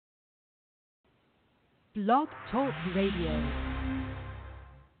Blog Talk Radio.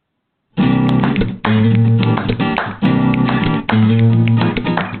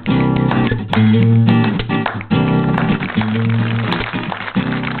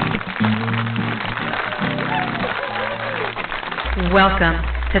 Welcome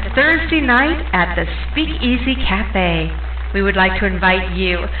to Thursday night at the SpeakEasy Cafe. We would like to invite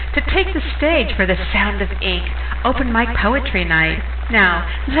you to take the stage for the Sound of Ink Open Mic Poetry Night. Now,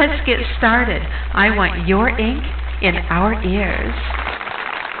 let's get started. I want your ink in our ears.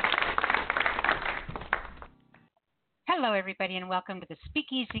 Hello, everybody, and welcome to the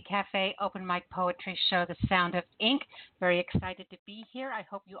SpeakEasy Cafe Open Mic Poetry Show, The Sound of Ink. Very excited to be here. I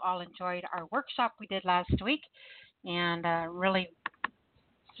hope you all enjoyed our workshop we did last week, and really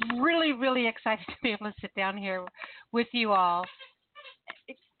excited to be able to sit down here with you all.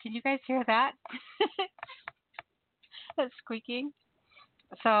 Can you guys hear that? That's squeaking.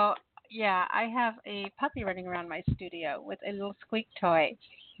 So, yeah, I have a puppy running around my studio with a little squeak toy.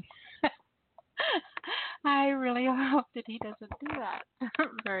 I really hope that he doesn't do that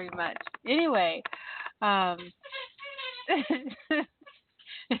very much. Anyway,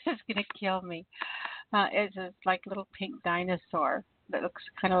 it's going to kill me. It's a like little pink dinosaur that looks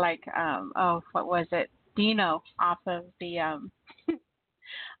kind of like what was it? Dino off of the off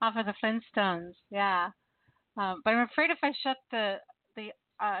of the Flintstones. Yeah. But I'm afraid if I shut the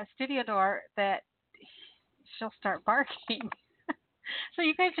studio door that she'll start barking. So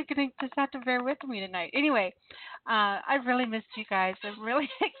you guys are going to just have to bear with me tonight. Anyway, I've really missed you guys. I'm really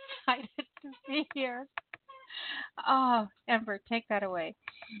excited to be here. Oh, Ember, take that away.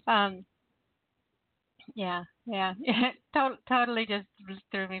 Yeah. Totally just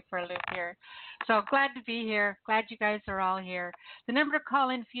threw me for a loop here. So glad to be here. Glad you guys are all here. The number to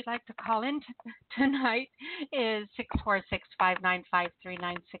call in if you'd like to call in tonight is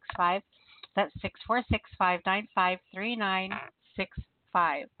 646-595-3965. That's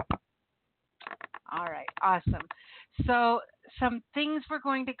 646-595-3965. All right, awesome. So some things we're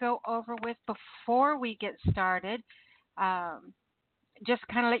going to go over with before we get started. Just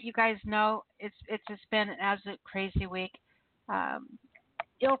kind of let you guys know it's just been an absolute crazy week.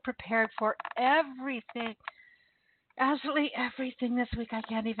 Ill prepared for everything, absolutely everything this week. I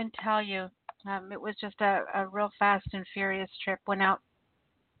can't even tell you. It was just a real fast and furious trip. Went out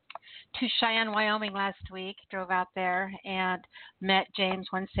to Cheyenne, Wyoming last week. Drove out there and met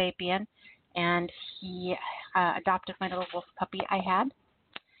James, one sapien, and he adopted my little wolf puppy I had.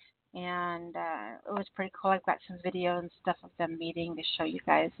 And it was pretty cool. I've got some video and stuff of them meeting to show you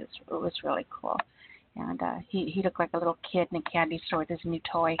guys. It was really cool. And he looked like a little kid in a candy store with his new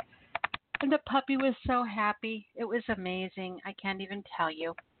toy. And the puppy was so happy. It was amazing. I can't even tell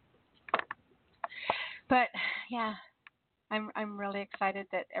you. But, yeah, I'm really excited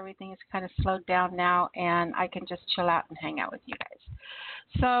that everything is kind of slowed down now and I can just chill out and hang out with you guys.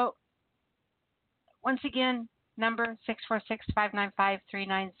 So, once again, number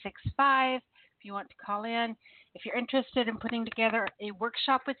 646-595-3965 if you want to call in. If you're interested in putting together a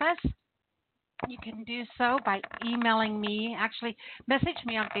workshop with us, you can do so by emailing me. Actually, message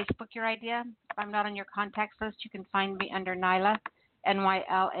me on Facebook your idea. If I'm not on your contacts list, you can find me under Nyla,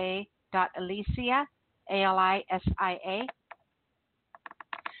 Nyla.Alicia, Alisia.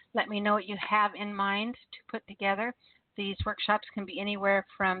 Let me know what you have in mind to put together. These workshops can be anywhere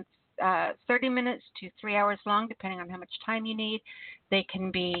from 30 minutes to 3 hours long, depending on how much time you need. They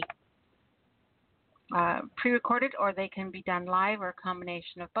can be pre-recorded or they can be done live or a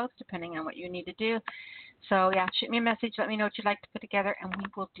combination of both, depending on what you need to do. So, yeah, shoot me a message. Let me know what you'd like to put together, and we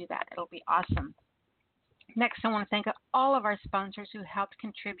will do that. It'll be awesome. Next, I want to thank all of our sponsors who helped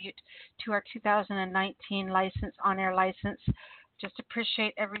contribute to our 2019 license, on-air license. Just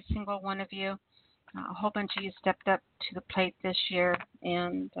appreciate every single one of you. A whole bunch of you stepped up to the plate this year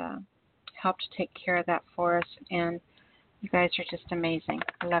and helped take care of that for us. And you guys are just amazing.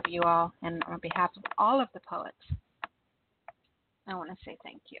 I love you all. And on behalf of all of the poets, I want to say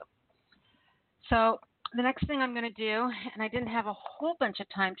thank you. So the next thing I'm going to do, and I didn't have a whole bunch of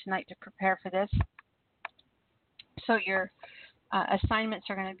time tonight to prepare for this, so your assignments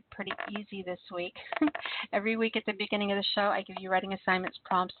are going to be pretty easy this week. Every week at the beginning of the show, I give you writing assignments,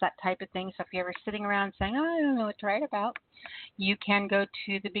 prompts, that type of thing. So if you're ever sitting around saying, oh, I don't know what to write about, you can go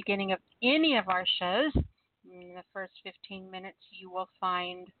to the beginning of any of our shows. In the first 15 minutes, you will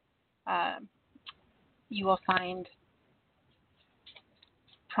find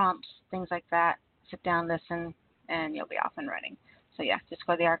prompts, things like that. Sit down, listen, and you'll be off and running. So yeah, just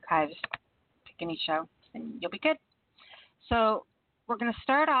go to the archives, pick any show, and you'll be good. So we're going to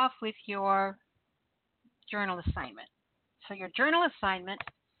start off with your journal assignment. So your journal assignment,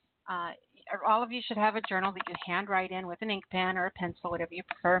 all of you should have a journal that you handwrite in with an ink pen or a pencil, whatever you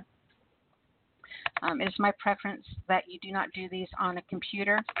prefer. It is my preference that you do not do these on a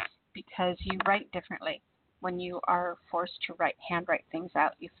computer because you write differently. When you are forced to handwrite things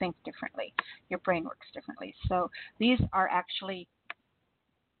out, you think differently. Your brain works differently. So these are actually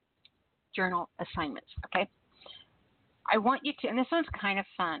journal assignments, okay? I want you to, and this one's kind of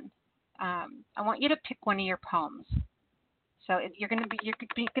fun. I want you to pick one of your poems. So you're going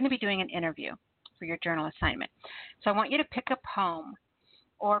to be doing an interview for your journal assignment. So I want you to pick a poem,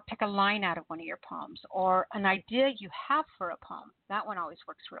 or pick a line out of one of your poems, or an idea you have for a poem. That one always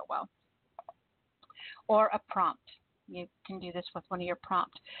works real well. Or a prompt. You can do this with one of your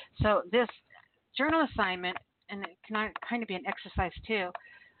prompts. So this journal assignment, and it can kind of be an exercise too,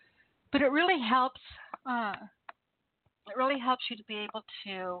 but it really helps. It really helps you to be able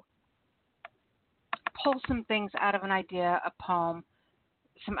to pull some things out of an idea, a poem,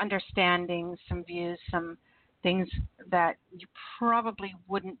 some understandings, some views, some things that you probably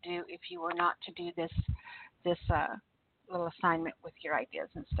wouldn't do if you were not to do this little assignment with your ideas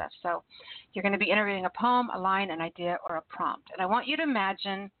and stuff. So you're going to be interviewing a poem, a line, an idea, or a prompt. And I want you to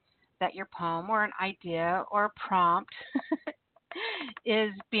imagine that your poem or an idea or a prompt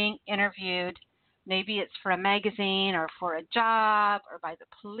is being interviewed. Maybe it's for a magazine or for a job or by the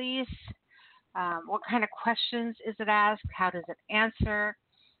police. What kind of questions is it asked? How does it answer?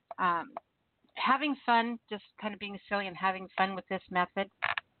 Having fun, just kind of being silly and having fun with this method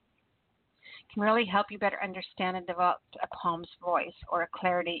can really help you better understand and develop a poem's voice or a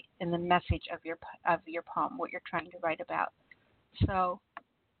clarity in the message of your poem, what you're trying to write about. So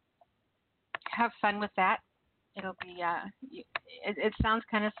have fun with that. It'll be it sounds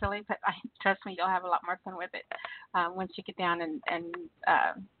kind of silly, but trust me, you'll have a lot more fun with it once you get down and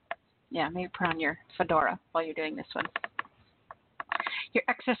maybe put on your fedora while you're doing this one. Your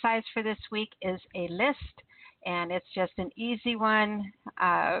exercise for this week is a list, and it's just an easy one.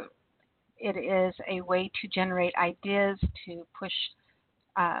 It is a way to generate ideas, to push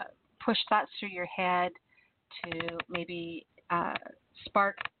thoughts through your head, to maybe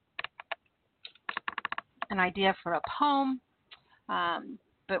spark an idea for a poem.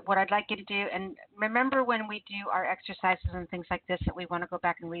 But what I'd like you to do, and remember when we do our exercises and things like this that we want to go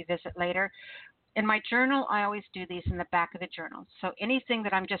back and revisit later, in my journal, I always do these in the back of the journal. So anything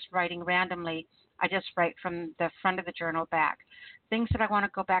that I'm just writing randomly, I just write from the front of the journal back. Things that I want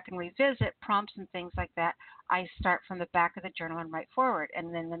to go back and revisit, prompts and things like that, I start from the back of the journal and write forward.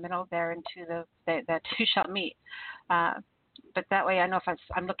 And then the middle there into the two shall meet. But that way I know if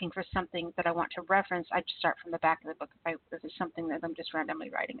I'm looking for something that I want to reference, I just start from the back of the book. If it's something that I'm just randomly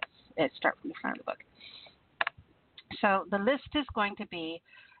writing, it start from the front of the book. So the list is going to be,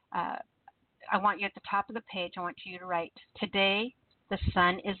 I want you at the top of the page, I want you to write, today the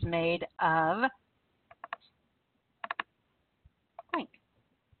sun is made of blank.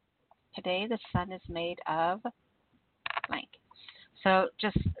 Today the sun is made of blank. So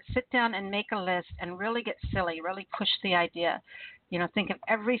just sit down and make a list and really get silly, really push the idea. Think of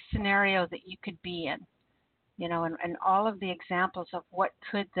every scenario that you could be in, and all of the examples of what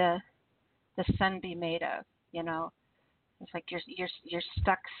could the sun be made of, It's like you're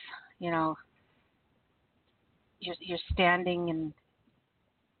stuck, you're standing in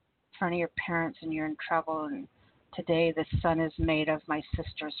front of your parents and you're in trouble, and today the sun is made of my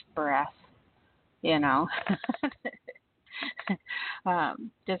sister's breath,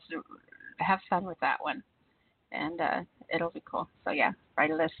 Just have fun with that one, and it'll be cool. So yeah,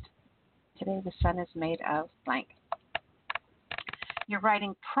 write a list. Today the sun is made of blank. You're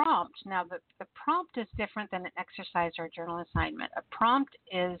writing prompt. Now the prompt is different than an exercise or a journal assignment. A prompt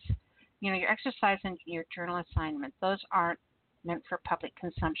is, your exercise and your journal assignment. Those aren't meant for public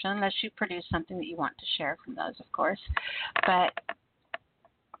consumption unless you produce something that you want to share from those, of course. But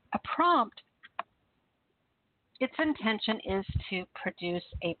a prompt, its intention is to produce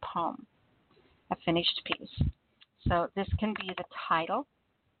a poem, a finished piece. So this can be the title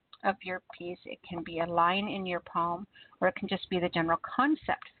of your piece. It can be a line in your poem, or it can just be the general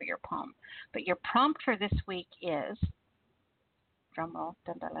concept for your poem. But your prompt for this week is, drum roll,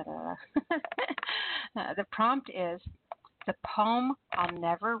 da, da, da, da, da. The prompt is, the poem I'll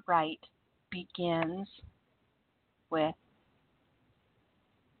never write begins with,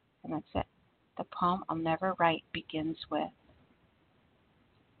 and that's it. The poem I'll never write begins with.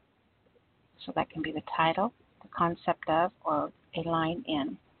 So that can be the title, the concept of, or a line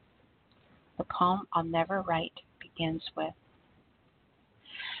in. The poem I'll never write begins with.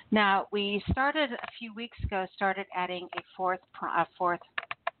 Now, we started a few weeks ago, adding a fourth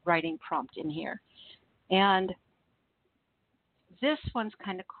writing prompt in here. And this one's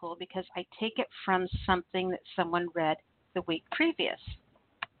kind of cool because I take it from something that someone read the week previous.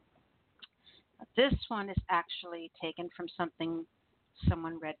 This one is actually taken from something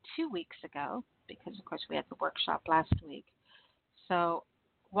someone read 2 weeks ago because, of course, we had the workshop last week. So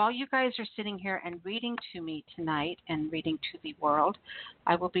while you guys are sitting here and reading to me tonight and reading to the world,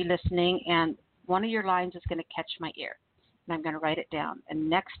 I will be listening, and one of your lines is going to catch my ear, and I'm going to write it down. And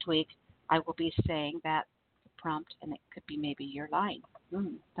next week, I will be saying that prompt, and it could be maybe your line.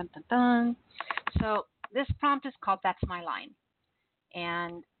 Dun, dun, dun. So this prompt is called That's My Line.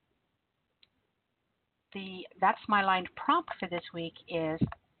 And the That's My Line prompt for this week is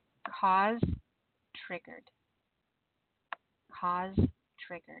cause triggered. Cause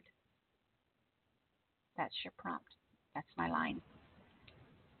triggered. That's your prompt. That's my line.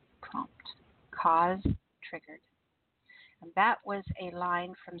 Prompt. Cause triggered. And that was a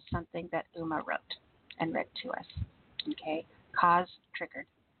line from something that Uma wrote and read to us. Okay? Cause triggered.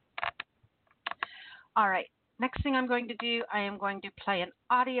 All right. Next thing I'm going to do, I am going to play an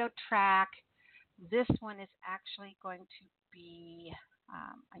audio track. This one is actually going to be,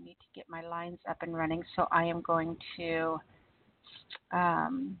 I need to get my lines up and running, so I am going to,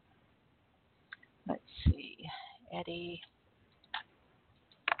 let's see, Eddie.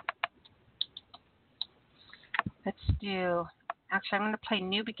 Let's do, actually I'm going to play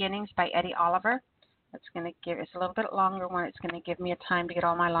New Beginnings by Eddie Oliver. That's going to give, it's a little bit longer one. It's going to give me a time to get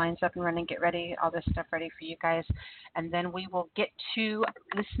all my lines up and running, get ready, all this stuff ready for you guys. And then we will get to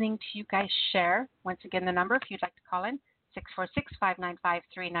listening to you guys share. Once again, the number, if you'd like to call in,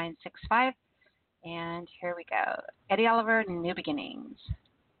 646-595-3965. And here we go. Eddie Oliver, New Beginnings.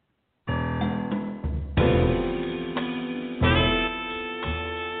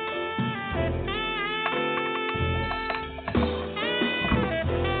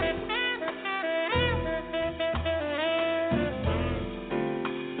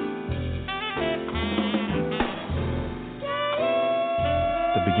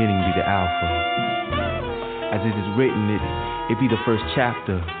 Beginning be the alpha. As it is written, it be the first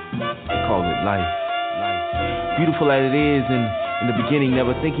chapter. They call it life. Beautiful as it is in the beginning,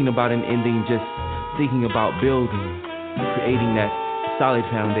 never thinking about an ending, just thinking about building, creating that solid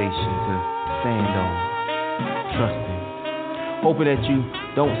foundation to stand on, trusting, hoping that you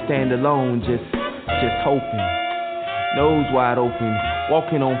don't stand alone, just hoping, nose wide open,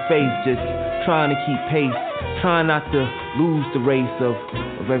 walking on faith, just trying to keep pace, trying not to lose the race of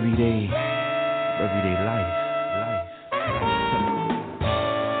everyday life.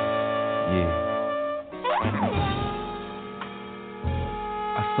 Yeah.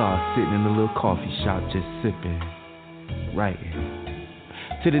 I saw her sitting in a little coffee shop just sipping, writing.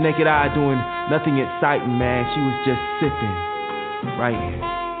 To the naked eye doing nothing exciting, man. She was just sipping, writing.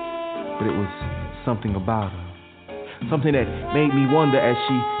 But it was something about her. Something that made me wonder as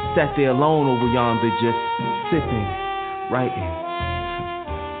she sat there alone over yonder just sipping, writing.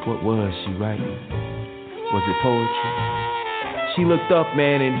 What was she writing? Was it poetry? She looked up,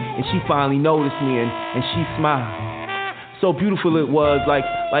 man, and she finally noticed me, and she smiled. So beautiful it was, like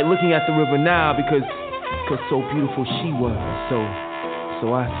looking at the river now, because so beautiful she was. So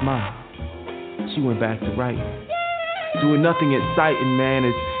I smiled. She went back to writing, doing nothing exciting, man,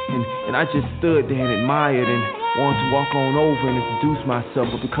 and I just stood there and admired and wanted to walk on over and introduce myself,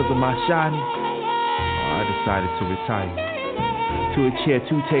 but because of my shyness, I decided to retire to a chair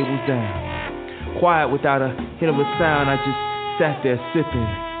 2 tables down. Quiet without a hint of a sound, I just sat there sipping,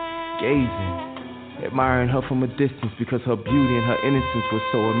 gazing, admiring her from a distance because her beauty and her innocence was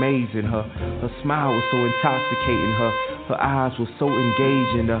so amazing. Her smile was so intoxicating, her eyes were so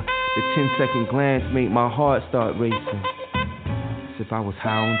engaging. The 10-second glance made my heart start racing, as if I was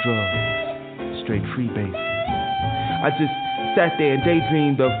high on drugs, straight freebasing. I just sat there and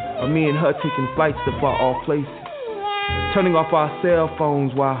daydreamed of me and her taking flights to far off places, turning off our cell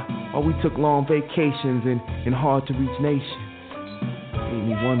phones while we took long vacations in hard to reach nations. Made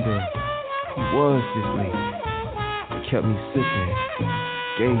me wonder, who was this lady? It kept me sipping,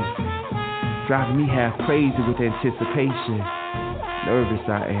 gazing, driving me half crazy with anticipation. Nervous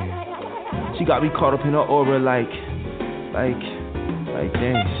I am. She got me caught up in her aura like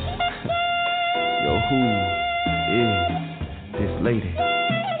damn. Yo, who is this lady?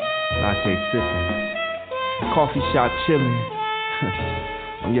 Latte sipping, coffee shop chilling.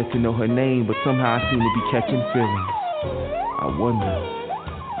 I'm yet to know her name, but somehow I seem to be catching feelings. I wonder,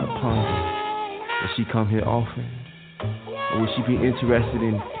 I ponder, will she come here often? Or will she be interested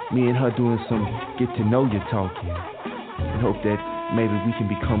in me and her doing some get-to-know-you talking? And hope that maybe we can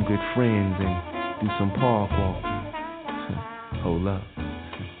become good friends and do some park walking. Hold up.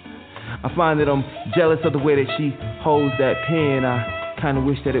 I find that I'm jealous of the way that she holds that pen. I kinda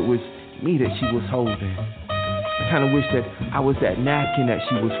wish that it was me that she was holding. I kinda wish that I was that napkin that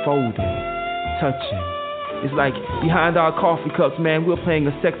she was folding, touching. It's like behind our coffee cups, man, we're playing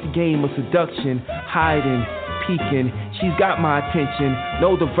a sexy game of seduction, hiding, peeking. She's got my attention,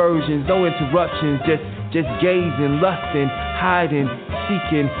 no diversions, no interruptions, just gazing, lusting, hiding,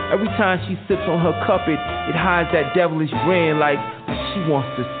 seeking. Every time she sips on her cup, it hides that devilish grin, like she wants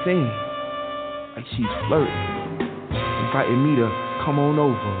to sing, like she's flirting, inviting me to come on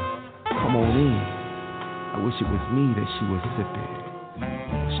over, come on in. I wish it was me that she was sipping.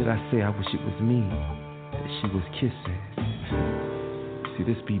 Or should I say I wish it was me that she was kissing. See,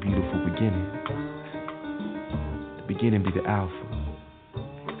 this be beautiful beginning. The beginning be the alpha.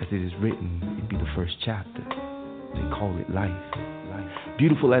 As it is written, it be the first chapter. They call it life.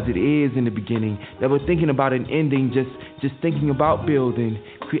 Beautiful as it is in the beginning, never thinking about an ending, just thinking about building,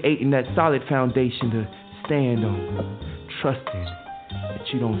 creating that solid foundation to stand on, trusting that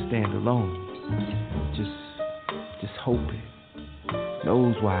you don't stand alone, just hoping,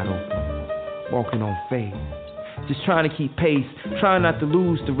 nose wide open, walking on faith, just trying to keep pace, trying not to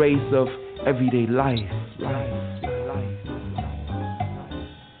lose the race of everyday life.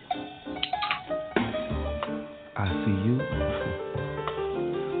 I see you.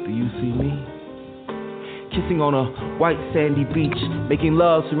 Do you see me? Kissing on a white sandy beach, making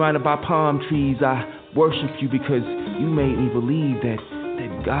love surrounded by palm trees. I worship you because you made me believe that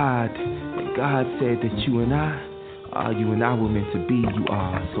God said that you and I were meant to be. You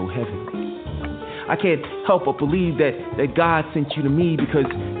are so heavenly. I can't help but believe that God sent you to me because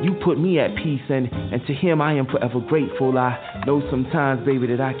you put me at peace, and to him I am forever grateful. I know sometimes, baby,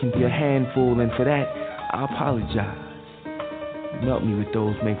 that I can be a handful, and for that I apologize. You melt me with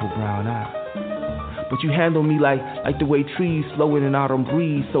those maple brown eyes. But you handle me like the way trees flow in an autumn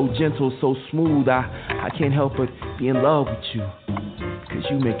breeze, so gentle, so smooth. I can't help but be in love with you, because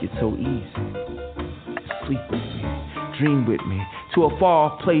you make it so easy. Sleep with me, dream with me, to a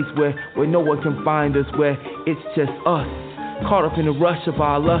far off place where no one can find us, where it's just us, caught up in the rush of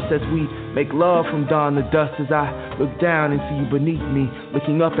our lust as we make love from dawn to dusk. As I look down and see you beneath me,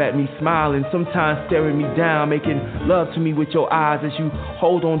 looking up at me, smiling, sometimes staring me down, making love to me with your eyes as you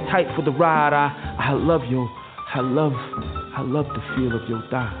hold on tight for the ride. I love the feel of your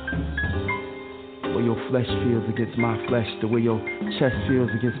thighs, the way your flesh feels against my flesh, the way your chest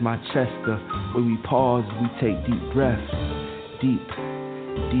feels against my chest, the way we pause, we take deep breaths, deep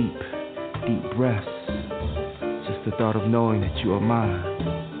breaths. Just the thought of knowing that you are mine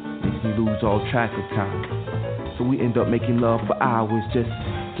makes me lose all track of time. So we end up making love for hours just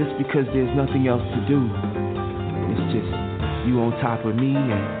because there's nothing else to do. It's just you on top of me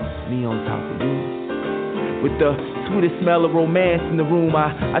and me on top of you. With the sweetest smell of romance in the room,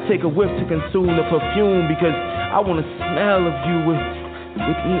 I take a whiff to consume the perfume, because I want to smell of you with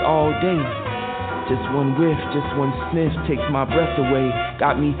me all day. Just one whiff, just one sniff takes my breath away.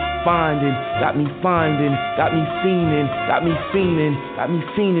 Got me finding, got me fiending, got me fiending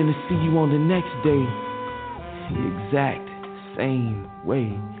to see you on the next day. The exact same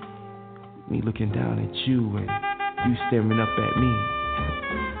way. Me looking down at you and you staring up at me.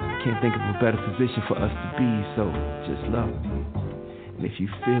 Can't think of a better position for us to be, so just love me. And if you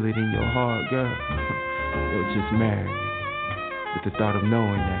feel it in your heart, girl, you'll just marry me, with the thought of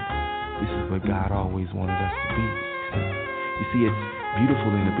knowing that this is what God always wanted us to be. You see, it's beautiful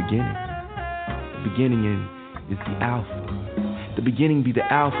in the beginning. The beginning is the alpha. The beginning be the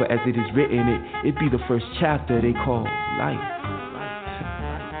alpha, as it is written. It be the first chapter they call life.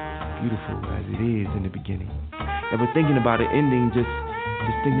 Beautiful as it is in the beginning. Never thinking about an ending, just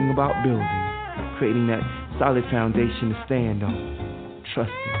thinking about building, creating that solid foundation to stand on,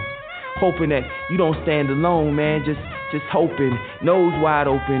 trusting, hoping that you don't stand alone, man, just hoping, nose wide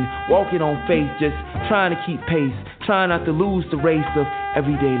open, walking on faith, just trying to keep pace, trying not to lose the race of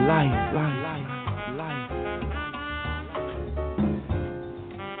everyday life.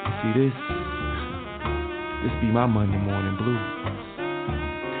 You see, this be my Monday morning blue.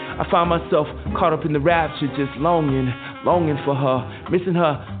 I find myself caught up in the rapture, just longing for her, missing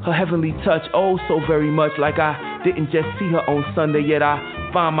her heavenly touch, oh so very much. Like I didn't just see her on Sunday, yet I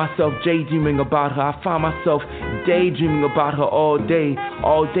find myself daydreaming about her. I find myself daydreaming about her all day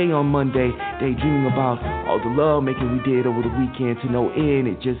on Monday, daydreaming about all the love making we did over the weekend to no end.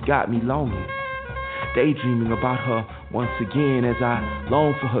 It just got me longing, daydreaming about her once again. As I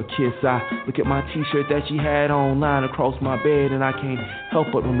long for her kiss, I look at my t-shirt that she had on lying across my bed, and I can't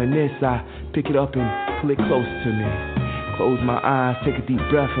help but reminisce. I pick it up and pull it close to me, close my eyes, take a deep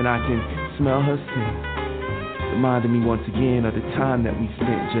breath, and I can smell her scent, reminding me once again of the time that we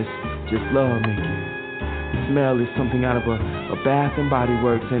spent just love making, The smell is something out of a Bath and Body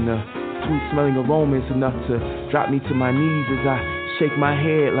Works, and the sweet smelling aroma is enough to drop me to my knees as I shake my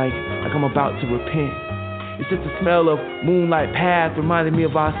head like I'm about to repent. It's just the smell of moonlight path reminding me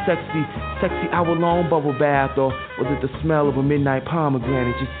of our sexy hour-long bubble bath, or was it the smell of a midnight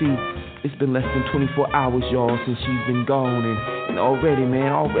pomegranate? You see, it's been less than 24 hours, y'all, since she's been gone, and already, man,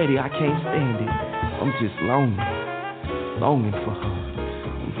 I can't stand it. I'm just longing for her.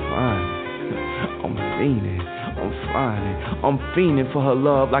 I'm fine. I'm fiending. I'm fine. I'm fiending for her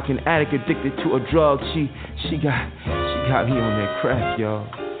love like an addict addicted to a drug. She got me on that crack, y'all.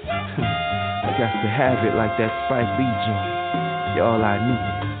 I got to have it like that Spike Lee joint. Y'all, I need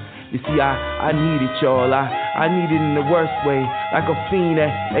it. You see, I need it, y'all. I need it in the worst way, like a fiend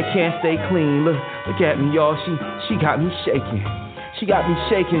that can't stay clean. Look at me, y'all. She got me shaking. She got me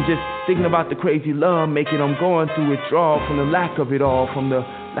shaking just thinking about the crazy love making I'm going through withdrawal from the lack of it all, from the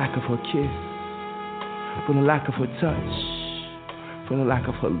lack of her kiss, from the lack of her touch, from the lack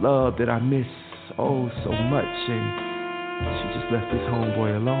of her love that I miss oh so much. And she just left this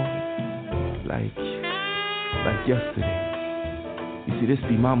homeboy alone, like yesterday. You see, this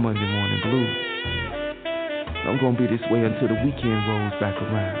be my Monday morning blues. I'm gonna be this way until the weekend rolls back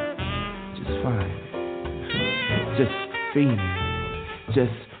around. Just fine. Just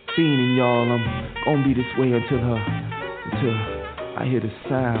fiending, y'all. I'm gonna be this way until I hear the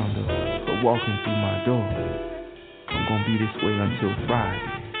sound of her walking through my door. I'm gonna be this way until Friday.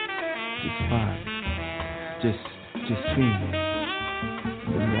 Just fine. Just fiending.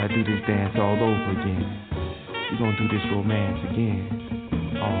 Then we gotta do this dance all over again. We're gonna do this romance again.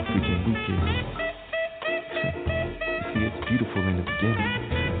 All freaking weekend. You see, it's beautiful in the beginning.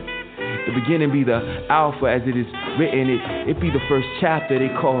 The beginning be the alpha as it is written. It be the first chapter they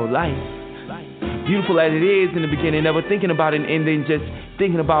call life. Beautiful as it is in the beginning, never thinking about an ending, just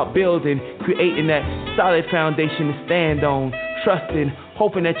thinking about building, creating that solid foundation to stand on, trusting,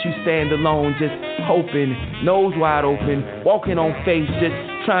 hoping that you stand alone, just hoping, nose wide open, walking on faith, just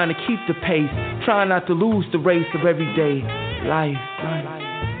trying to keep the pace, trying not to lose the race of everyday life.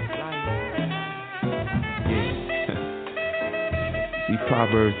 See,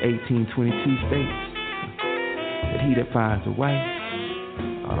 Proverbs 18:22 states that he that finds a wife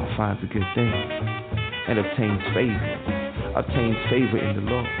finds a good thing and obtains favor in the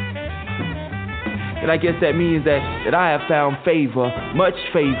Lord. And I guess that means that I have found favor, much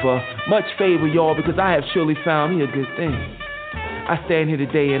favor, y'all, because I have surely found me a good thing. I stand here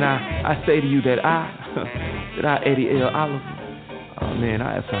today and I say to you that I, Eddie L. Oliver, oh man,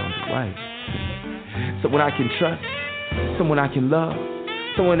 I have found a wife. Someone I can trust, someone I can love,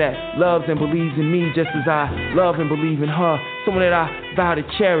 someone that loves and believes in me just as I love and believe in her, someone that I vow to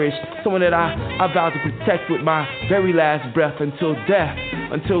cherish, someone that I vow to protect with my very last breath until death,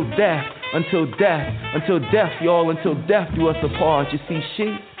 y'all, until death do us apart. You see,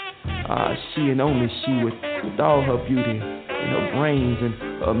 she and only she with all her beauty and her brains and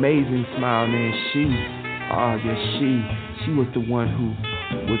her amazing smile, man, she was the one who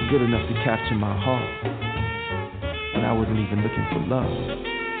was good enough to capture my heart. When I wasn't even looking for love,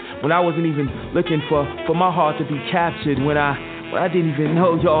 when I wasn't even looking for my heart to be captured, when I didn't even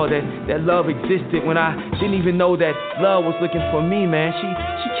know, y'all, that love existed, when I didn't even know that love was looking for me, man,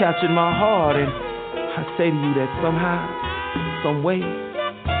 she captured my heart. And I say to you that somehow, somewhere,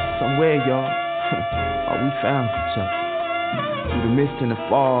 y'all, we found each other. Through the mist and the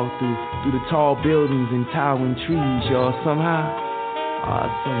fog, through the tall buildings and towering trees, y'all, somehow,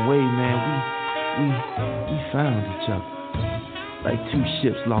 some way, man, we found each other. Like two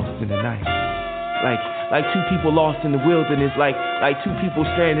ships lost in the night. Like two people lost in the wilderness. Like two people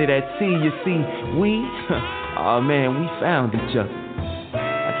stranded at sea. You see, we found each other.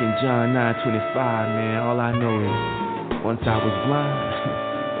 Like in John 9:25, man, all I know is once I was blind,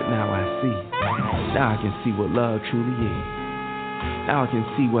 but now I see. Now I can see what love truly is. Now I can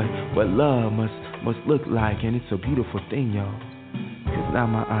see what love must look like, and it's a beautiful thing, y'all. Cause now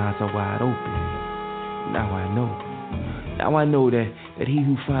my eyes are wide open. Now I know that he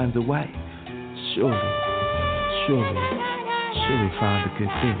who finds a wife surely found a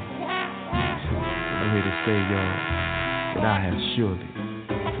good thing. I'm here to say, y'all, that I have surely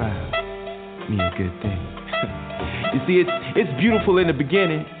found me a good thing. You see, it's beautiful in the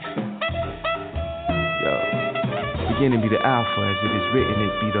beginning. Yo, the beginning be the alpha as it is written.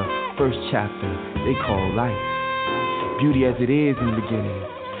 It be the first chapter they call life. Beauty as it is in the beginning.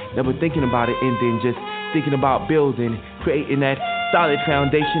 Never thinking about it ending, just thinking about building, creating that solid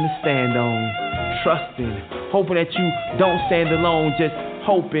foundation to stand on, trusting, hoping that you don't stand alone, just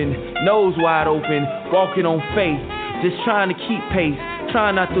hoping, nose wide open, walking on faith, just trying to keep pace,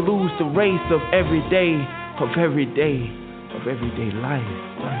 trying not to lose the race of everyday of everyday life.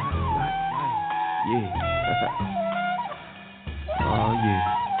 Yeah. Oh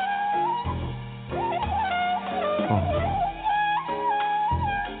yeah. Oh.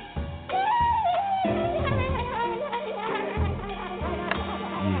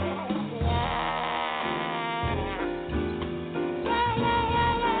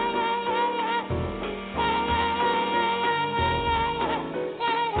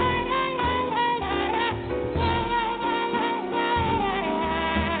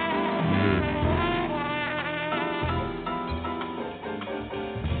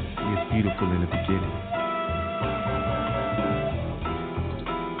 Beautiful in the beginning.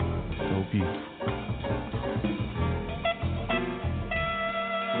 So beautiful.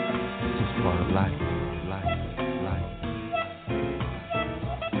 It's just part of life.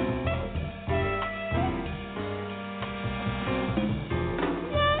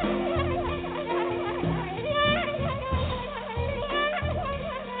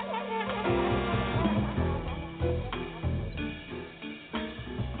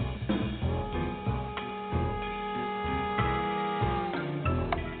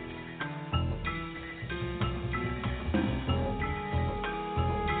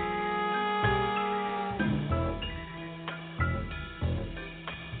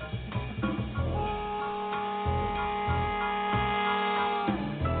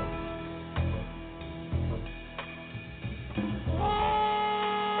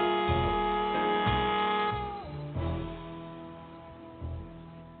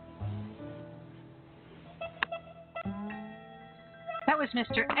 That was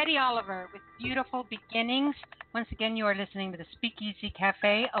Mr. Eddie Oliver with Beautiful Beginnings. Once again, you are listening to the SpeakEasy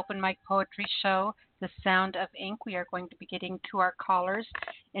Cafe Open Mic Poetry Show, The Sound of Ink. We are going to be getting to our callers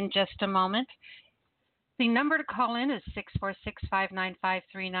in just a moment. The number to call in is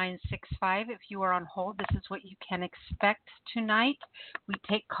 646-595-3965. If you are on hold, this is what you can expect tonight. We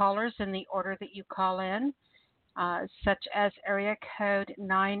take callers in the order that you call in. Such as area code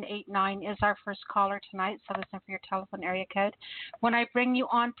 989 is our first caller tonight, so listen for your telephone area code. When I bring you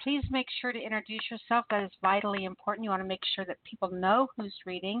on, please make sure to introduce yourself. That is vitally important. You want to make sure that people know who's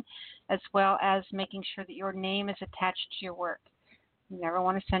reading, as well as making sure that your name is attached to your work. You never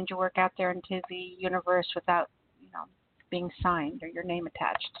want to send your work out there into the universe without, being signed or your name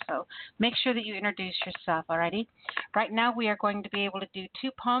attached. So make sure that you introduce yourself, alrighty? Right now we are going to be able to do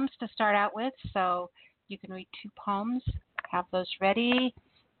 2 poems to start out with, so you can read 2 poems, have those ready.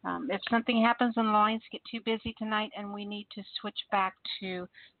 If something happens and the lines get too busy tonight and we need to switch back to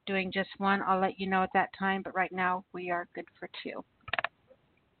doing just 1, I'll let you know at that time, but right now we are good for 2.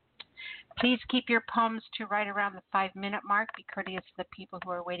 Please keep your poems to right around the 5-minute mark. Be courteous to the people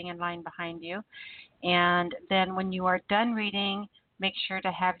who are waiting in line behind you. And then when you are done reading, make sure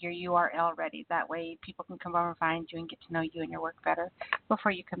to have your URL ready. That way people can come over and find you and get to know you and your work better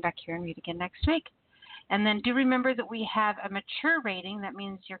before you come back here and read again next week. And then do remember that we have a mature rating. That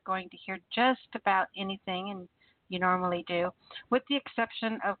means you're going to hear just about anything, and you normally do, with the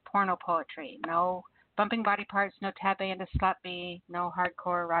exception of porno poetry. No bumping body parts, no tabby and a slut bee, no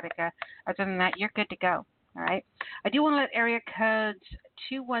hardcore erotica. Other than that, you're good to go. All right. I do want to let area codes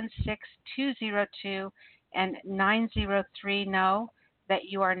 216-202 and 903 know that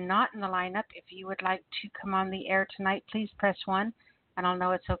you are not in the lineup. If you would like to come on the air tonight, please press 1, and I'll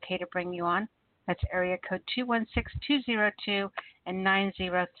know it's okay to bring you on. That's area code 216-202 and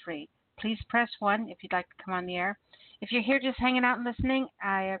 903. Please press 1 if you'd like to come on the air. If you're here just hanging out and listening,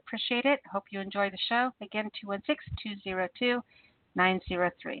 I appreciate it. Hope you enjoy the show. Again,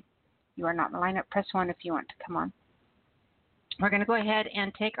 216-202-903. You are not in the lineup. Press 1 if you want to come on. We're going to go ahead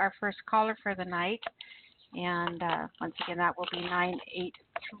and take our first caller for the night. And once again, that will be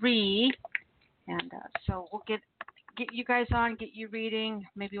 983. And so we'll get you guys on, get you reading.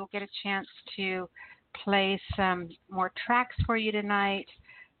 Maybe we'll get a chance to play some more tracks for you tonight.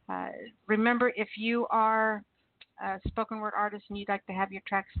 Remember, if you are a spoken word artist and you'd like to have your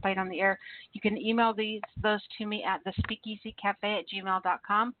tracks played on the air, you can email those to me at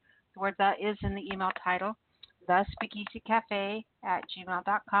thespeakeasycafe@gmail.com. The word "the" is in the email title,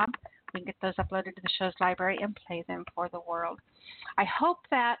 thespeakeasycafe@gmail.com. We can get those uploaded to the show's library and play them for the world. I hope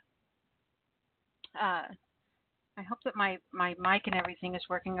that my mic and everything is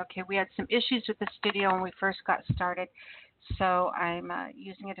working okay. We had some issues with the studio when we first got started, so I'm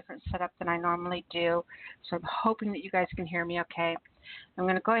using a different setup than I normally do. So I'm hoping that you guys can hear me okay. I'm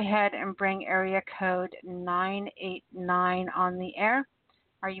going to go ahead and bring area code 989 on the air.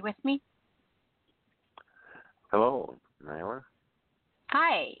 Are you with me? Hello, Nyla.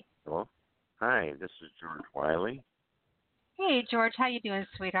 Hi. Hello. Hi, this is George Wiley. Hey, George. How you doing,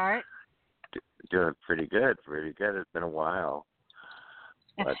 sweetheart? Doing pretty good, pretty good. It's been a while.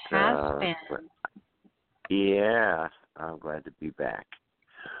 It But, has been. Yeah, I'm glad to be back.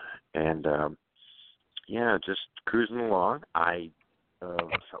 And, yeah, just cruising along. I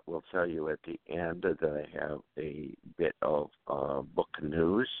will tell you at the end that I have a bit of book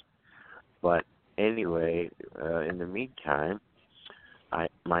news. But anyway, in the meantime,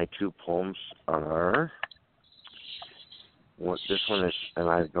 my two poems are, this one is, and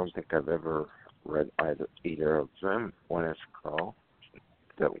I don't think I've ever read either of them. One is called,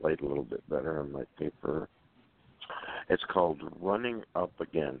 that laid a little bit better on my paper. It's called Running Up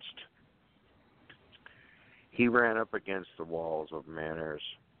Against. He ran up against the walls of manners,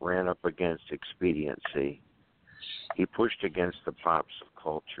 ran up against expediency. He pushed against the pops of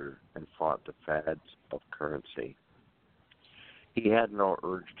culture and fought the fads of currency. He had no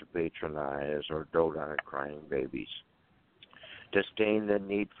urge to patronize or dote on crying babies, disdained the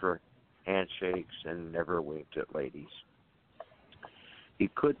need for handshakes, and never winked at ladies. He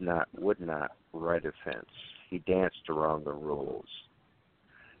could not, would not ride a fence. He danced around the rules.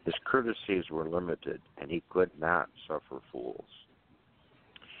 His courtesies were limited, and he could not suffer fools.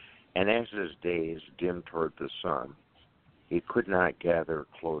 And as his days dimmed toward the sun, he could not gather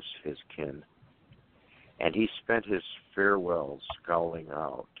close his kin. And he spent his farewells scowling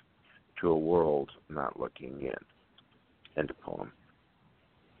out to a world not looking in. End of poem.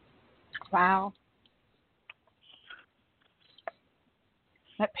 Wow.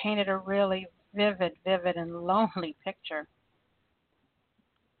 That painted a really vivid and lonely picture.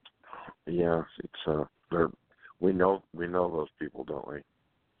 Yeah, it's we know those people, don't we?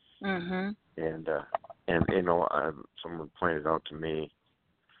 Mhm. And you know, someone pointed out to me.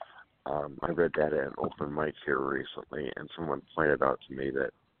 I read that at an open mic here recently, and someone pointed out to me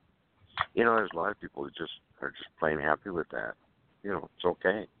that, you know, there's a lot of people who are just plain happy with that. You know, it's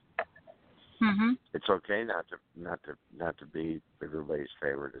okay. Mhm. It's okay not to be everybody's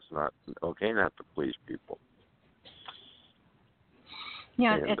favorite. It's not okay not to please people.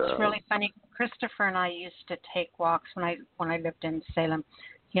 Yeah, And, it's really funny. Christopher and I used to take walks when I lived in Salem.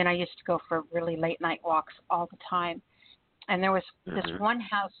 He and I used to go for really late night walks all the time. And there was this one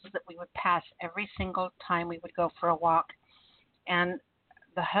house that we would pass every single time we would go for a walk. And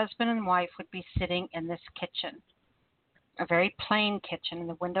the husband and wife would be sitting in this kitchen, a very plain kitchen, and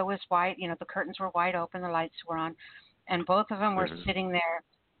the window was wide, you know, the curtains were wide open, the lights were on, and both of them were sitting there,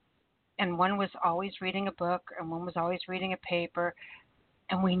 and one was always reading a book and one was always reading a paper,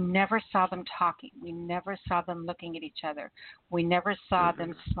 and we never saw them talking. We never saw them looking at each other. We never saw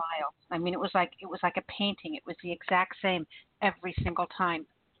them smile. I mean, it was like a painting. It was the exact same every single time.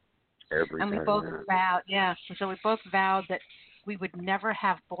 Every and time, we both vowed, yeah. So we both vowed that we would never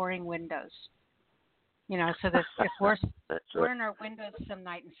have boring windows. You know, so that if we're in our windows some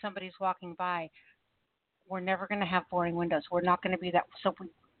night and somebody's walking by, we're never going to have boring windows. We're not going to be that. So we,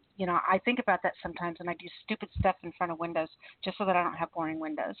 you know, I think about that sometimes, and I do stupid stuff in front of windows just so that I don't have boring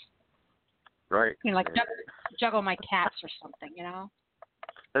windows. Right. You know, like juggle my cats or something. You know.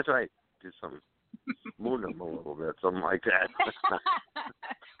 That's right. Do some moon them a little bit, something like that.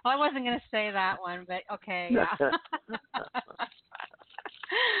 Well, I wasn't going to say that one, but okay, yeah.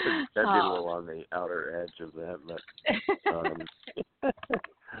 That'd be a little on the outer edge of that, but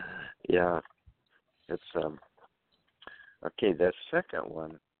yeah, it's okay. The second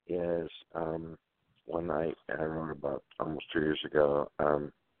one is one I wrote about almost 2 years ago.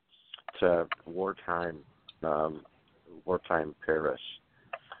 It's a wartime Paris,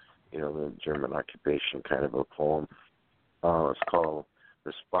 you know, the German occupation kind of a poem. It's called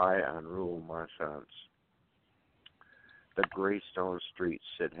 "The Spy on Rue Marchand." The gray stone streets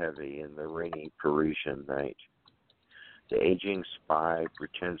sit heavy in the rainy Parisian night. The aging spy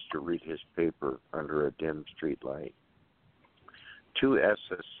pretends to read his paper under a dim streetlight. Two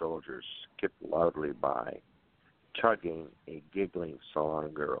SS soldiers skip loudly by, tugging a giggling salon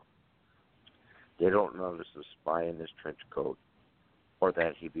girl. They don't notice the spy in his trench coat, or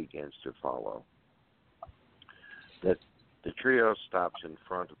that he begins to follow. The trio stops in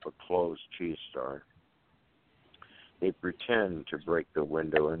front of a closed cheese store. They pretend to break the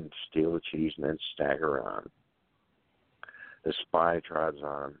window and steal the cheese and then stagger on. The spy trots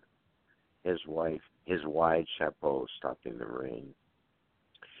on, his wide chapeau stopping the rain.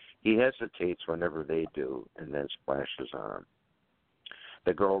 He hesitates whenever they do and then splashes on.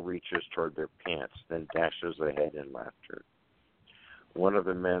 The girl reaches toward their pants, then dashes ahead in laughter. One of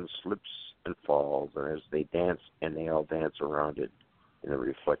the men slips and falls, and as they dance, and they all dance around it in the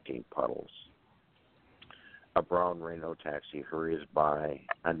reflecting puddles. A brown Renault taxi hurries by,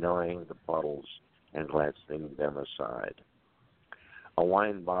 annoying the puddles and glancing them aside. A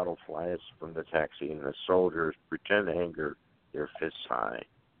wine bottle flies from the taxi, and the soldiers pretend anger, their fists high.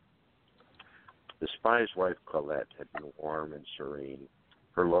 The spy's wife, Colette, had been warm and serene,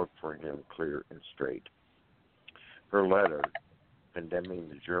 her love for him clear and straight. Her letter, condemning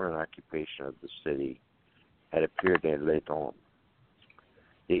the German occupation of the city, had appeared in Le Temps.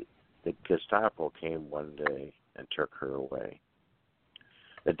 The Gestapo came one day and took her away.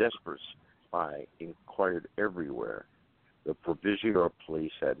 The desperate spy inquired everywhere. The provincial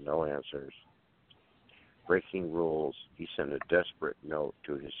police had no answers. Breaking rules, he sent a desperate note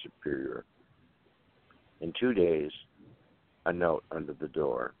to his superior. In 2 days, a note under the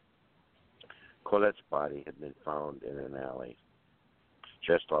door. Colette's body had been found in an alley,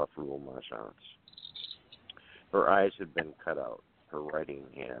 just off Rue Marchance. Her eyes had been cut out, her writing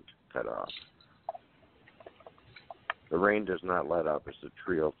hand cut off. The rain does not let up as the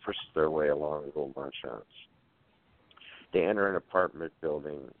trio frisk their way along Rue Marchance. They enter an apartment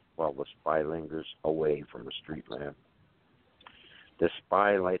building while the spy lingers away from a street lamp. The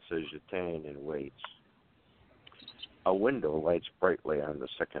spy lights a jetain and waits. A window lights brightly on the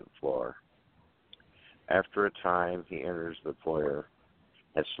second floor. After a time, he enters the foyer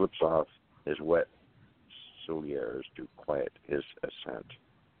and slips off his wet souliers to quiet his ascent.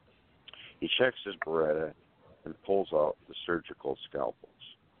 He checks his Beretta and pulls out the surgical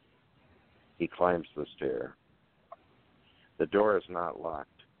scalpels. He climbs the stair. The door is not locked.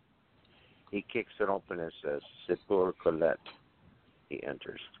 He kicks it open and says, "C'est pour Colette." He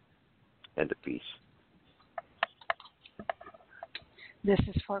enters. End of piece. This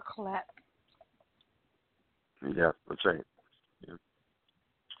is for Colette. Yeah, that's right. Yeah.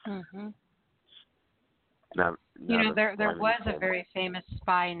 Mm-hmm. Not there was a very famous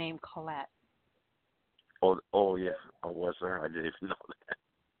spy named Colette. Oh yeah. Oh, was there? I didn't even know that.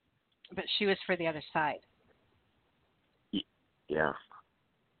 But she was for the other side. Yeah.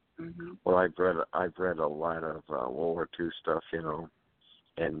 Mm-hmm. Well, I've read a lot of World War II stuff,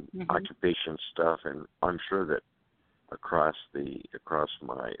 and occupation stuff, and I'm sure that across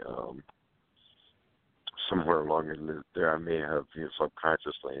my somewhere along there, I may have,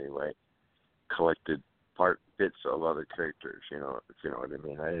 subconsciously anyway, collected bits of other characters, if you know what I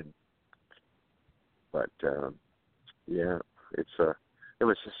mean. I didn't, but yeah, it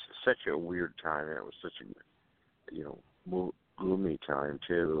was just such a weird time. And it was such a gloomy time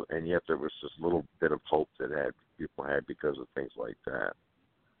too, and yet there was this little bit of hope that people had because of things like that.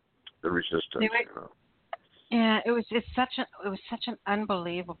 The resistance, Yeah, it was such an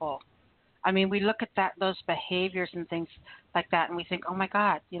unbelievable. I mean, we look at those behaviors and things like that, and we think, oh my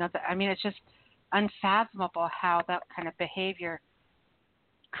God, it's just unfathomable how that kind of behavior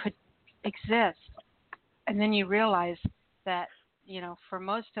could exist. And then you realize that, for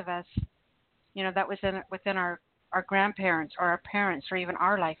most of us, that was within our grandparents or our parents or even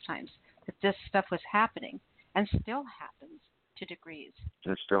our lifetimes, that this stuff was happening and still happens to degrees.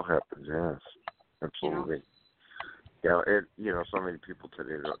 It still happens, yes, absolutely. Yeah, so many people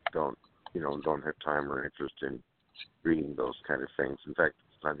today don't have time or interest in reading those kind of things. In fact,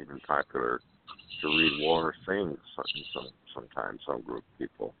 it's not even popular to read war things sometimes, some group of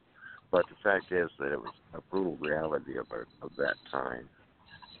people. But the fact is that it was a brutal reality of that time.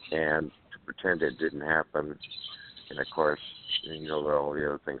 And to pretend it didn't happen, and of course, there are all the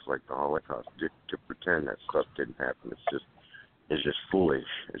other things like the Holocaust, to pretend that stuff didn't happen, it's just foolish.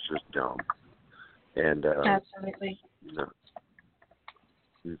 It's just dumb. And absolutely.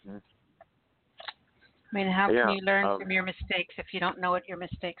 Mm-hmm. I mean, how can you learn from your mistakes if you don't know what your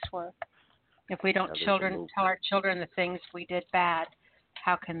mistakes were? If we don't tell our children the things we did bad,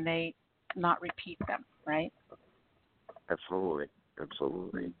 how can they not repeat them, right? Absolutely.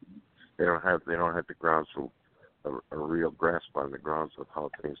 They don't have the grounds of a real grasp on the grounds of how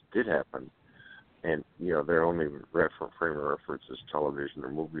things did happen, and their only frame of reference is television or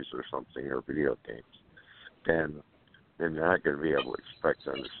movies or something or video games. Then they're not going to be able to expect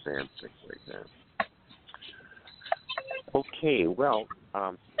to understand things like that. Okay, well,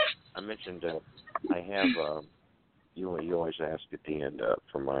 I mentioned I have you always ask at the end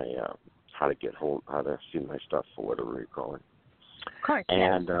for my how to see my stuff or whatever you call it. Of course.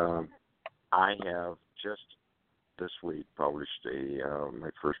 And I have just this week published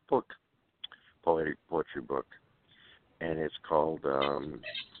my first book, poetry book, and it's called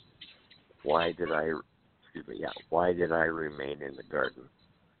Why Did I Remain in the Garden?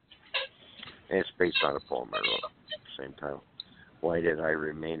 And it's based on a poem I wrote, same title. Why Did I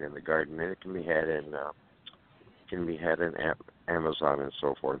Remain in the Garden? And it can be had in Amazon and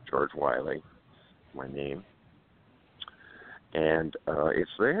so forth. George Wiley, my name, and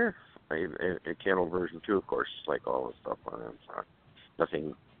it's there. A Kindle version too, of course, like all the stuff on Amazon.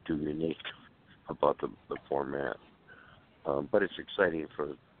 nothing too unique about the format. But it's exciting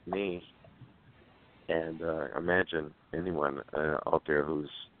for me, and imagine anyone out there who's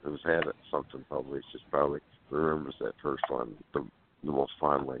had something published just probably remembers that first one the most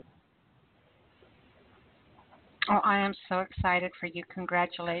fondly. Oh, I am so excited for you.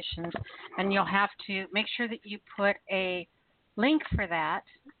 Congratulations. And you'll have to make sure that you put a link for that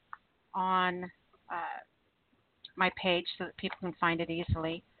on my page so that people can find it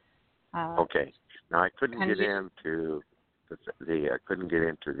easily. Okay. Now I couldn't get into I couldn't get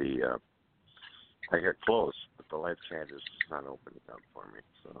into the I got close, but the live chat is not opening up for me,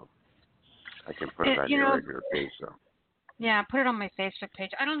 so I can put it on your regular page though. Yeah, put it on my Facebook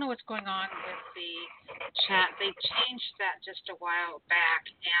page. I don't know what's going on with the chat. They changed that just a while back,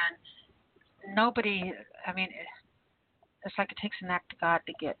 and nobody, I mean, it's like it takes an act of God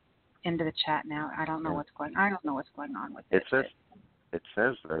to get into the chat now. I don't know what's going on with it. It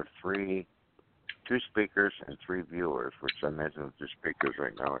says there are 2 speakers and 3 viewers, which I imagine the speakers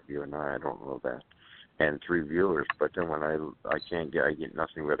right now are you and I don't know that, and 3 viewers. But then when I get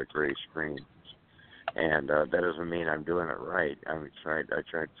nothing but a gray screen. And that doesn't mean I'm doing it right. I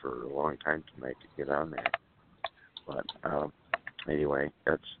tried for a long time tonight to get on there. But anyway,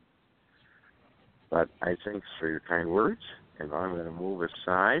 but I thanks for your kind words, and I'm going to move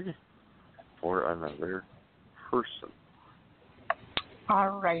aside for another person.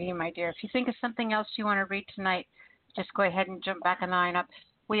 All righty, my dear. If you think of something else you want to read tonight, just go ahead and jump back in line up.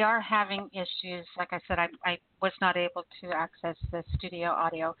 We are having issues. Like I said, I was not able to access the studio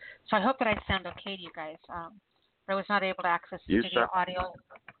audio. So I hope that I sound okay to you guys. But I was not able to access the studio audio.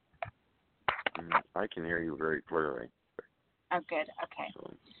 I can hear you very clearly. Oh, good. Okay.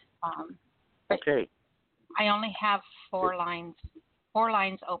 So, okay. I only have 4 lines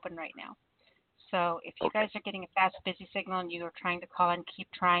open right now. So if you guys are getting a fast, busy signal and you are trying to call in,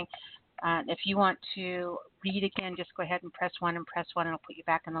 keep trying. If you want to read again, just go ahead and press 1 and it'll put you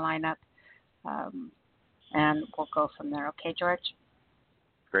back in the lineup. And we'll go from there. Okay, George?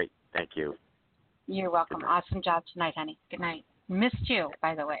 Great. Thank you. You're welcome. Awesome job tonight, honey. Good night. Missed you,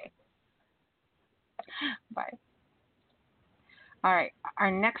 by the way. Bye. All right.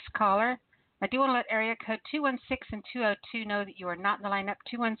 Our next caller, I do want to let area code 216 and 202 know that you are not in the lineup.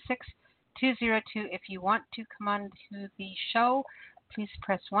 216-202. If you want to come on to the show, please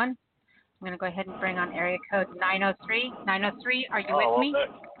press 1. I'm going to go ahead and bring on area code 903. 903, are you with me? Yes,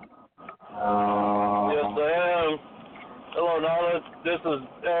 I am. Hello, Nala. This is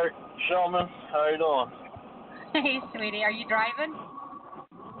Eric Shulman. How are you doing? Hey, sweetie. Are you driving?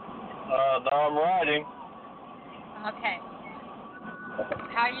 No, I'm riding. Okay.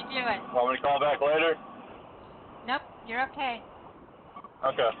 How are you doing? Want me to call back later? Nope, you're okay.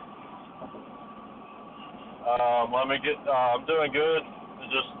 Okay. I'm doing good.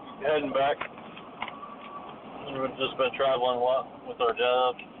 Just heading back. We've just been traveling a lot with our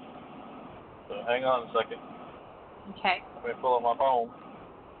jobs. So hang on a second. Okay. Let me pull up my phone.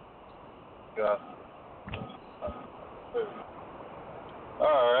 Got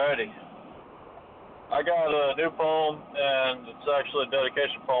Alrighty. I got a new poem, and it's actually a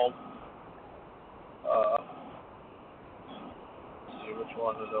dedication poem. Let's see, which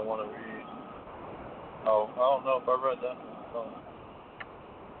one did I want to read? Oh, I don't know if I read that. Oh.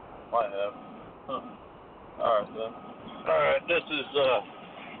 Might have. Alright then. Alright, this is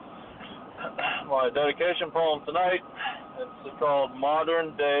my dedication poem tonight. It's called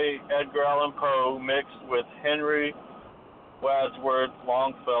Modern Day Edgar Allan Poe mixed with Henry Wadsworth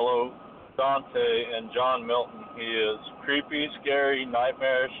Longfellow, Dante, and John Milton. He is creepy, scary,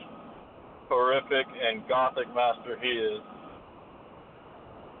 nightmarish, horrific, and gothic master he is.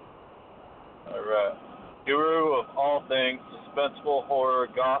 Alright. Guru of all things, suspenseful, horror,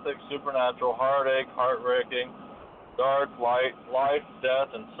 gothic, supernatural, heartache, heartbreaking, dark, light, life, death,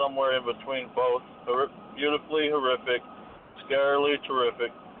 and somewhere in between both, beautifully horrific, scarily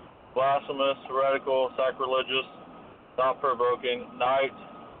terrific, blasphemous, heretical, sacrilegious, thought-provoking, night,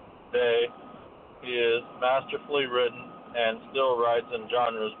 day. He is masterfully written and still writes in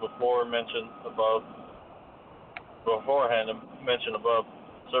genres beforehand mentioned above,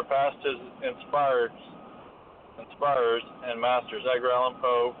 surpassed his inspirers and masters. Edgar Allan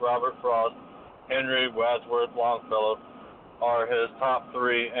Poe, Robert Frost, Henry Wadsworth Longfellow are his top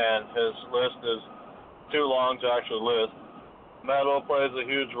 3, and his list is too long to actually list. Metal plays a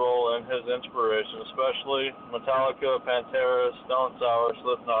huge role in his inspiration, especially Metallica, Pantera, Stone Sour,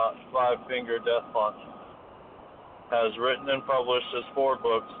 Slipknot, Five Finger Death Punch. Has written and published his 4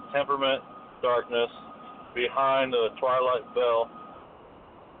 books, Temperament, Darkness, Behind the Twilight Bell,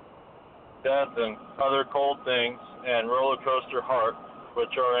 Death and Other Cold Things, and Roller Coaster Heart.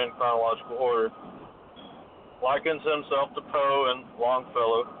 which are in chronological order. Likens himself to Poe and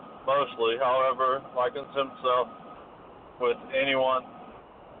Longfellow, mostly, however, likens himself with anyone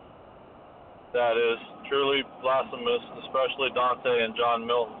that is truly blasphemous, especially Dante and John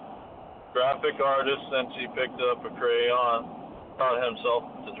Milton. Graphic artist since he picked up a crayon, taught himself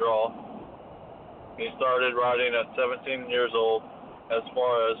to draw. He started writing at 17 years old. As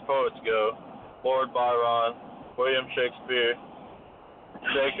far as poets go, Lord Byron, William Shakespeare,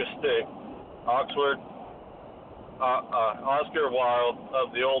 Shake a Stick, Oscar Wilde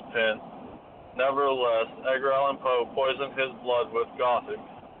of the old pen. Nevertheless, Edgar Allan Poe poisoned his blood with Gothic.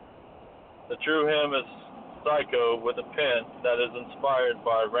 The true hymn is Psycho with a pen that is inspired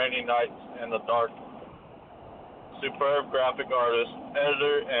by rainy nights and the dark. Superb graphic artist,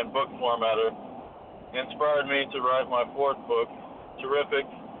 editor, and book formatter. Inspired me to write my fourth book. Terrific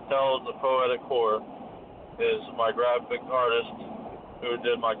Tells of Poetic Horror is my graphic artist who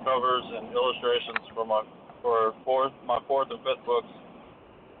did my covers and illustrations for my fourth and fifth books.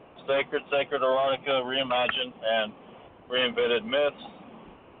 Sacred Erotica Reimagined and Reinvented Myths,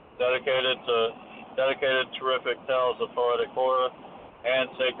 dedicated Terrific Tales of Poetic Horror, and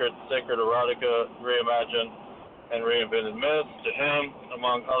Sacred Erotica Reimagined and Reinvented Myths to him,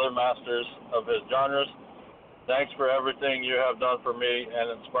 among other masters of his genres. Thanks for everything you have done for me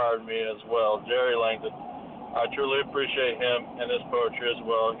and inspired me as well. Jerry Langdon. I truly appreciate him and his poetry as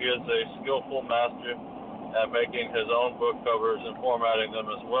well. He is a skillful master at making his own book covers and formatting them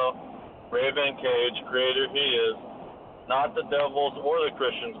as well. Raven Cage, creator he is, not the devil's or the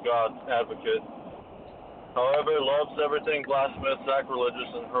Christian's God's advocate. However, loves everything blasphemous,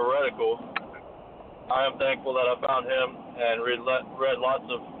 sacrilegious, and heretical. I am thankful that I found him and read lots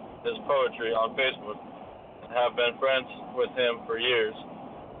of his poetry on Facebook and have been friends with him for years.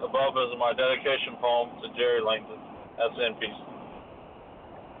 Above is my dedication poem to Jerry Langdon. That's in peace.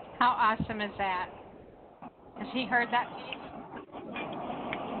 How awesome is that? Has he heard that piece?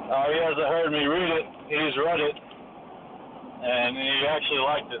 He hasn't heard me read it. He's read it, and he actually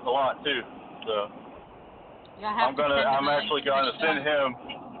liked it a lot too. So I'm actually going to send him.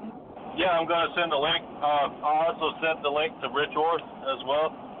 Yeah, I'm going to send the link. I also sent the link to Rich Orth as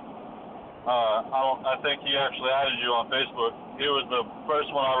well. I think he actually added you on Facebook. He was the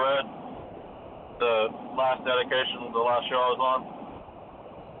first one I read. The last dedication, the last show I was on.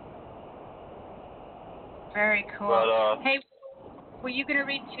 Very cool. But, hey, were you going to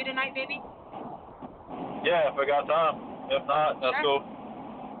read two tonight, baby? Yeah, if I got time. If not, that's sure.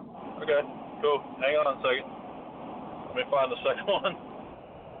 cool. Okay, cool. Hang on a second. Let me find the second one.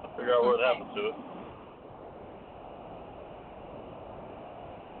 Figure out what happened to it.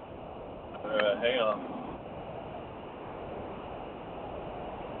 Alright, hang on.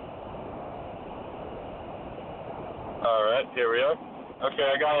 Alright, here we are. Okay,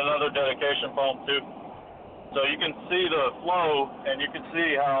 I got another dedication poem too. So you can see the flow, and you can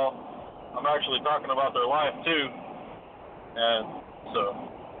see how I'm actually talking about their life too. And so,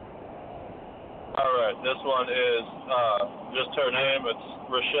 alright, this one is just her name. It's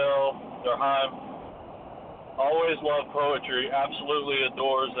Rochelle Derheim. Always loved poetry, absolutely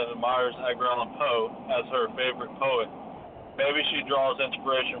adores and admires Edgar Allan Poe as her favorite poet. Maybe she draws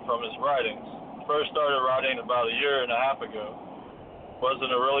inspiration from his writings. First started writing about a year and a half ago. Was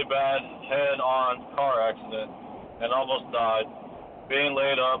in a really bad head-on car accident and almost died. Being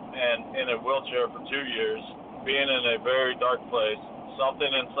laid up and in a wheelchair for 2 years, being in a very dark place, something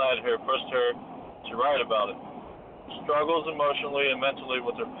inside her pushed her to write about it. Struggles emotionally and mentally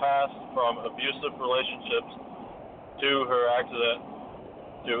with her past, from abusive relationships to her accident,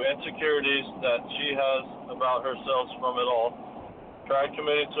 to insecurities that she has about herself from it all. Tried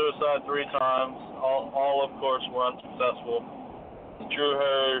committing suicide 3 times, all of course were unsuccessful. The true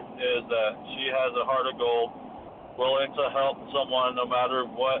her is that she has a heart of gold, willing to help someone no matter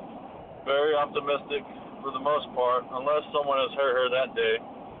what, very optimistic for the most part, unless someone has hurt her that day.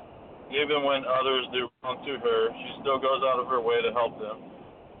 Even when others do wrong to her, she still goes out of her way to help them.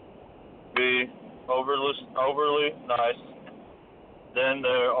 Be overly nice. Then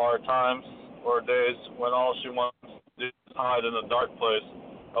there are times or days when all she wants to do is hide in a dark place,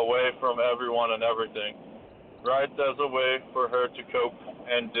 away from everyone and everything. Writes as a way for her to cope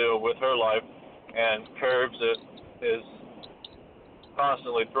and deal with her life, and curves it is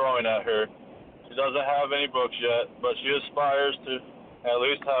constantly throwing at her. She doesn't have any books yet, but she aspires to at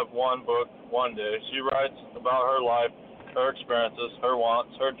least have one book one day. She writes about her life, her experiences, her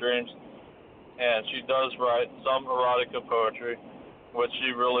wants, her dreams, and she does write some erotica poetry, which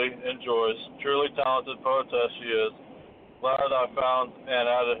she really enjoys. Truly talented poetess she is. Glad I found and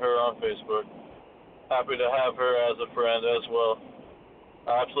added her on Facebook. Happy to have her as a friend as well.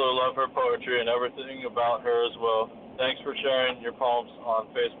 I absolutely love her poetry and everything about her as well. Thanks for sharing your poems on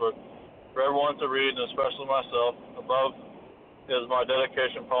Facebook for everyone to read, and especially myself. Above is my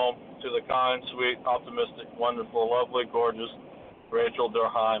dedication poem to the kind, sweet, optimistic, wonderful, lovely, gorgeous Rachel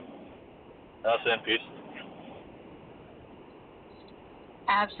Durheim. That's in peace.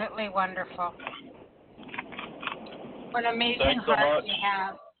 Absolutely wonderful. What an amazing Thanks so heart much. you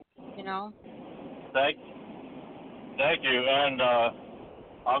have, you know. Thank you. And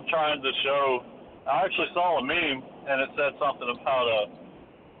I'm trying to show. I actually saw a meme, and it said something about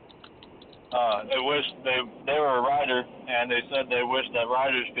they wish they were a writer, and they said they wish that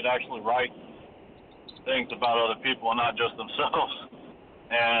writers could actually write things about other people and not just themselves.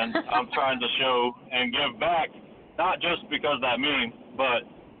 And I'm trying to show and give back, not just because of that meme, but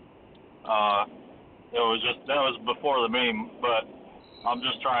that was before the meme, but I'm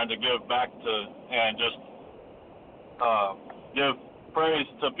just trying to give back to and just give praise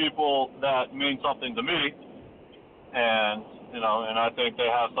to people that mean something to me, and and I think they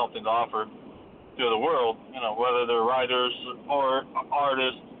have something to offer to the world, whether they're writers or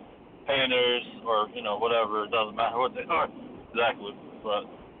artists, painters, or whatever. It doesn't matter what they are exactly, but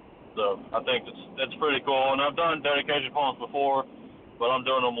so I think it's pretty cool. And I've done dedication poems before, but I'm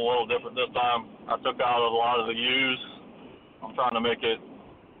doing them a little different this time. I took out a lot of the yous. I'm trying to make it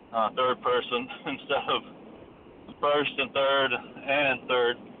third person instead of first and third and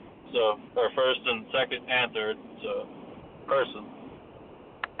third, so or first and second and third, so person.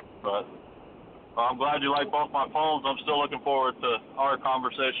 But I'm glad you like both my poems. I'm still looking forward to our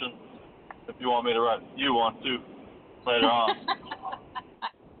conversation. If you want me to write you one too later on.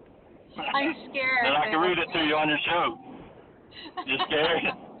 I'm scared. And I can read it to you on your show. You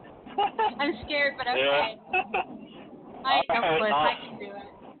scared? I'm scared, but okay. Yeah. I can do it.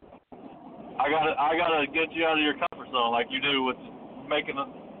 I gotta get you out of your comfort zone, like you do with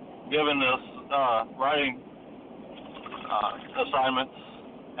giving this writing assignments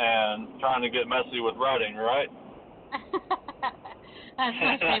and trying to get messy with writing, right? That's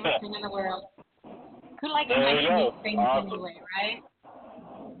my favorite thing in the world. Who likes There you messy go. things Awesome. anyway, right?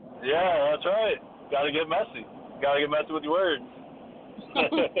 Yeah, that's right. Gotta get messy. Gotta get messy with your words.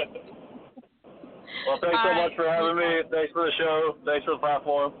 Well, thanks so much for having me. Thanks for the show. Thanks for the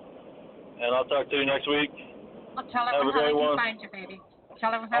platform. And I'll talk to you next week. I'll tell everyone how they can find you, baby.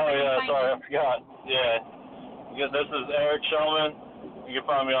 Tell everyone how they can find sorry, you. I forgot. Yeah. Again, this is Eric Shellman. You can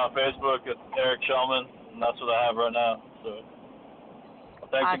find me on Facebook. It's Eric Shellman, and that's what I have right now. So,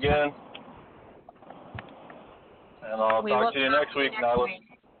 thanks awesome. again. And I'll talk to you next week. All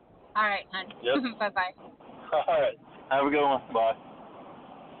right, hon. Yep. Bye-bye. All right. Have a good one. Bye.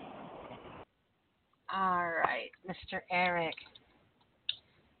 All right, Mr. Eric.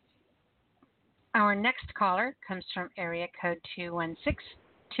 Our next caller comes from area code 216.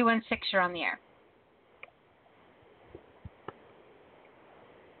 216, you're on the air.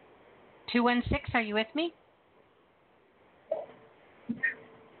 216, are you with me?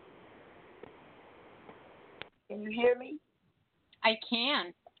 Can you hear me? I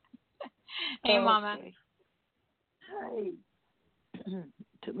can. Hey, okay. Mama. Hey.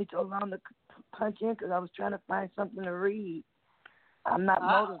 Took me so long to punch in because I was trying to find something to read. I'm not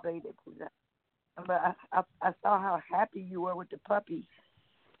motivated for that. But I saw how happy you were with the puppy.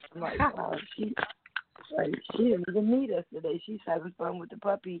 I'm like, wow, she didn't even meet us today. She's having fun with the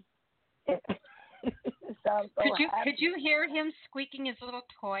puppy. Could you hear him squeaking his little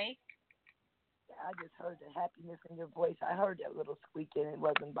toy? I just heard the happiness in your voice. I heard that little squeaking. It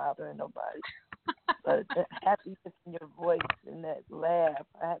wasn't bothering nobody. But the happiness in your voice and that laugh,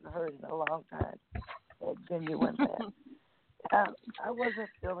 I haven't heard in a long time. That genuine laugh. I wasn't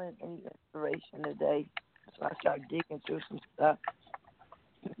feeling any inspiration today, so I started digging through some stuff.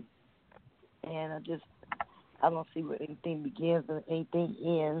 And I don't see where anything begins and anything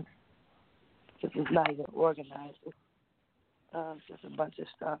ends, because it's not even organized. It's just a bunch of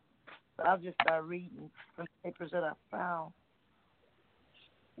stuff. So I'll just start reading from papers that I found.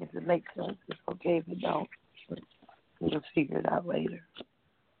 If it makes sense, it's okay. If it don't, we'll figure it out later.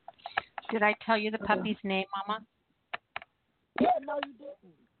 Did I tell you the puppy's name, Mama? Yeah, no, you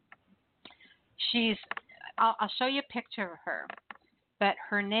didn't. I'll show you a picture of her. But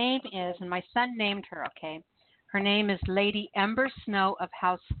her name is, and my son named her, okay? Her name is Lady Ember Snow of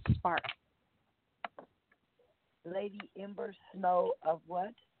House Spark. Lady Ember Snow of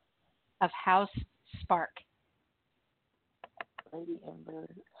what? Of House Spark. Lady Ember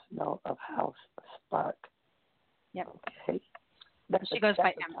Snow of House Spark. Yep. Okay. She goes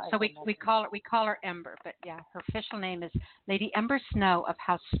by Ember. So we call her Ember, but yeah, her official name is Lady Ember Snow of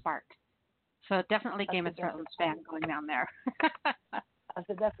House Spark. So definitely Game of Thrones fan going down there. I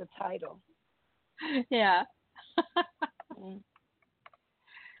said, that's a title. Yeah. Mm.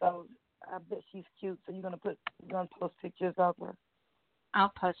 So I bet she's cute. So you're gonna post pictures of her.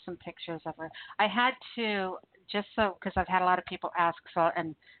 I'll post some pictures of her. I had to, just so, because I've had a lot of people ask, so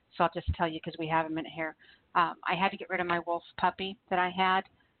I'll just tell you because we have a minute here. I had to get rid of my wolf puppy that I had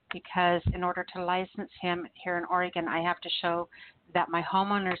because in order to license him here in Oregon, I have to show that my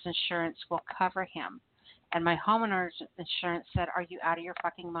homeowner's insurance will cover him. And my homeowner's insurance said, "Are you out of your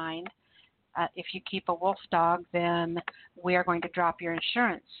fucking mind? If you keep a wolf dog, then we are going to drop your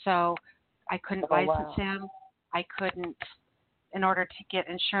insurance." So I couldn't license him. I couldn't. In order to get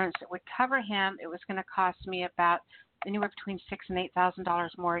insurance that would cover him, it was going to cost me about anywhere between $6,000 and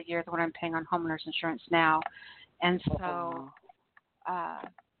 $8,000 more a year than what I'm paying on homeowners insurance now. And so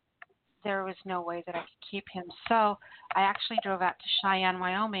there was no way that I could keep him. So I actually drove out to Cheyenne,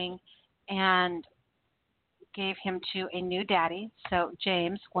 Wyoming, and gave him to a new daddy. So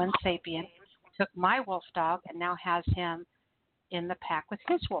James, one sapien, took my wolf dog and now has him in the pack with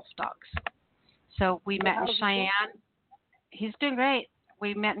his wolf dogs. So we met in Cheyenne. He's doing great.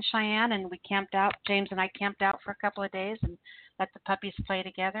 We met in Cheyenne and we camped out. James and I camped out for a couple of days and let the puppies play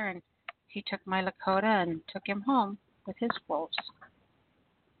together. And he took my Lakota and took him home with his wolves.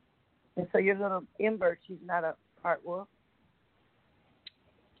 And so your little Ember, she's not a part wolf?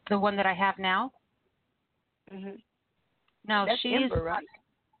 The one that I have now? Mm-hmm. No, that's she's Ember, right?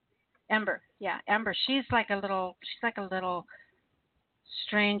 Ember, yeah, Ember. She's like a little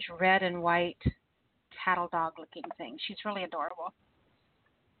strange red and white cattle dog looking thing. She's really adorable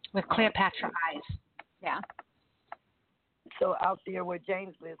with Cleopatra eyes. Yeah. So out there where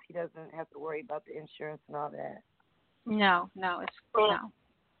James lives, he doesn't have to worry about the insurance and all that. No, no.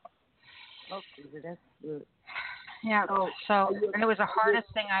 Okay, that's good. Yeah. So and it was the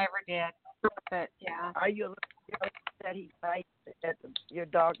hardest thing I ever did. But yeah. Are you a little jealous that he's nice, that your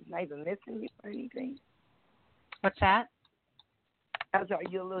dog is not even missing you or anything? What's that? Are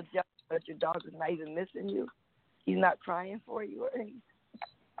you a little jealous that your dog is not even missing you? He's not crying for you or anything?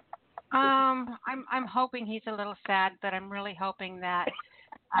 I'm hoping he's a little sad, but I'm really hoping that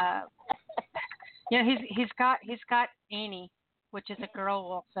he's got Annie, which is a girl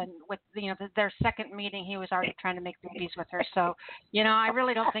wolf, and with their second meeting, he was already trying to make babies with her. So, I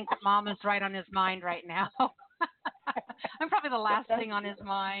really don't think that Mom is right on his mind right now. I'm probably the last thing on his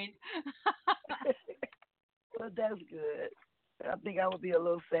mind. Well, that's good. I think I would be a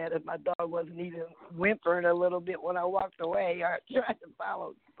little sad if my dog wasn't even whimpering a little bit when I walked away or tried to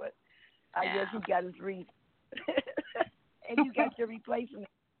follow. But I guess he got his reason. And you got your replacement.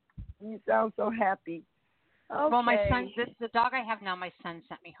 You sound so happy. Okay. Well, my son, the dog I have now, my son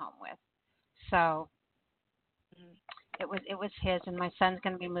sent me home with. So it was his, and my son's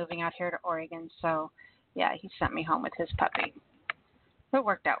going to be moving out here to Oregon. So, yeah, he sent me home with his puppy. It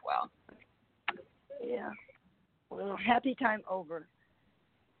worked out well. Yeah. Well, happy time over.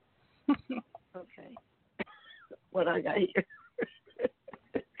 Okay. What I got here.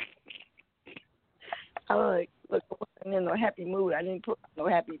 Look, I'm in a happy mood. I didn't put no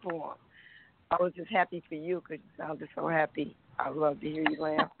happy poem. I was just happy for you because you sounded so happy. I love to hear you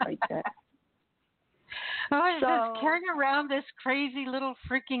laugh like that. I was just carrying around this crazy little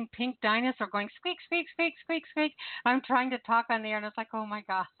freaking pink dinosaur going squeak, squeak, squeak, squeak, squeak. I'm trying to talk on there, and it's like, oh, my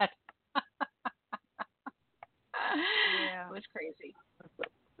God. Yeah. It was crazy.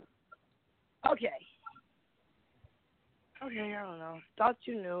 Okay, I don't know. Thought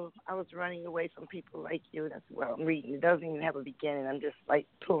you knew I was running away from people like you. That's what I'm reading. It doesn't even have a beginning. I'm just like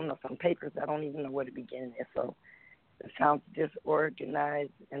pulling up some papers. I don't even know where the beginning is. So it sounds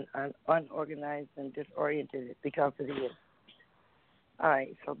disorganized and unorganized and disoriented because it is. All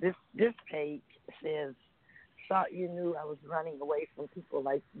right, so this page says, thought you knew I was running away from people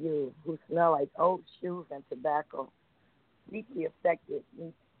like you who smell like old shoes and tobacco. Deeply affected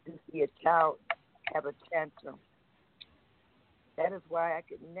me to see a child have a tantrum. That is why I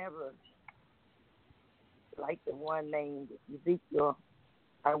could never like the one named Ezekiel.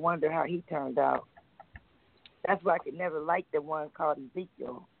 I wonder how he turned out. That's why I could never like the one called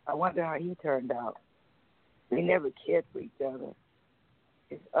Ezekiel. I wonder how he turned out. They never cared for each other.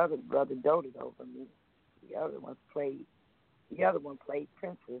 His other brother doted over me. The other one played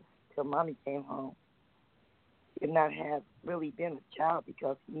princess till Mommy came home. He could not have really been a child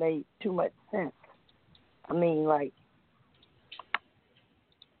because he made too much sense. I mean, like,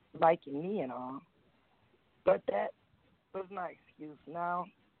 liking me and all. But that was my excuse. Now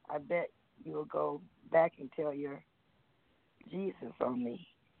I bet you will go back and tell your Jesus on me.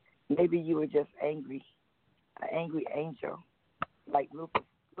 Maybe you were just angry, an angry angel, like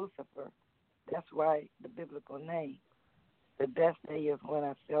Lucifer. That's why the biblical name. The best day is when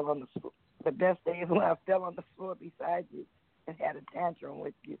I fell on the floor. The best day is when I fell on the floor beside you and had a tantrum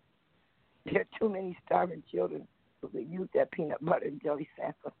with you. There are too many starving children who could use that peanut butter and jelly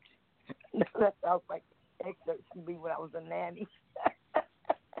sandwich. That sounds like excerpts from me when I was a nanny.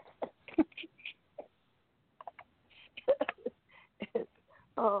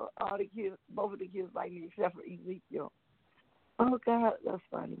 Oh, all the kids, both of the kids like me except for Ezekiel. Oh God, that's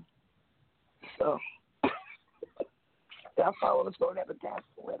funny. So I follow the story, have a dance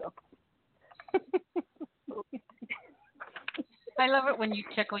with him. I love it when you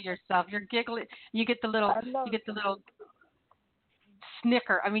tickle yourself. You're giggling. You get the little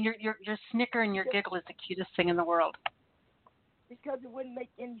snicker. I mean, your snicker and your giggle is the cutest thing in the world. Because it wouldn't make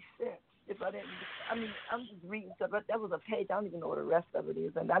any sense if I didn't. I mean, I'm just reading stuff, but that was a page. I don't even know what the rest of it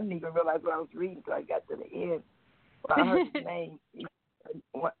is, and I didn't even realize what I was reading until I got to the end. Well, I heard his name,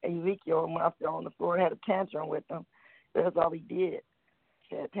 Ezekiel, and when I fell on the floor, I had a tantrum with him. That's all he did.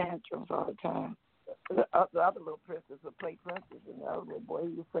 He had tantrums all the time. The other little princess would play princess, and the other little boy,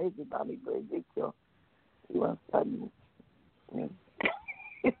 he was crazy about me, but Ezekiel, he wasn't studying me.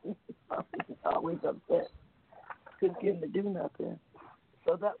 He was always upset. Couldn't get him to do nothing.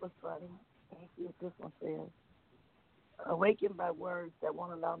 So that was funny. Let me see what this one says. Awakened by words that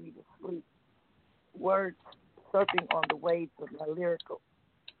won't allow me to sleep. Words surfing on the waves of my lyrical.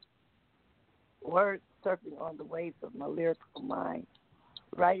 Words surfing on the waves of my lyrical mind.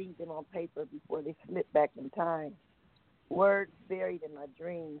 Writing them on paper before they slip back in time. Words buried in my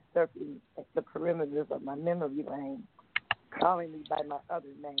dreams, surfing at the perimeters of my memory lane, calling me by my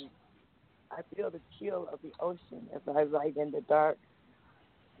other name. I feel the chill of the ocean as I write in the dark.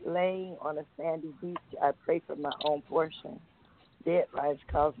 Laying on a sandy beach, I pray for my own portion. Deadlines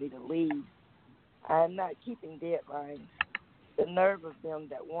cause me to leave. I am not keeping deadlines. The nerve of them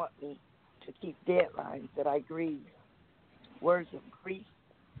that want me to keep deadlines that I grieve. Words of grief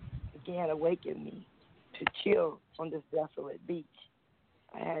again awaken me to chill on this desolate beach.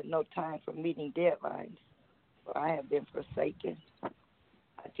 I had no time for meeting deadlines, for I have been forsaken.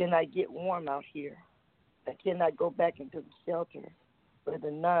 I cannot get warm out here. I cannot go back into the shelter where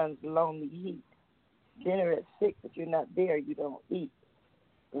the nuns loan me heat. Dinner at 6, if you're not there, you don't eat.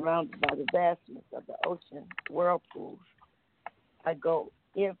 Surrounded by the vastness of the ocean whirlpools, I go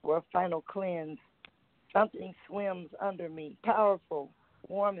in for a final cleanse. Something swims under me, powerful,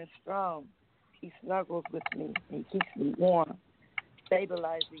 warm and strong. He snuggles with me and keeps me warm,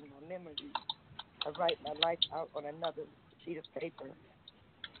 stabilizing my memories. I write my life out on another sheet of paper,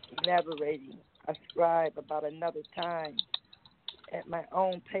 elaborating. I scribe about another time at my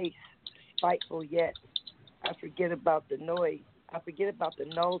own pace, spiteful yet. I forget about the noise. I forget about the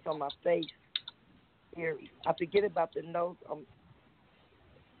nose on my face. Eerie. I forget about the nose on.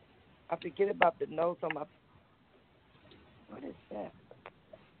 I forget about the nose on my. What is that?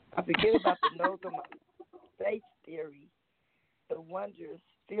 I forget about the nose on my face theory. The wonders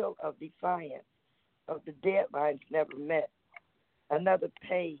still of defiance of the deadlines never met. Another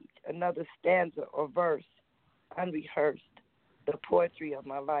page, another stanza or verse, unrehearsed. The poetry of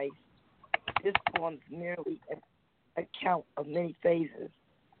my life. This poem is merely an account of many phases,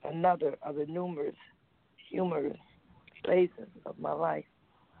 another of the numerous, humorous phases of my life.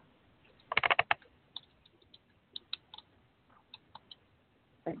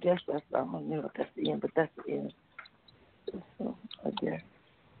 I guess that's the that's the end, but that's the end. So, I guess.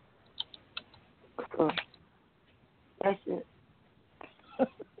 So, that's it.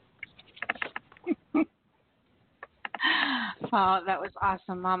 Oh, that was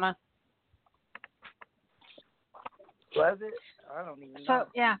awesome, Mama. Was it? I don't even know. So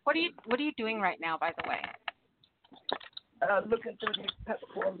yeah, what are you doing right now, by the way? Looking through these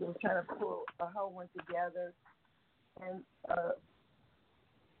peppercorns and trying to pull a whole one together, and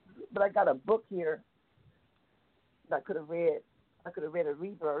but I got a book here that I could have read. I could have read a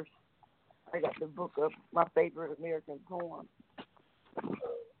reverse. I got the book of my favorite American poem.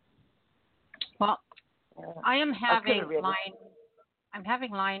 Well, I'm having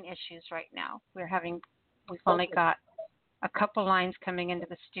line issues right now. We've only got a couple lines coming into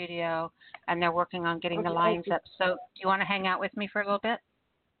the studio, and they're working on getting the lines up. So, do you want to hang out with me for a little bit?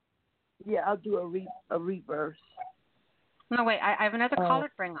 Yeah, I'll do a reverse. No, wait. I have another caller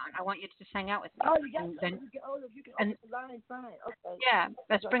to bring on. I want you to just hang out with me. Oh, you got you can open the line, fine. Okay. Yeah,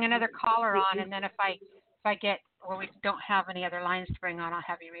 let's bring another caller on, and then if I get where we don't have any other lines to bring on, I'll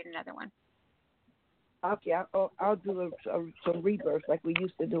have you read another one. Okay, I'll do some reverse like we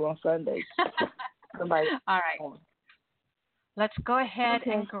used to do on Sundays. All right. Let's go ahead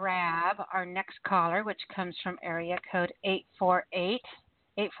and grab our next caller, which comes from area code 848.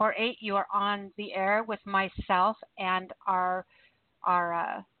 848. You are on the air with myself and our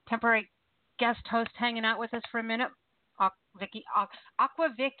temporary guest host hanging out with us for a minute, Aqua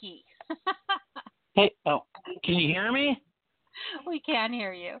Vicky. Hey, oh, can you hear me? We can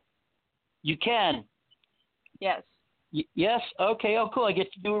hear you. You can? Yes. Yes? Okay, oh, cool. I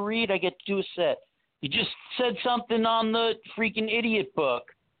get to do a read. I get to do a set. You just said something on the freaking idiot book.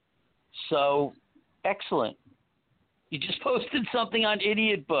 So, excellent. You just posted something on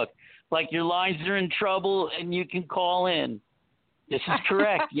idiot book. Like your lines are in trouble and you can call in. This is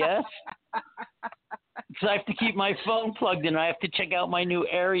correct, yes? Because I have to keep my phone plugged in. I have to check out my new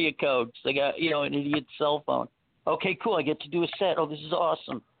area code. So I got, an idiot cell phone. Okay, cool. I get to do a set. Oh, this is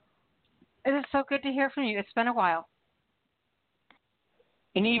awesome. It is so good to hear from you. It's been a while.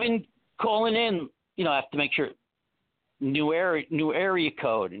 And even calling in, I have to make sure new area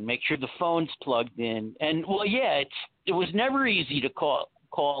code and make sure the phone's plugged in. And well, yeah, it was never easy to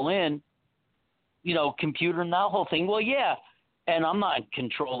call in, computer and that whole thing. Well, yeah, and I'm not in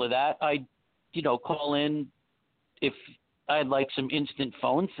control of that. I, call in if I'd like some instant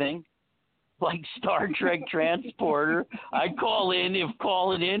phone thing, like Star Trek transporter. I'd call in if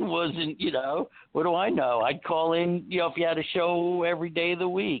calling in wasn't, what do I know? I'd call in, if you had a show every day of the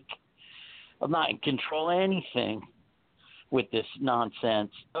week. I'm not in control of anything with this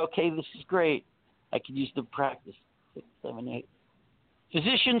nonsense. Okay, this is great. I could use the practice. 6, 7, 8.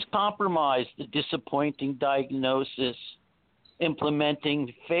 Physicians compromise the disappointing diagnosis.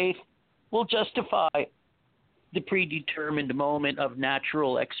 Implementing faith will justify the predetermined moment of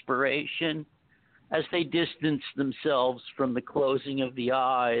natural expiration as they distance themselves from the closing of the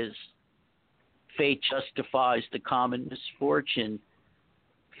eyes. Fate justifies the common misfortune.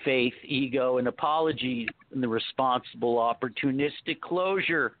 Faith, ego, and apology in the responsible, opportunistic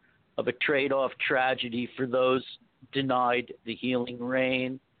closure of a trade-off tragedy for those denied the healing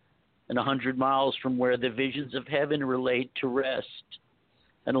rain. And 100 miles from where the visions of heaven relate to rest.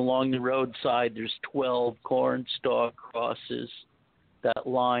 And along the roadside, there's 12 cornstalk crosses that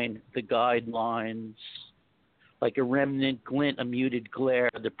line the guidelines. Like a remnant glint, a muted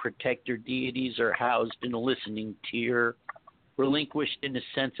glare, the protector deities are housed in a listening tear, relinquished in a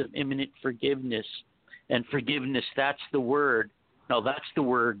sense of imminent forgiveness. And forgiveness, that's the word. No, that's the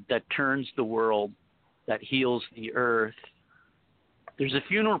word that turns the world, that heals the earth. There's a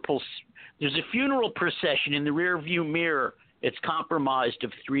funeral procession in the rearview mirror. It's compromised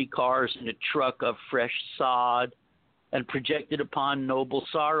of 3 cars and a truck of fresh sod, and projected upon noble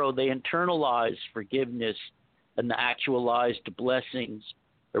sorrow, they internalize forgiveness and the actualized blessings,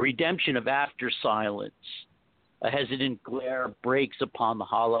 a redemption of after silence. A hesitant glare breaks upon the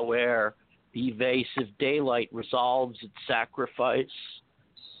hollow air. The evasive daylight resolves its sacrifice.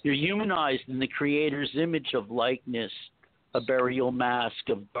 You're humanized in the Creator's image of likeness, a burial mask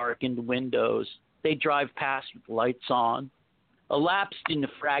of darkened windows. They drive past with lights on, elapsed in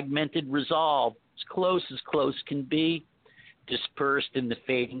a fragmented resolve, as close can be, dispersed in the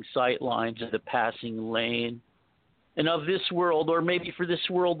fading sight lines of the passing lane. And of this world, or maybe for this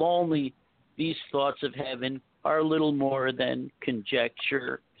world only, these thoughts of heaven are little more than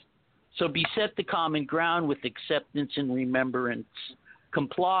conjecture. So beset the common ground with acceptance and remembrance.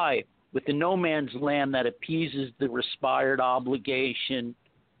 Comply with the no man's land that appeases the respired obligation,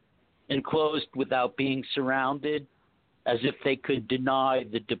 enclosed without being surrounded, as if they could deny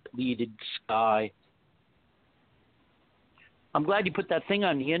the depleted sky. I'm glad you put that thing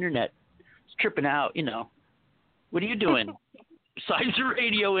on the internet. It's tripping out, What are you doing besides a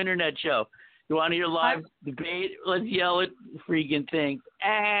radio internet show? You want to hear live debate? Let's yell at freaking things.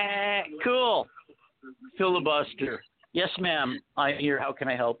 Cool. Filibuster. Yes, ma'am. I'm here. How can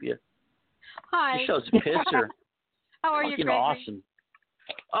I help you? Hi. This show's a pisser. How are you, Fucking Gregory? awesome.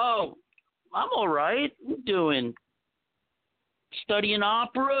 Oh, I'm all right. What you doing? Studying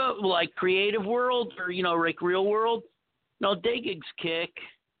opera, like creative world, or, like real world? No, day gigs kick.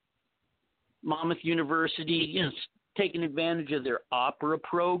 Monmouth University, taking advantage of their opera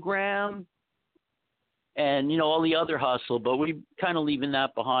program and, all the other hustle, but we kind of leaving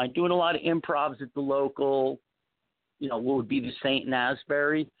that behind. Doing a lot of improvs at the local, what would be the St.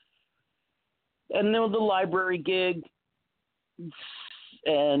 Nasbury. And then the library gig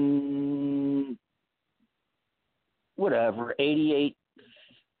and whatever,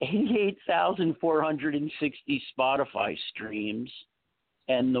 88,460 Spotify streams,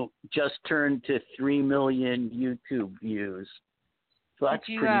 and just turned to 3 million YouTube views. So that's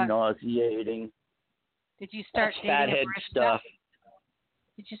pretty nauseating. Did you start that's dating fathead a barista? stuff.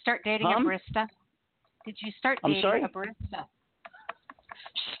 Did you start dating a barista? Did you start dating a barista?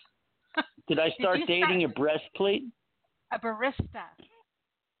 Did I start dating a breastplate? A barista.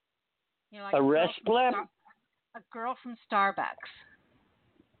 You know, like A rest flip? A girl from Starbucks.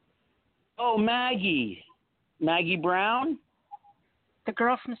 Oh, Maggie. Maggie Brown? The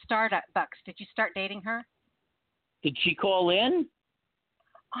girl from Starbucks. Did you start dating her? Did she call in?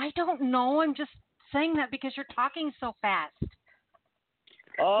 I don't know. I'm just saying that because you're talking so fast.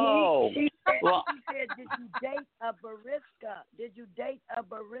 Oh. She Well, said, did you date a barista? Did you date a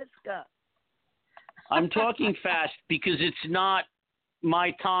barista? I'm talking fast because it's not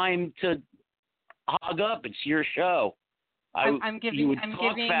my time to hog up. It's your show. I'm giving you would I'm talk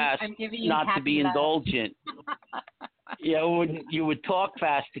giving fast, I'm giving you not to happy be love. indulgent. You would talk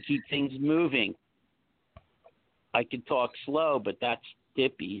fast to keep things moving. I could talk slow, but that's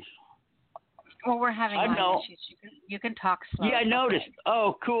dippy. Well, we're having I line know. issues. You can talk slow. Yeah, I It's noticed. okay.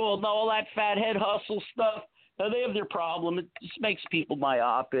 Oh, cool. No, all that fat head hustle stuff. They have their problem. It just makes people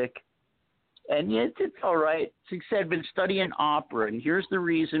myopic. And yet it's all right. As I said, I've been studying opera, and here's the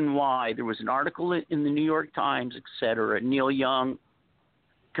reason why. There was an article in the New York Times, etc. Neil Young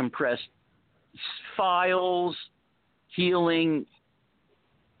compressed files, healing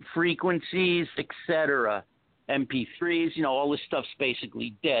frequencies, etc. MP3s, all this stuff's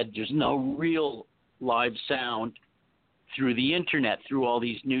basically dead. There's no real live sound through the internet, through all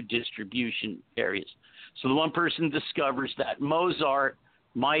these new distribution areas. So the one person discovers that Mozart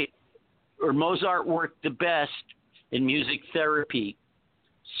worked the best in music therapy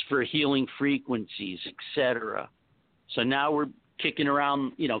for healing frequencies, etc. So now we're kicking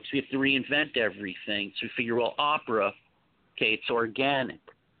around, because we have to reinvent everything. So we figure, well, opera, okay, it's organic.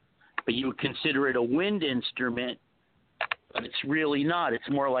 But you would consider it a wind instrument, but it's really not. It's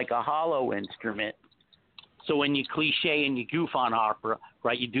more like a hollow instrument. So when you cliche and you goof on opera,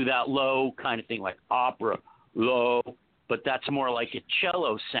 right, you do that low kind of thing like opera, low, but that's more like a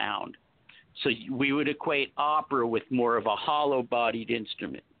cello sound. So we would equate opera with more of a hollow-bodied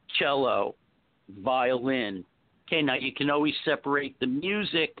instrument, cello, violin. Okay, now you can always separate the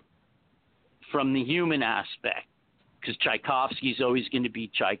music from the human aspect because Tchaikovsky's always going to be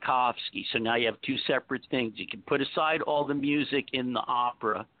Tchaikovsky. So now you have two separate things. You can put aside all the music in the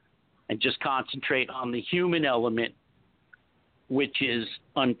opera and just concentrate on the human element, which is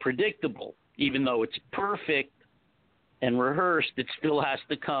unpredictable. Even though it's perfect and rehearsed, it still has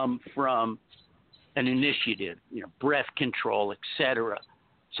to come from an initiative, breath control, etc.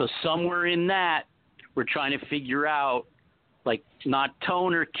 So somewhere in that, we're trying to figure out, like, not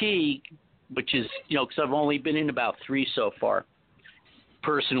tone or key, which is, because I've only been in about 3 so far,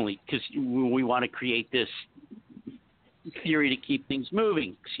 personally, because we want to create this theory to keep things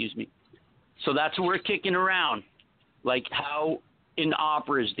moving, So that's what we're kicking around, like how in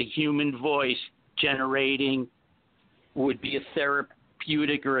opera is the human voice generating would be a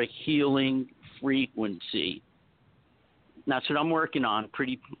therapeutic or a healing frequency. That's what I'm working on.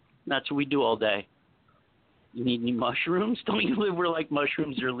 That's what we do all day. You need any mushrooms? Don't you live where like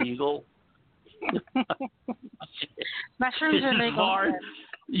mushrooms are legal? Mushrooms are legal. Foreign.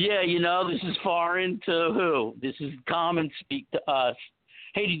 Yeah, this is foreign to who? This is common speak to us.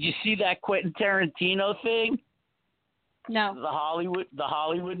 Hey, did you see that Quentin Tarantino thing? No. The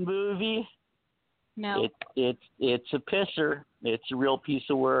Hollywood movie? No. It's a pisser. It's a real piece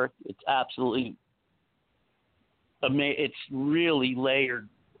of work. It's absolutely it's really layered,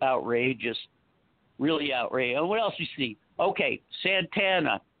 outrageous, really outrageous. And what else you see? Okay,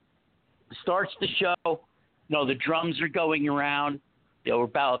 Santana starts the show. The drums are going around. We're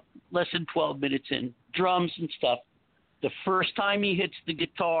about less than 12 minutes in. Drums and stuff. The first time he hits the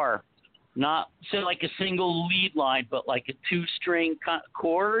guitar, not say like a single lead line, but like a 2-string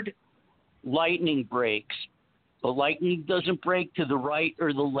chord, lightning breaks. But lightning doesn't break to the right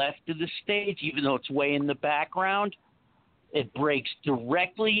or the left of the stage, even though it's way in the background. It breaks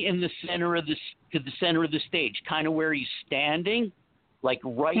directly in the center of the center of the stage, kind of where he's standing, like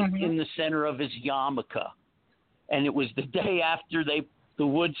right in the center of his yarmulke. And it was the day after the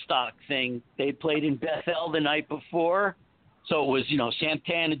Woodstock thing. They played in Bethel the night before. So it was,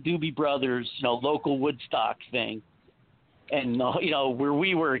 Santana Doobie Brothers, local Woodstock thing. And, where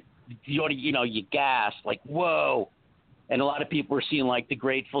we were, you gasped, like, whoa. And a lot of people were seeing, like, the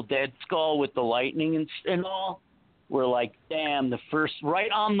Grateful Dead skull with the lightning and all. We're like, damn, the first,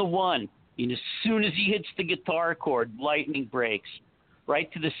 right on the one. And as soon as he hits the guitar chord, lightning breaks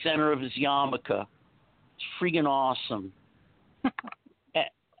right to the center of his yarmulke. It's freaking awesome.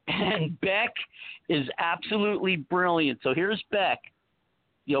 And Beck is absolutely brilliant. So here's Beck,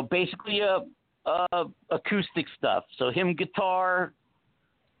 basically acoustic stuff. So him, guitar,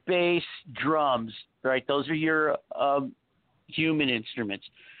 bass, drums, right? Those are your human instruments.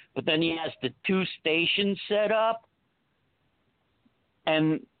 But then he has the 2 stations set up.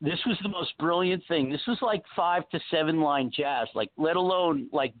 And this was the most brilliant thing. This was like 5 to 7 line jazz, like let alone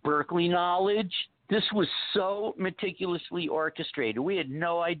like Berkeley knowledge. This was so meticulously orchestrated. We had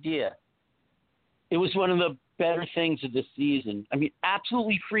no idea. It was one of the better things of the season. I mean,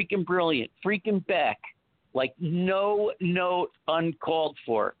 absolutely freaking brilliant. Freaking Beck. Like no note uncalled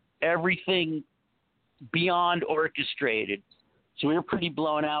for. Everything beyond orchestrated. So we were pretty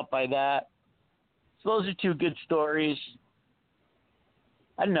blown out by that. So those are 2 good stories.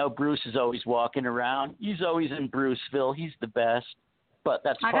 I don't know. Bruce is always walking around. He's always in Bruceville. He's the best. But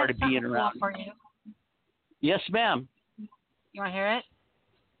that's part of being around. For you. Yes, ma'am. You want to hear it?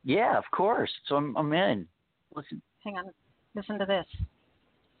 Yeah, of course. So I'm in. Listen. Hang on. Listen to this.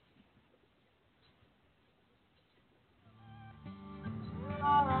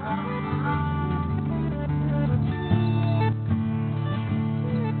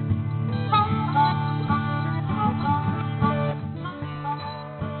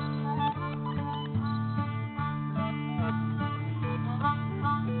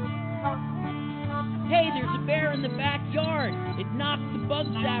 Hey, there's a bear in the backyard. It knocked the bug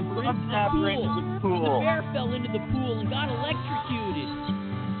zapper into the pool. The bear fell into the pool and got electrocuted.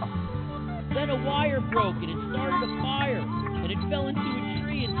 Then a wire broke and it started a fire. And it fell into a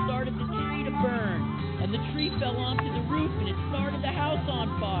tree and started the tree to burn. And the tree fell onto the roof and it started the house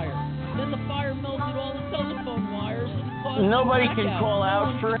on fire. Then the fire melted all the telephone wires and caused Nobody a can blackout. call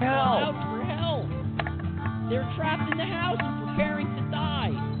out for help. Call out for help. They're trapped in the house and preparing to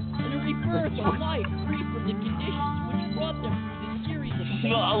die. And a rebirth of life free from the conditions which brought them through this series of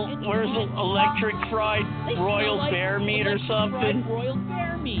Where's the electric fried royal bear meat or something? Royal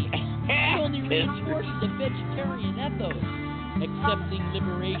bear meat. It only reinforces a vegetarian ethos. Accepting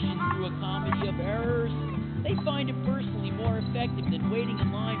liberation through a comedy of errors, they find it personally more effective than waiting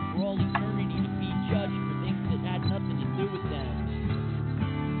in line for all eternity to be judged for things that had nothing to do with them.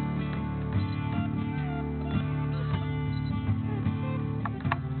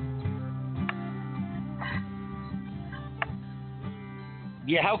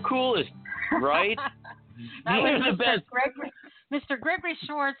 Yeah, how cool is it, right? That was the best. Mr. Gregory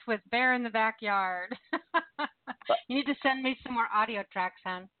Schwartz with Bear in the Backyard. You need to send me some more audio tracks,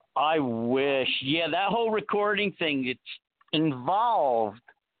 hon. I wish. Yeah, that whole recording thing, it's involved.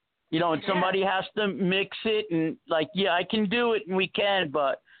 You know, and somebody has to mix it and like, yeah, I can do it and we can,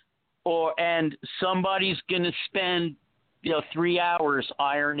 and somebody's going to spend, 3 hours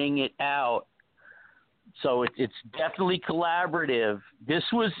ironing it out. So it's definitely collaborative. This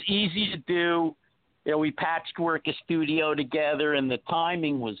was easy to do. We patchwork a studio together, and the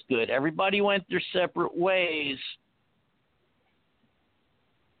timing was good. Everybody went their separate ways.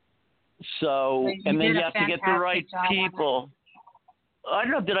 So, and then you have to get the right people. I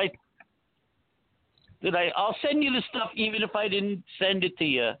don't know. Did I? I'll send you the stuff even if I didn't send it to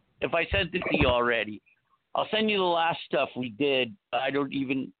you. If I sent it to you already, I'll send you the last stuff we did. I don't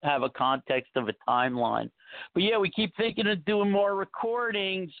even have a context of a timeline. But yeah, we keep thinking of doing more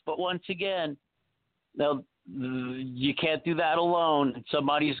recordings. But once again, now, you can't do that alone.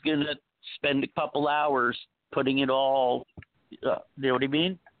 Somebody's going to spend a couple hours putting it all, you know what I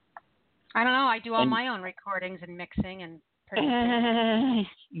mean? I don't know. I do all my own recordings and mixing and producing.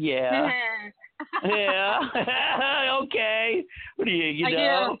 Yeah. Yeah. Okay. What do you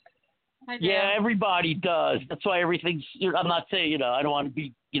know? I do. Yeah, everybody does. That's why everything's, I'm not saying, I don't want to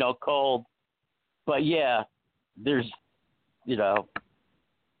be, cold. But yeah, there's,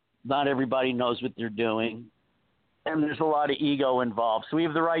 not everybody knows what they're doing. And there's a lot of ego involved. So we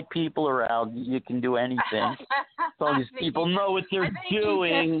have the right people around. You can do anything. So these people know what they're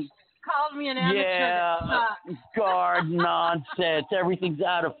doing. Called me an amateur. Yeah, guard nonsense. Everything's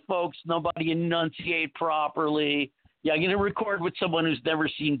out of focus. Nobody enunciate properly. Yeah, I'm going to record with someone who's never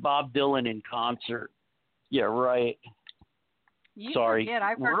seen Bob Dylan in concert. Yeah, right. Sorry. Forget.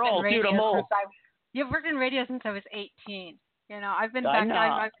 I've We're old, dude. I'm old. You've worked in radio since I was 18. I've been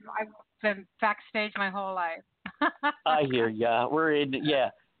I've been backstage my whole life. I hear ya. We're in. Yeah,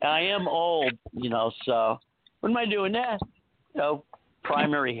 I am old. So what am I doing now?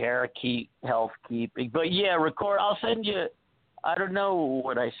 Primary health keeping. But yeah, record. I'll send you. I don't know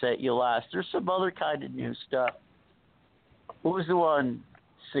what I sent you last. There's some other kind of new stuff. What was the one?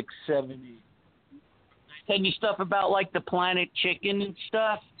 670. Send you stuff about like the Planet Chicken and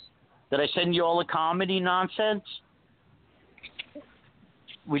stuff. Did I send you all the comedy nonsense?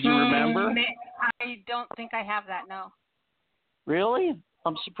 Would you remember? I don't think I have that, no. Really?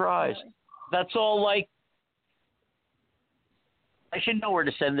 I'm surprised. Really? That's all like, I should know where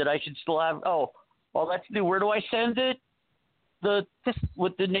to send it. I should still have, that's new. Where do I send it?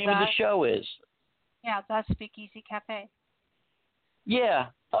 What the name of the show is? Yeah, the SpeakEasy Cafe. Yeah.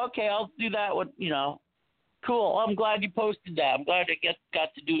 Okay, I'll do that with, Cool. I'm glad you posted that. I'm glad I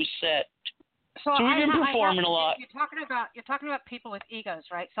got to do a set. So we've been performing a lot. You're talking about people with egos,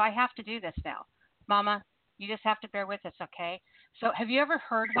 right? So I have to do this now. Mama, you just have to bear with us, okay? So have you ever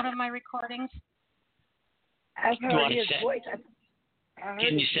heard one of my recordings? I've heard his voice.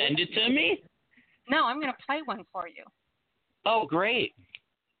 Can you send it to me? No, I'm going to play one for you. Oh, great.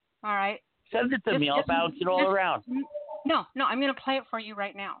 All right. Send it to me. I'll bounce it all around. No, I'm going to play it for you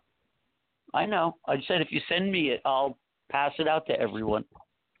right now. I know. I said if you send me it, I'll pass it out to everyone.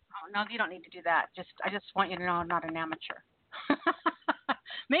 Oh, no, you don't need to do that. I just want you to know I'm not an amateur.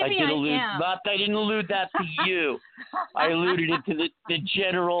 Maybe I am. But I didn't allude that to you. I alluded it to the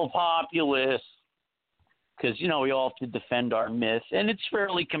general populace. Because, we all have to defend our myth. And it's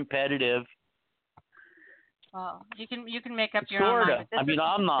fairly competitive. Well, you can make up your own mind.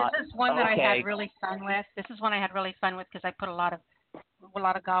 I'm not. This is one that I had really fun with. This is one I had really fun with because I put a lot of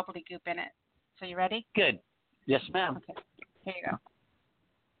gobbledygook in it. So you ready? Good. Yes, ma'am. Okay. Here you go.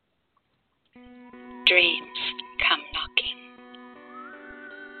 Dreams come knocking.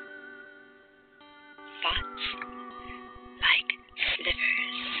 Thoughts like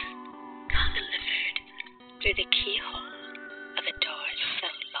slivers come delivered through the keyhole of a door so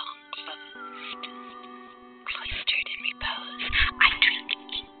long closed. Cloistered in repose, I drink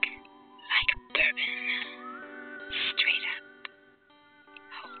ink like bourbon. Straight up,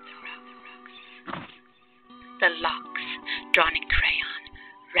 hold the rocks. The locks, drawn in crayon,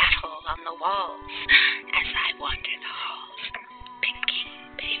 rattle on the walls as I wander the halls, picking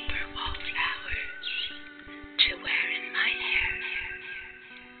paper wallflowers to wear in my hair.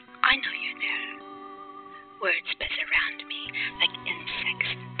 I know you're there. Words buzz around me like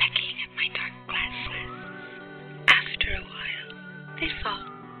insects pecking at my dark glasses. After a while, they fall.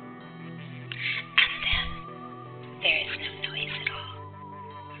 And then there is no noise at all.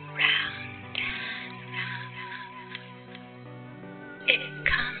 Round and round. It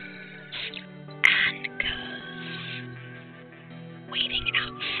comes and goes. Waiting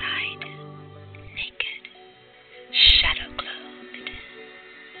outside, naked, shadow-clothed.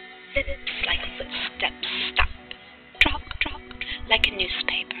 Lips like footsteps stop, drop, like a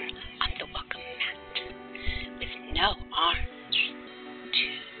newspaper on the welcome mat, with no arms to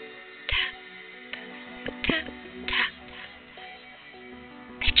tap.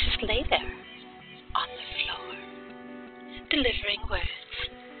 They just lay there on the floor, delivering words,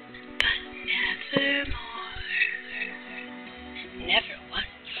 but never more. Never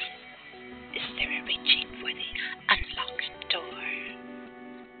once is there a reaching for the unlocked door.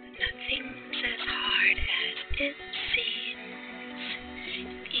 Nothing's as hard as it seems,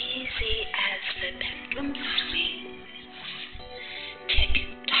 easy as the pendulum swings.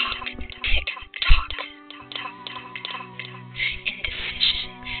 Tick-tock, tick-tock, tock.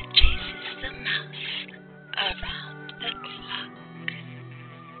 Indecision chases the mouse around the clock.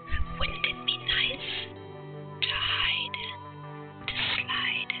 Wouldn't it be nice to hide, to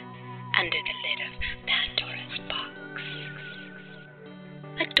slide under the lid of Pandora's box?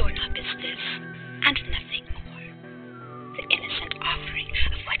 A doorknob is this, and nothing more. The innocent offering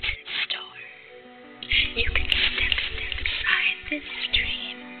of what's in store. You can step inside this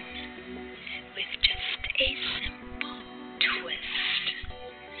dream with just a simple twist.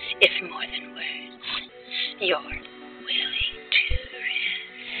 If more than words, you're willing to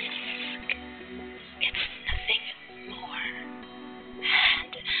risk. It's nothing more,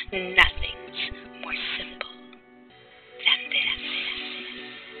 and nothing's more simple than this.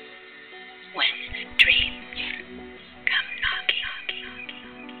 When dreams come knocking.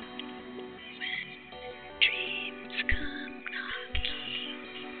 When dreams come knocking.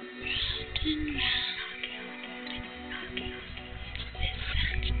 Round and round. This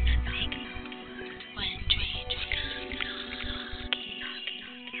and nothing more. When dreams come knocking.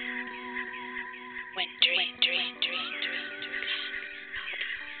 When dreams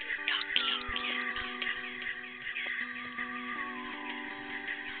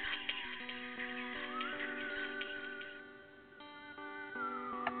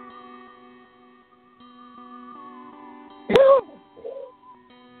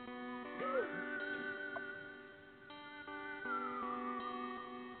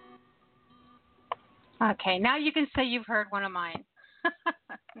Okay, now you can say you've heard one of mine.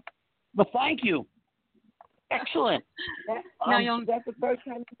 Well, thank you. Excellent. Is that the first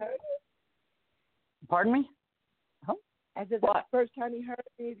time you heard it? Pardon me? Is it the first time you heard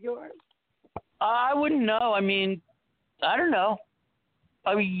any of yours? I wouldn't know. I mean, I don't know.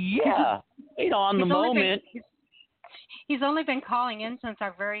 I mean, yeah. On the moment. He's only been calling in since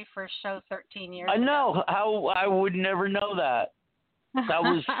our very first show 13 years ago. I know. How I would never know that. That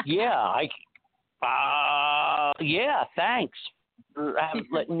was thanks for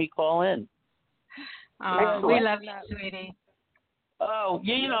letting me call in. We love you, sweetie. Oh,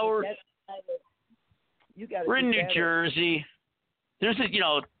 yeah, we're in New Jersey. There's a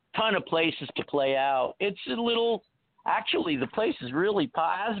ton of places to play out. It's actually the place is really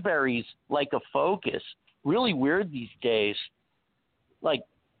Asbury's like a focus. Really weird these days. Like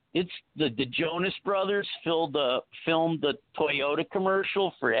it's the Jonas Brothers filmed the Toyota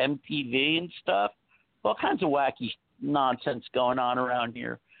commercial for MTV and stuff. All kinds of wacky nonsense going on around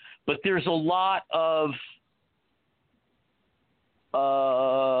here. But there's a lot of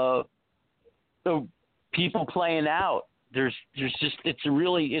people playing out. There's just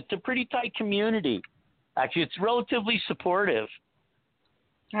it's a pretty tight community. Actually, it's relatively supportive.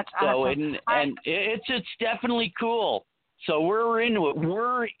 That's awesome. And it's definitely cool. So we're into it.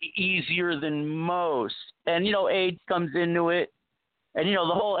 We're easier than most. And AIDS comes into it, and the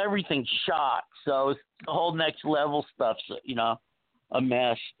whole everything's shot. So the whole next level stuff's a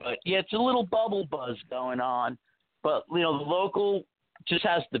mess. But yeah, it's a little bubble buzz going on. But the local just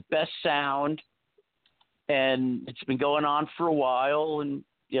has the best sound. And it's been going on for a while, and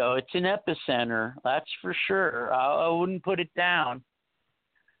it's an epicenter, that's for sure. I wouldn't put it down.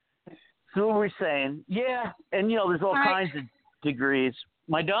 So what were we saying? Yeah, and there's all kinds of degrees.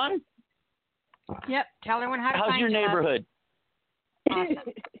 Am I done? Yep. Tell everyone how to How's find your neighborhood?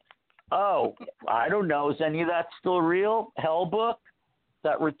 Awesome. Oh, I don't know. Is any of that still real? Hellbook,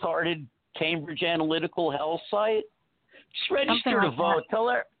 that retarded Cambridge Analytical hell site. Just register to vote. Tell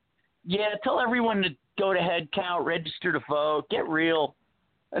everyone to go to head count, register to vote, get real.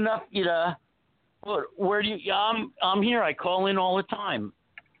 Enough, where do you? I'm here. I call in all the time.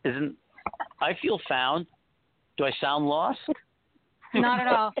 I feel found? Do I sound lost? Not at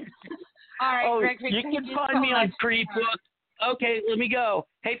all. All right, Greg. You can find me on Pre-Book. Okay, let me go.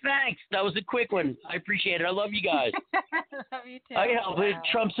 Hey, thanks. That was a quick one. I appreciate it. I love you guys. Love you too. I help it.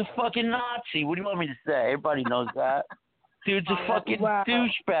 Trump's a fucking Nazi. What do you want me to say? Everybody knows that. Dude's a fucking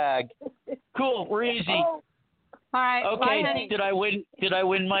douchebag. Cool. We're easy. All right. Okay. Bye, Did I win? Did I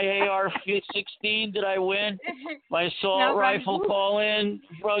win my AR-15? Did I win my assault rifle call-in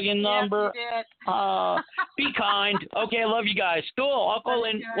friggin' number? Yes, you did. Be kind. Okay. I love you guys. Cool. I'll call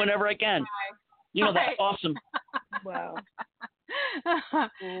in whenever I can. Bye. That's awesome. Wow.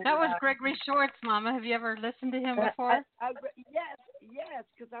 That was Gregory Shorts, Mama. Have you ever listened to him before? Yes,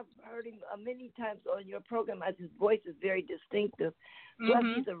 because I've heard him many times on your program. His voice is very distinctive. Plus,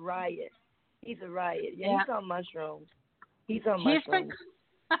 he's a riot. He's a riot. Yeah, he's on mushrooms. He's been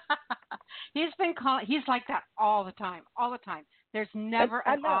calling. He's like that all the time. All the time. There's never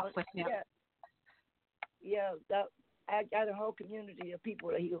an off with him. Yeah. I got a whole community of people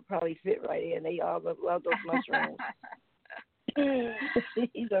that he would probably fit right in. They all love those mushrooms.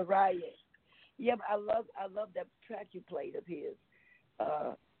 He's a riot. Yeah, but I love that track you played of his.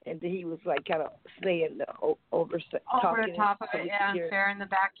 And he was like kind of saying over the top of it, fair in the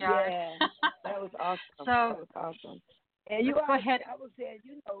backyard. Yeah, that was awesome. That was awesome. And you go ahead. I was saying,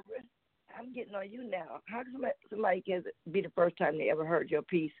 I'm getting on you now. How does somebody can be the first time they ever heard your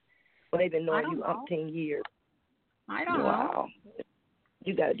piece when they've been knowing you umpteen years? I don't know. Wow,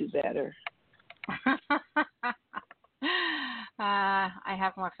 you got to do better. I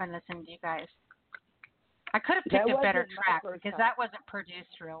have more fun listening to you guys. I could have picked a better track because that wasn't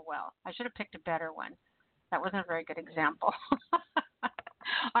produced real well. I should have picked a better one. That wasn't a very good example.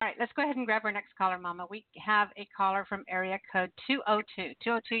 All right, let's go ahead and grab our next caller, Mama. We have a caller from area code 202.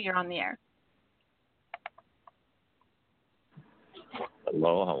 202, you're on the air.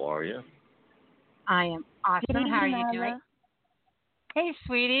 Hello, how are you? I am awesome. How are you doing? Hey,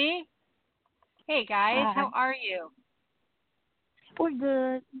 sweetie. Hey, guys. Hi. How are you? We're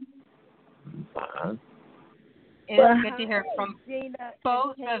good. Fine. It's good to hear from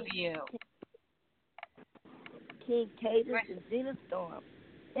both of you. King Cadence and Gina Storm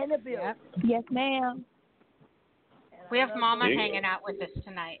in the building. Yep. Yes, ma'am. We have Mama hanging out with us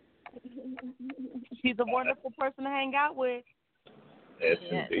tonight. She's a wonderful person to hang out with. Yes,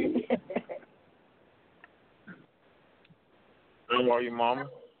 indeed. How are you, Mama?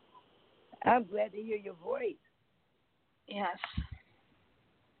 I'm glad to hear your voice. Yes.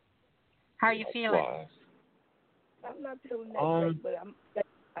 How are you feeling? I'm not feeling that great, but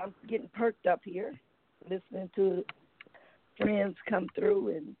I'm getting perked up here, listening to friends come through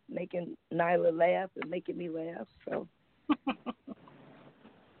and making Nyla laugh and making me laugh. So.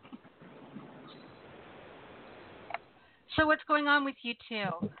 So what's going on with you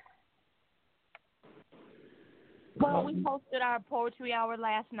two? Well, we hosted our poetry hour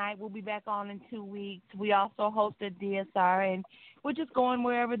last night. We'll be back on in 2 weeks. We also hosted DSR, and we're just going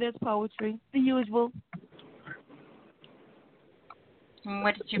wherever there's poetry, the usual.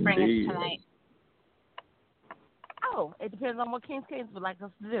 What did you bring us tonight? Oh, it depends on what King's Cadence would like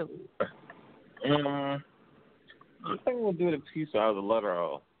us to do. I think we'll do the piece out of the letter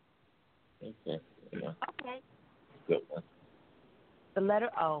O. Okay. Yeah. Okay. Good one. The letter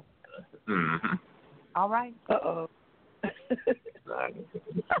O. Mm-hmm. All right. Uh-oh.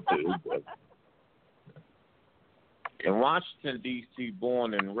 In Washington, D.C.,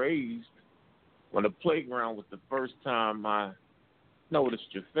 born and raised, when the playground was the first time I noticed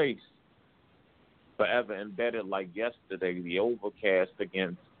your face, forever embedded like yesterday, the overcast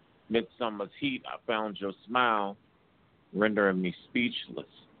against midsummer's heat, I found your smile, rendering me speechless.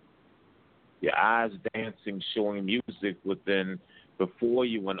 Your eyes dancing, showing music within, before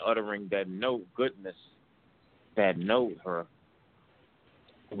you, and uttering that note, goodness, that note, her.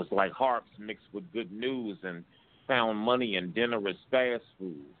 It was like harps mixed with good news and found money and dinner as fast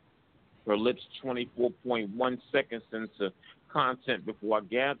food. Her lips 24.1 seconds into content before I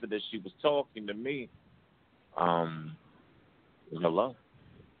gathered that she was talking to me. Hello.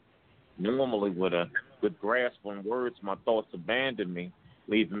 Normally with a good grasp on words, my thoughts abandoned me,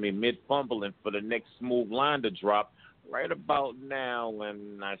 leaving me mid-fumbling for the next smooth line to drop right about now.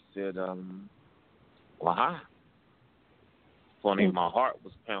 And I said, well, hi. Funny, my heart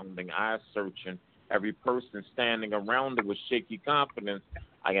was pounding, eyes searching. Every person standing around her with shaky confidence,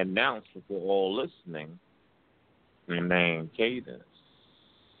 I announced before all listening, her name, Cadence.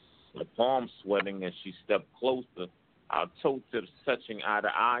 The palm sweating as she stepped closer, our toe tips touching eye to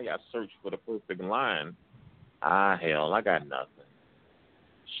eye. I searched for the perfect line. Hell, I got nothing.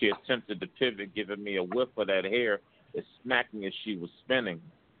 She attempted to pivot, giving me a whiff of that hair that smacked me as she was spinning.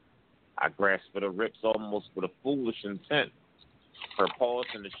 I grasped for the rips almost with a foolish intent. Her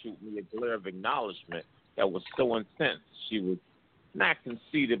pausing to shoot me a glare of acknowledgement that was so intense. She was not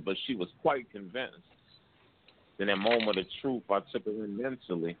conceited, but she was quite convinced. In that moment of truth, I took her in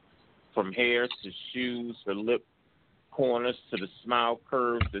mentally, from hair to shoes, her lip corners to the smile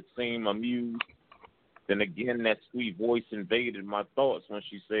curves that seemed amused. Then again, that sweet voice invaded my thoughts when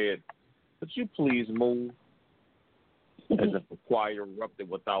she said, "Could you please move?" As if a choir erupted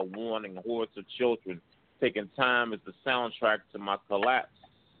without warning, hordes of children taking time as the soundtrack to my collapse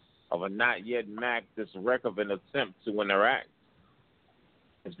of a not yet Mac, this wreck of an attempt to interact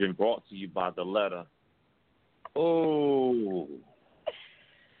has been brought to you by the letter. Oh.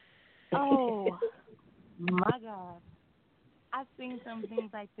 Oh, my God. I've seen some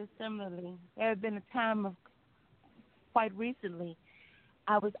things like this similarly. There had been a time of quite recently,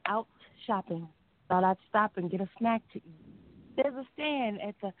 I was out shopping. Thought I'd stop and get a snack to eat. There's a stand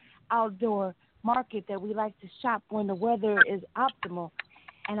at the outdoor market that we like to shop when the weather is optimal,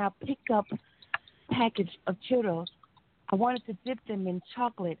 and I picked up a package of churros. I wanted to dip them in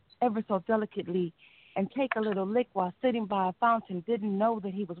chocolate ever so delicately and take a little lick while sitting by a fountain. Didn't know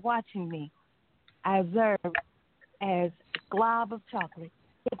that he was watching me. I observed as a glob of chocolate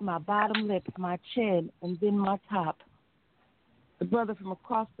hit my bottom lip, my chin, and then my top. The brother from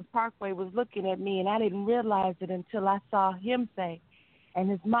across the parkway was looking at me, and I didn't realize it until I saw him say, and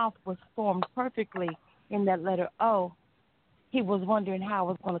his mouth was formed perfectly in that letter O. He was wondering how I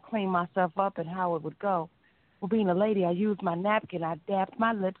was going to clean myself up and how it would go. Well, being a lady, I used my napkin. I dabbed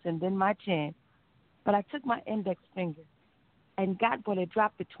my lips and then my chin. But I took my index finger and got what had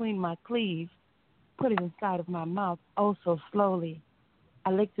dropped between my cleaves, put it inside of my mouth, oh so slowly.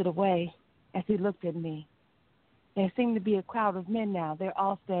 I licked it away as he looked at me. There seemed to be a crowd of men now. They're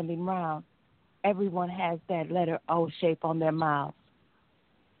all standing round. Everyone has that letter O shape on their mouths.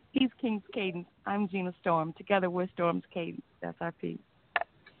 He's King's Cadence. I'm Gina Storm. Together we're Storm's Cadence. That's our piece.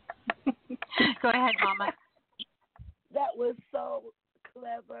 Go ahead, Mama. That was so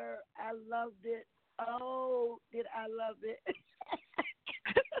clever. I loved it. Oh, did I love it?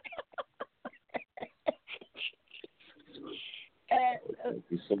 And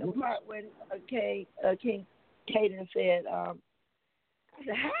the part when King Cadence said, I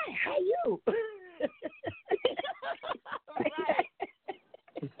said, "Hi, how you?"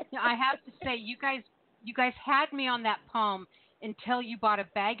 I have to say, you guys had me on that poem until you bought a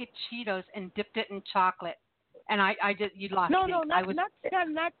bag of Cheetos and dipped it in chocolate, and you lost me. No,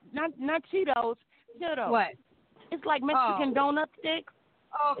 not Cheetos. Cheetos. What? It's like Mexican donut sticks.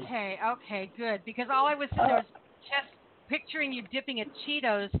 Okay, good. Because all I was doing was just picturing you dipping a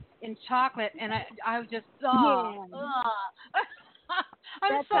Cheetos in chocolate, and I was just I'm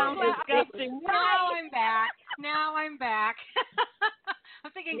that so sounds glad. disgusting. Now I'm back.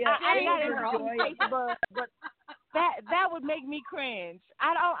 I'm thinking, I got girl. it on taste buds, but that would make me cringe.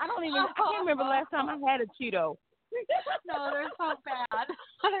 I can't remember the last time I had a Cheeto. No, they're so bad.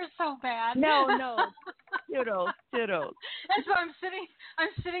 They're so bad. No, Cheetos. And so I'm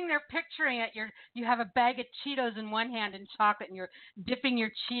sitting there picturing it. You have a bag of Cheetos in one hand and chocolate, and you're dipping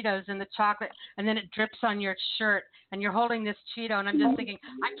your Cheetos in the chocolate, and then it drips on your shirt, and you're holding this Cheeto, and I'm just thinking,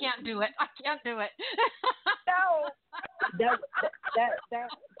 I can't do it. No. That the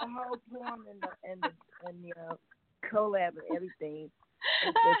whole poem and the collab and everything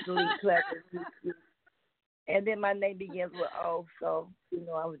is just really clever. And then my name begins with O, so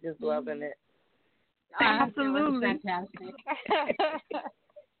I was just loving it. Absolutely. It was fantastic.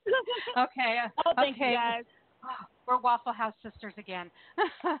 Okay. Thank you, guys. We're Waffle House sisters again.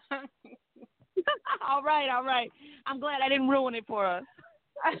 All right. I'm glad I didn't ruin it for us.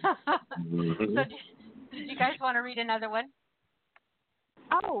 So did you guys want to read another one?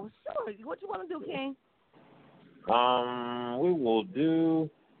 Oh, sure. What you want to do, King? We will do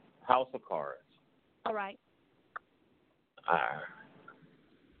House of Cards. All right.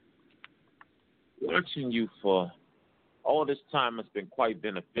 Watching you for all this time has been quite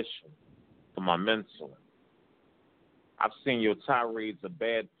beneficial to my mental. I've seen your tirades of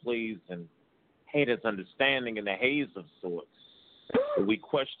bad plays and haters' understanding in the haze of sorts. But we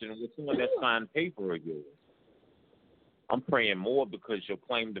question what's on that signed paper of yours. I'm praying more because your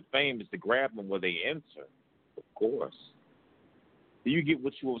claim to fame is to grab them where they enter. Of course. Do you get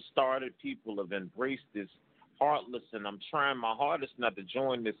what you have started? People have embraced this heartless, and I'm trying my hardest not to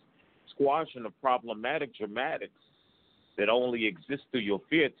join this squadron of problematic dramatics that only exist through your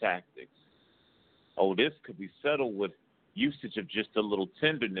fear tactics. Oh, this could be settled with usage of just a little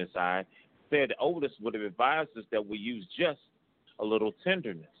tenderness. I said Otis would have advised us that we use just a little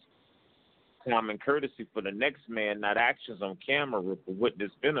tenderness. Common courtesy for the next man, not actions on camera for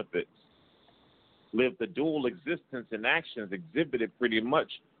witness benefits. Live the dual existence and actions exhibited pretty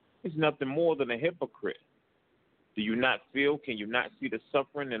much is nothing more than a hypocrite. Do you not feel, can you not see the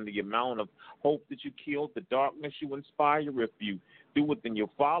suffering and the amount of hope that you kill, the darkness you inspire if you do within your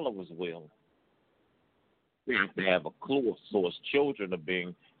followers' will? We have to have a clue of source. Children are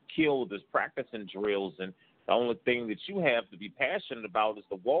being killed as practicing drills, and the only thing that you have to be passionate about is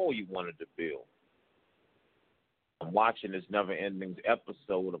the wall you wanted to build. I'm watching this never-ending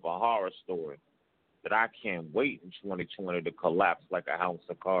episode of a horror story that I can't wait in 2020 to collapse like a house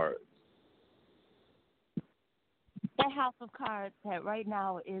of cards. That house of cards that right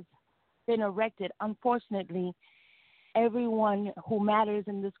now is been erected, unfortunately, everyone who matters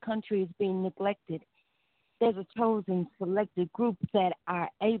in this country is being neglected. There's a chosen, selected group that are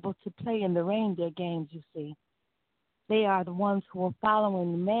able to play in the reindeer games, you see. They are the ones who are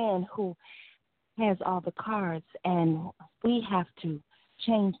following the man who has all the cards, and we have to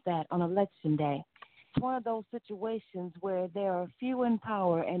change that on Election Day. It's one of those situations where there are few in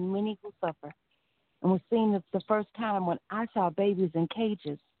power and many who suffer. And we're seeing this the first time when I saw babies in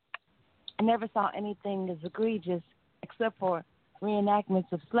cages. I never saw anything as egregious except for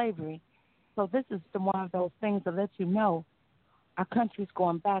reenactments of slavery. So this is one of those things that lets you know our country's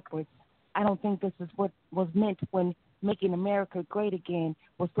going backwards. I don't think this is what was meant when making America great again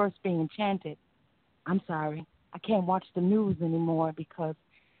was first being chanted. I'm sorry. I can't watch the news anymore because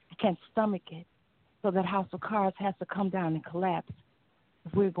I can't stomach it. So that house of cards has to come down and collapse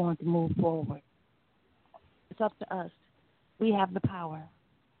if we're going to move forward. It's up to us. We have the power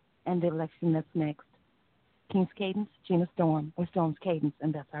and the election that's next. King's Cadence, Gina Storm, or Storm's Cadence,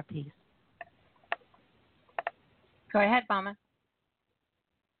 and that's our piece. Go ahead, Mama.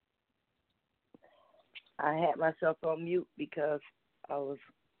 I had myself on mute because I was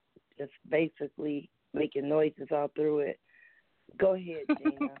just basically making noises all through it. Go ahead,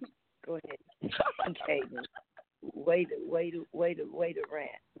 Gina. Go ahead. Okay. Way to rant.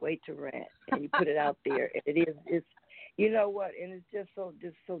 And you put it out there. And it's you know what, and it's just so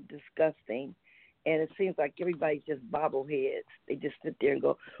disgusting. And it seems like everybody's just bobbleheads. They just sit there and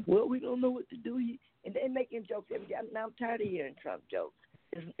go, well, we don't know what to do. And they're making jokes every day. Now I'm tired of hearing Trump jokes.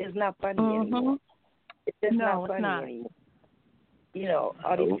 It's not funny anymore. It's just not funny anymore. You know,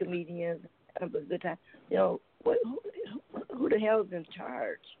 all these comedians have a good time. You know, who the hell is in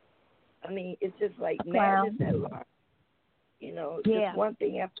charge? I mean, it's just like madness at large. You know, just one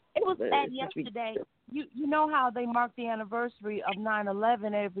thing after it was sad yesterday. You know how they mark the anniversary of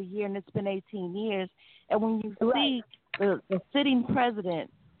 9/11 every year, and it's been 18 years. And when you see the sitting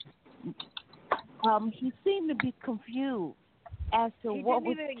president, he seemed to be confused as to what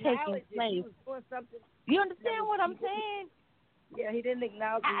was taking place. You understand what I'm saying? Yeah, he didn't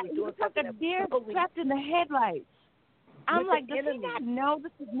acknowledge he was doing something. He was like a deer trapped in the headlights. I'm like, does he not know the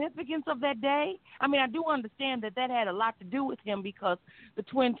significance of that day? I mean, I do understand that had a lot to do with him because the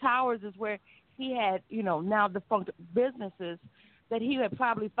Twin Towers is where he had, now defunct businesses that he had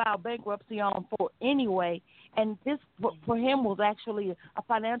probably filed bankruptcy on for anyway. And this, for him, was actually a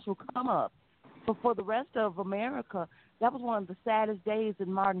financial come-up. But for the rest of America, that was one of the saddest days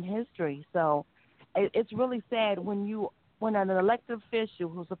in modern history. So it's really sad when an elected official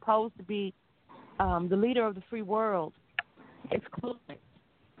who's supposed to be the leader of the free world is clueless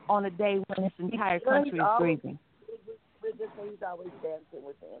on a day when this entire country is grieving. He's always dancing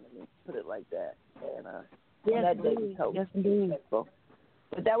with the enemy, put it like that. And yes, that day was so respectful.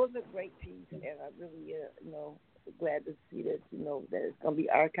 But that was a great piece, and I really, glad to see that, that it's going to be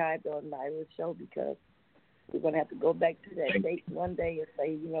archived on Nyla's show because we're going to have to go back to that date one day and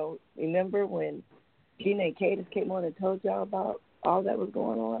say, remember when Gina and Cadence came on and told y'all about all that was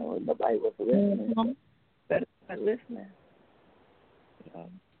going on and nobody was listening? Mm-hmm. Better start listening.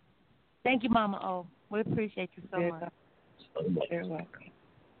 Thank you, Mama O. We appreciate you so much. You're welcome.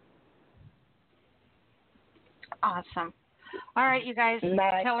 Awesome. All right, you guys,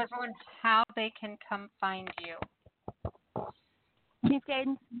 Nice. tell everyone how they can come find you. Miss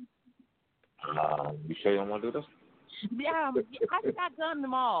Cadence? You sure you don't want to do this? Yeah, I think I've done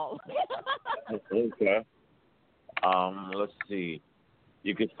them all. Okay. Let's see.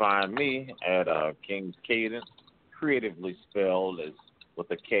 You can find me at King's Cadence, creatively spelled as with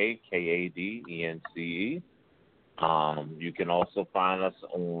a K, Kadence. You can also find us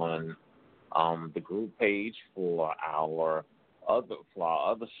on the group page for our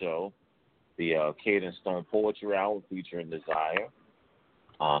other show, the Cadence Storm Poetry Hour featuring Desire.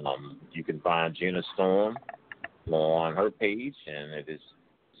 You can find Gina Storm on her page, and it is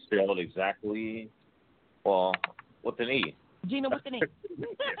spelled exactly, with an E. Gina with an E.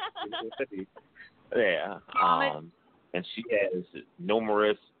 Yeah. And she has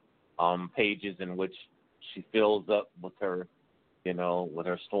numerous pages in which she fills up with her, with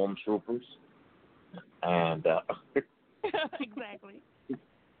her stormtroopers. And exactly.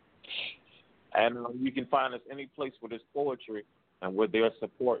 And you can find us any place where there's poetry and where they're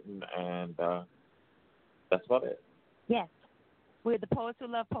supporting, and that's about it. Yes. We're the poets who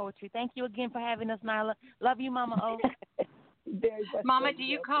love poetry. Thank you again for having us, Nyla. Love you, Mama O. Mama, do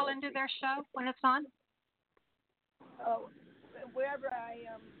you call into their show when it's on? Oh, wherever I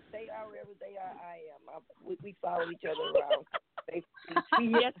am, they are. Wherever they are, I am. We follow each other around.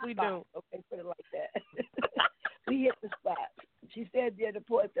 Yes, we do. Okay, put it like that. We hit the spot. She said they're the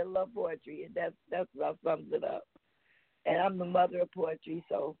poets that love poetry, and that's what sums it up. And I'm the mother of poetry,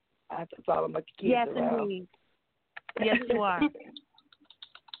 so I have to follow my kids around. Yes, indeed. Yes, you are.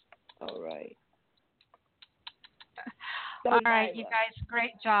 All right. All right, you guys,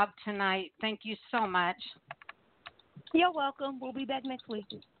 great job tonight. Thank you so much. You're welcome. We'll be back next week.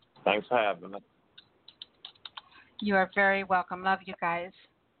 Thanks for having us. You are very welcome. Love you guys.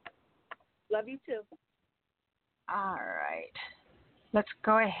 Love you too. All right. Let's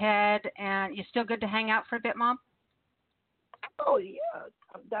go ahead and you still good to hang out for a bit, Mom? Oh, yeah.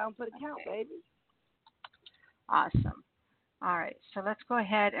 I'm down for the count, baby. Awesome. All right. So let's go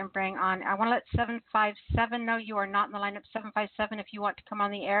ahead and bring on, I want to let 757 know you are not in the lineup. 757, if you want to come on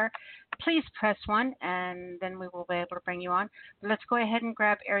the air, please press 1, and then we will be able to bring you on. But let's go ahead and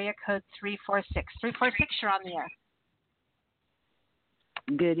grab area code 346. 346, you're on the air.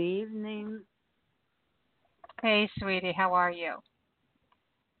 Good evening. Hey, sweetie. How are you?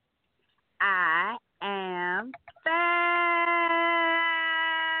 I am fabulous.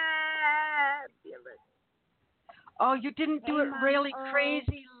 Oh, you didn't do it really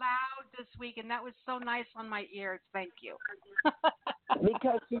crazy loud this week, and that was so nice on my ears. Thank you.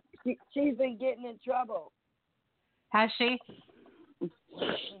 Because she's been getting in trouble. Has she?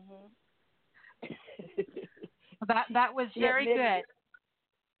 Mm-hmm. That was very good.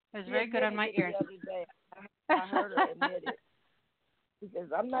 It was very good on my ears. The other day. I heard her admit it.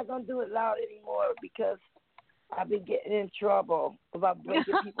 Because I'm not going to do it loud anymore because I've been getting in trouble about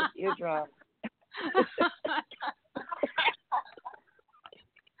breaking people's eardrums.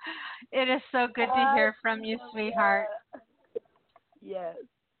 It is so good to hear from you, sweetheart. Yes.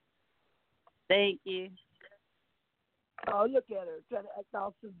 Thank you. Oh, look at her trying to act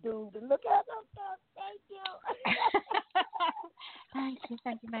all subdued. And look at her. Thank you.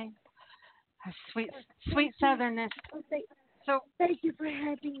 Thank you, babe. Sweet southernness. So thank you for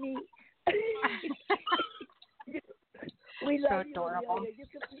having me. We love so you. adorable.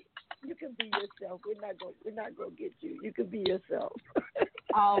 You can be yourself. We're not gonna get you. You can be yourself.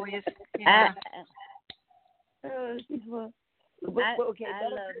 Always. Yeah. I love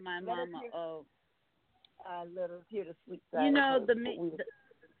my mama. Oh. let us hear the sweet side. You know,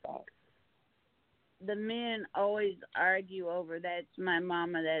 the men always argue over that's my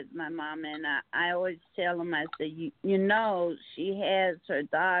mama, and I always tell them, I say, you know, she has her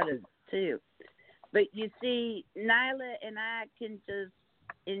daughters too. But you see, Nyla and I can just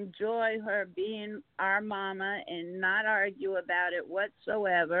enjoy her being our mama and not argue about it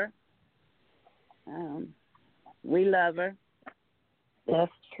whatsoever. We love her.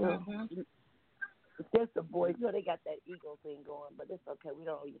 That's true. Mm-hmm. It's just the boys, you know, they got that ego thing going, but it's okay. We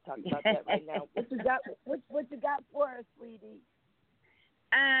don't need to talk about that right now. What you got? What you got for us, sweetie?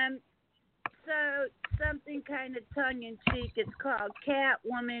 So something kind of tongue in cheek. It's called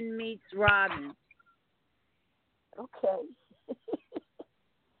Catwoman Meets Robin. Okay.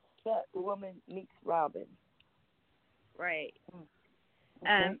 Catwoman meets Robin. Right.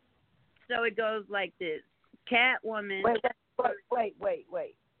 Okay. So it goes like this: Catwoman.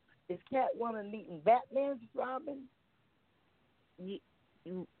 Wait. Is Catwoman meeting Batman's Robin?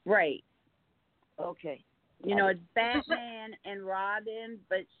 Right. Okay. You know, it's Batman and Robin,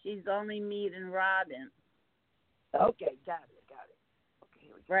 but she's only meeting Robin. Okay, got it. Okay,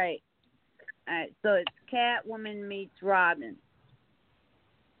 here we go. Right. All right, so it's Catwoman meets Robin.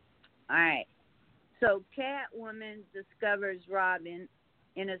 All right. So Catwoman discovers Robin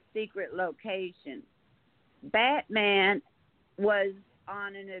in a secret location. Batman was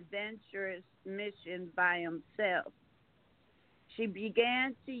on an adventurous mission by himself. She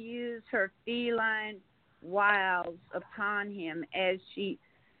began to use her feline wiles upon him as she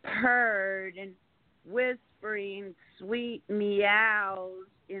purred and whispering sweet meows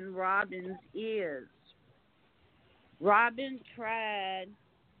in Robin's ears. Robin tried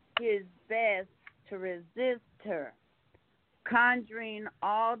his best to resist her, conjuring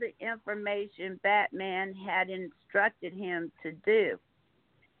all the information Batman had instructed him to do.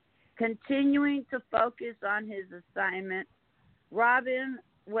 Continuing to focus on his assignment, Robin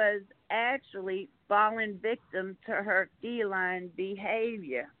was actually falling victim to her feline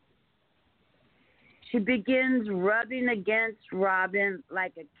behavior. She begins rubbing against Robin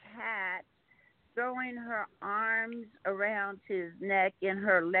like a cat, throwing her arms around his neck and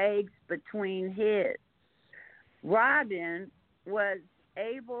her legs between his. Robin was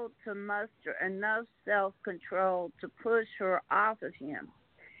able to muster enough self-control to push her off of him.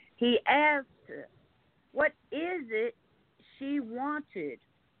 He asked her, what is it she wanted?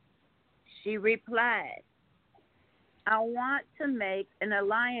 She replied, I want to make an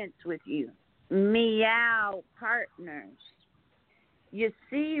alliance with you. Meow partners. You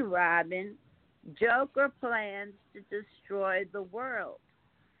see, Robin, Joker plans to destroy the world.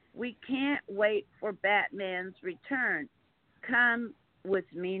 We can't wait for Batman's return. Come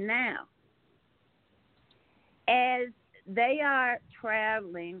with me now. As they are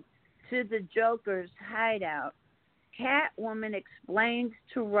traveling to the Joker's hideout, Catwoman explains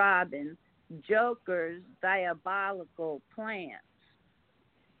to Robin Joker's diabolical plans.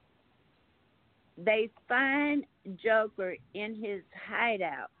 They find Joker in his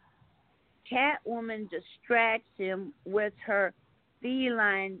hideout. Catwoman distracts him with her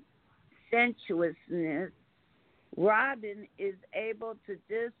feline sensuousness. Robin is able to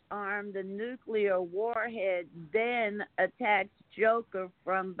disarm the nuclear warhead, then attacks Joker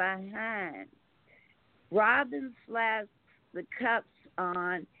from behind. Robin slaps the cuffs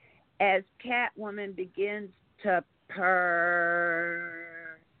on as Catwoman begins to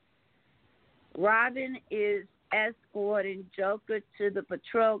purr. Robin is escorting Joker to the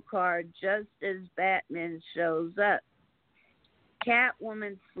patrol car just as Batman shows up.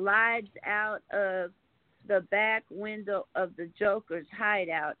 Catwoman slides out of the back window of the Joker's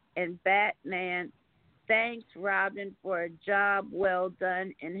hideout, and Batman thanks Robin for a job well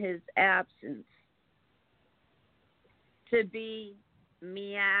done in his absence. To be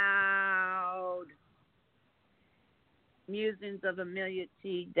meowed. Musings of Amelia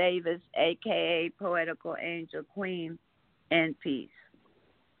T. Davis, a.k.a. Poetical Angel Queen, and peace.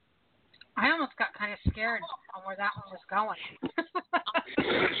 I almost got kind of scared on where that one was going.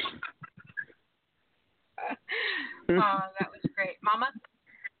 That was great. Mama?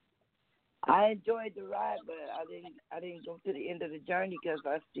 I enjoyed the ride, but I didn't go to the end of the journey because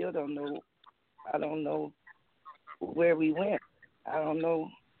I still don't know. I don't know where we went. I don't know.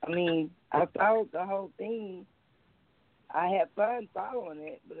 I mean, I followed the whole thing. I had fun following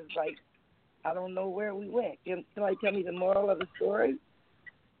it, but it's like I don't know where we went. Can somebody tell me the moral of the story?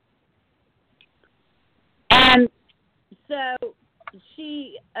 So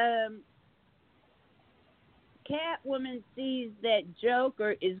she, Catwoman sees that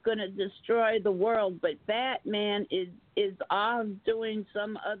Joker is going to destroy the world, but Batman is off doing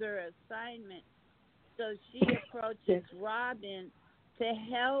some other assignment. so she approaches Robin to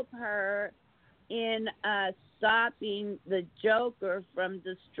help her in stopping the Joker from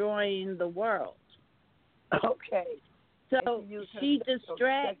destroying the world. Okay. So she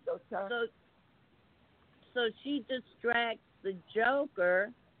distracts. So she distracts the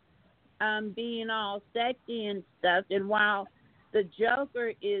Joker, being all sexy and stuff. And while the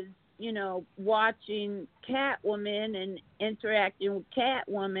Joker is, watching Catwoman and interacting with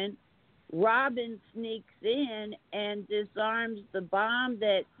Catwoman, Robin sneaks in and disarms the bomb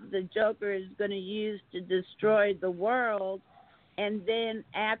that the Joker is going to use to destroy the world. And then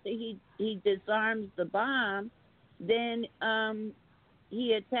after he disarms the bomb, then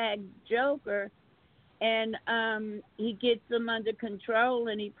he attacks Joker, and he gets him under control,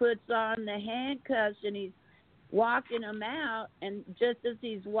 and he puts on the handcuffs, and he's walking him out. And just as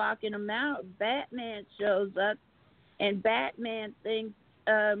he's walking him out, Batman shows up, and Batman thinks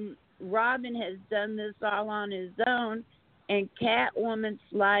Robin has done this all on his own, and Catwoman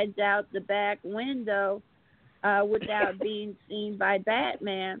slides out the back window without being seen by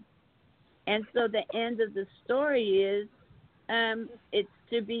Batman. And so the end of the story is it's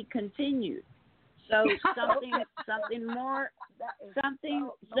to be continued. So something more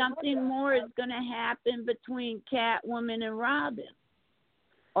is going to happen between Catwoman and Robin.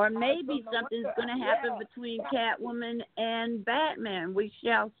 Or maybe something's going to happen between Catwoman and Batman. We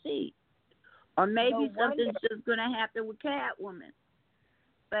shall see. Or maybe something's just going to happen with Catwoman.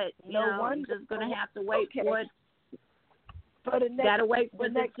 But, I'm just going to have to wait for it. Got to wait for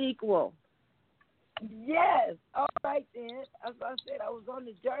the sequel. Yes. All right, then. As I said, I was on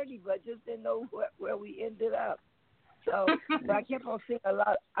the journey, but just didn't know where we ended up. So but I kept on seeing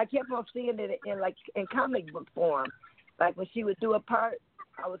I kept on seeing it in comic book form. Like when she would do a part,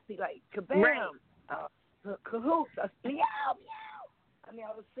 I would see like kabam, cahoots, meow, meow. I mean,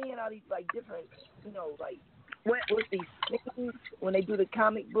 I was seeing all these like different, with these things when they do the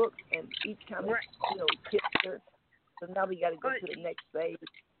comic book, and each comic, picture. So now we got to go to the next phase.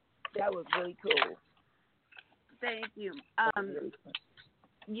 That was really cool. Thank you.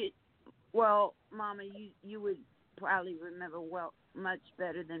 Mama, you would probably remember much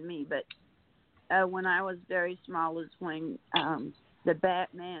better than me, but when I was very small is when the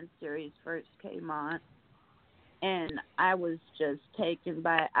Batman series first came on, and I was just taken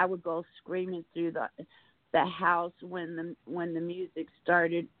by. I would go screaming through the house when the music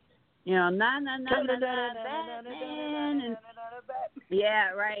started. Na na na na na Batman, and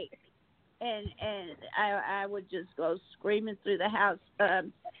yeah, right. And I would just go screaming through the house,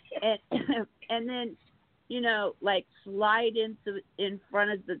 and then like slide in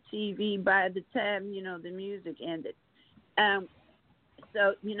front of the TV by the time the music ended.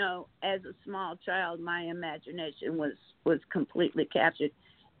 So as a small child, my imagination was completely captured,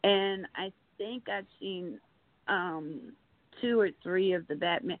 and I think I've seen 2 or 3 of the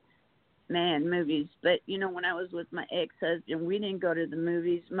Batman movies, but when I was with my ex-husband, we didn't go to the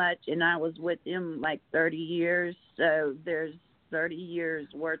movies much, and I was with him like 30 years, so there's 30 years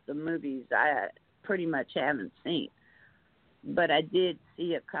worth of movies I pretty much haven't seen, but I did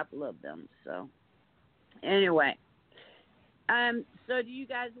see a couple of them. So anyway, so do you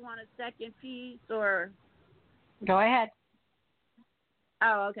guys want a second piece, or go ahead?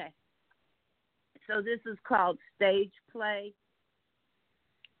 Oh, okay. So this is called Stage Play.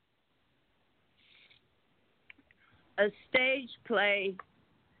 A stage play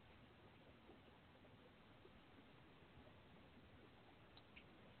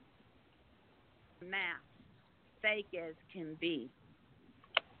mask, fake as can be.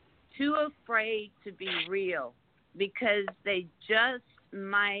 Too afraid to be real because they just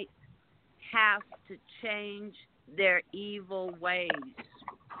might have to change their evil ways.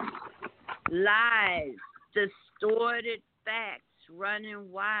 Lies, distorted facts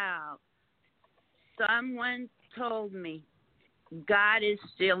running wild. Someone told me God is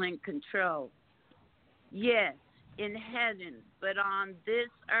still in control. Yes, in heaven, but on this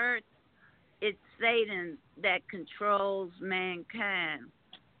earth, it's Satan that controls mankind.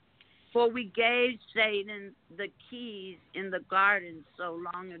 For we gave Satan the keys in the garden so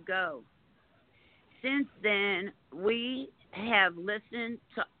long ago. Since then, we have listened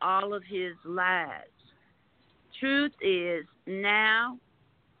to all of his lies. Truth is now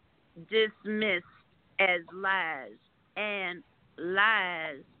dismissed as lies, and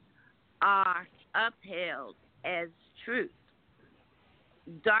lies are upheld as truth.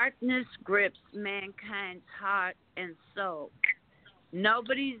 Darkness grips mankind's heart and soul.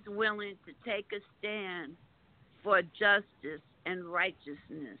 Nobody's willing to take a stand for justice and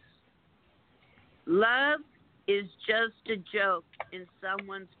righteousness. Love is just a joke in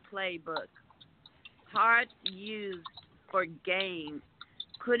someone's playbook. hearts used for gain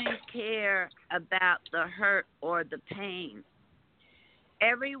couldn't care about the hurt or the pain.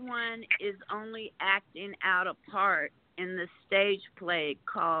 Everyone is only acting out a part in the stage play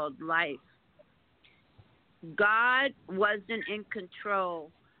called life. God wasn't in control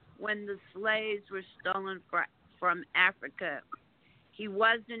when the slaves were stolen from Africa. He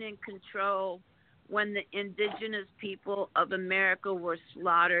wasn't in control when the indigenous people of America were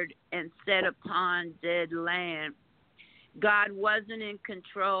slaughtered and set upon dead land. God wasn't in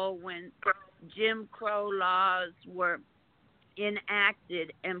control when Jim Crow laws were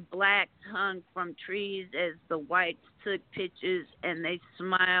enacted and blacks hung from trees as the whites took pictures and they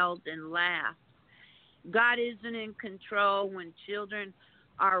smiled and laughed. God isn't in control when children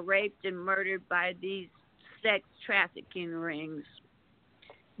are raped and murdered by these sex trafficking rings.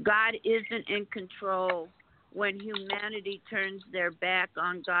 God isn't in control when humanity turns their back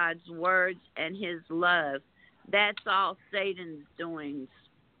on God's words and his love. That's all Satan's doings.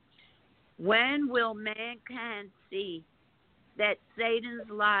 When will mankind see that Satan's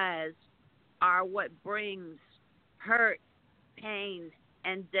lies are what brings hurt, pain,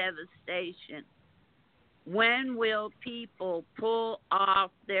 and devastation? When will people pull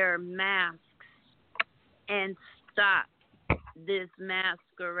off their masks and stop this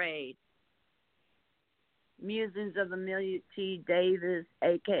masquerade? Musings of Amelia T. Davis,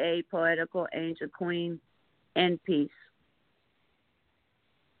 a.k.a. Poetical Angel Queen, and peace.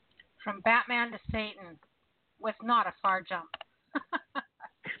 From Batman to Satan, with not a far jump.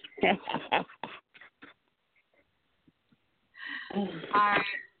 All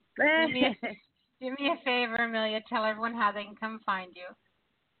right. Do me a favor, Amelia. Tell everyone how they can come find you.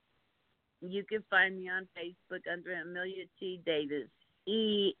 You can find me on Facebook under Amelia T. Davis,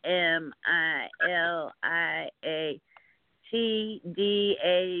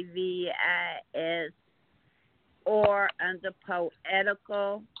 EMILIATDAVIS, or under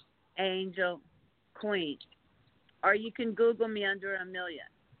Poetical Angel Queen. Or you can Google me under Amelia.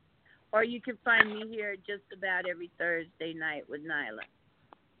 Or you can find me here just about every Thursday night with Nyla.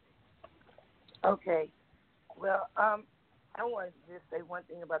 Okay. Well, I wanted to just say one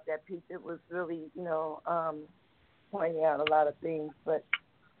thing about that piece. It was really, pointing out a lot of things. But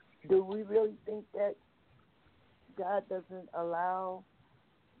do we really think that God doesn't allow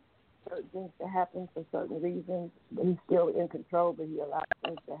certain things to happen for certain reasons? He's still in control, but he allows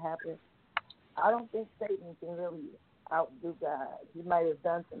things to happen. I don't think Satan can really outdo God. He might have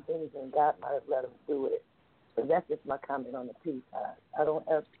done some things, and God might have let him do it. So that's just my comment on the piece. I don't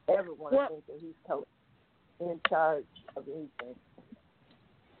ever want to think that he's totally in charge of anything.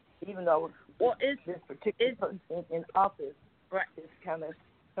 Even though this particular person in office is kind of,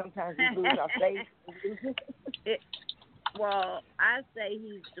 sometimes we lose our faith. Well, I say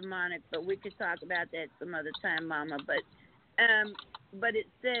he's demonic, but we could talk about that some other time, Mama. But it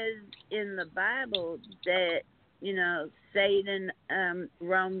says in the Bible that, Satan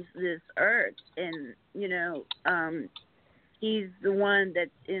roams this earth, and, he's the one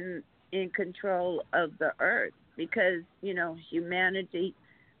that's in control of the earth because, humanity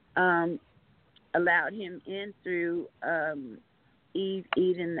allowed him in through Eve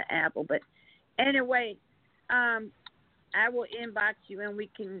eating the apple. But anyway, I will inbox you and we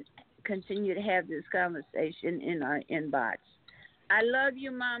can continue to have this conversation in our inbox. I love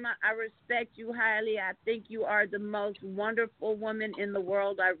you, Mama. I respect you highly. I think you are the most wonderful woman in the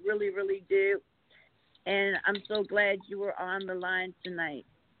world. I really, really do. And I'm so glad you were on the line tonight.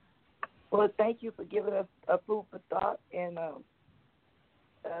 Well, thank you for giving us a food for thought, and it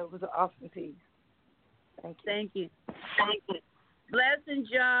was an awesome piece. Thank you. Thank you. Thank you. Blessings,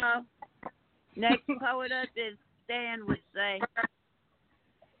 y'all. Next poet up is Stan would say.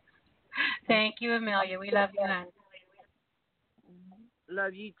 Thank you, Amelia. We love you, hon.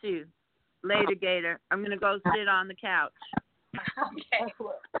 Love you too. Later, Gator. I'm going to go sit on the couch. Okay.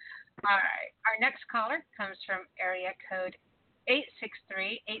 All right. Our next caller comes from area code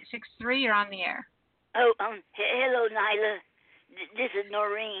 863. 863, you're on the air. Oh, hello, Nyla. This is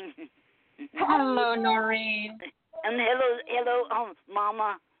Noreen. Hello, Noreen. Hello,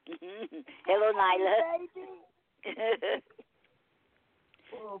 Mama. Hello, Nyla.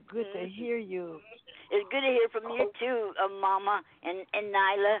 Oh, good to hear you. It's good to hear from you too, Mama and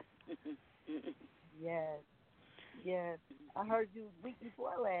Nyla. Yes. I heard you week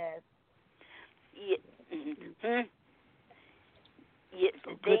before last. Yeah. Yes,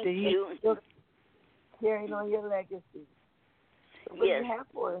 so thank you. Still carrying on your legacy. So what do you have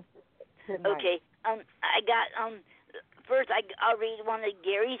for us tonight? Okay. I got first I'll read one of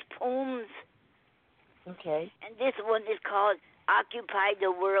Gary's poems. Okay. And this one is called "Occupy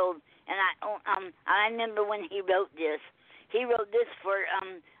the World," and I remember when he wrote this. He wrote this for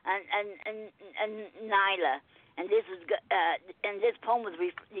Nyla, and this was and this poem was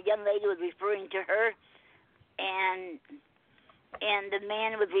the young lady was referring to her, and the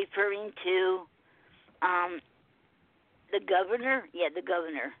man was referring to the governor. Yeah, the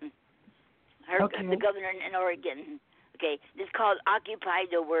governor. The governor in Oregon. Okay, this is called "Occupy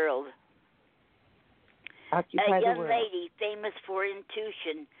the World." A young lady famous for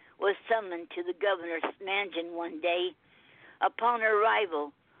intuition was summoned to the governor's mansion one day. Upon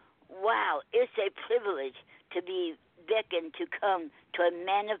arrival, wow, it's a privilege to be beckoned to come to a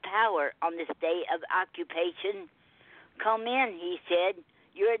man of power on this day of occupation. Come in, he said.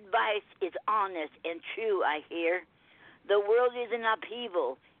 Your advice is honest and true, I hear. The world is in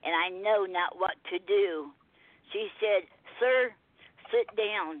upheaval, and I know not what to do. She said, Sir, sit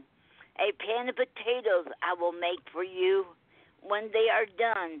down. A pan of potatoes I will make for you. When they are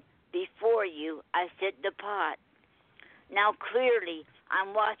done, before you, I set the pot. Now clearly,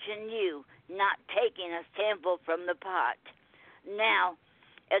 I'm watching you, not taking a sample from the pot. Now,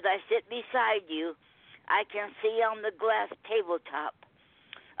 as I sit beside you, I can see on the glass tabletop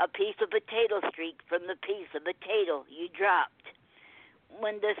a piece of potato streak from the piece of potato you dropped.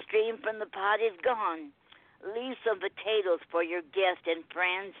 When the stream from the pot is gone, leave some potatoes for your guests and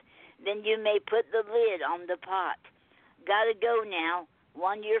friends. Then you may put the lid on the pot. Gotta go now.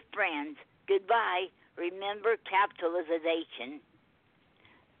 One your friends. Goodbye. Remember capitalization.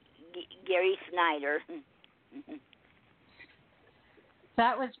 Gary Snyder.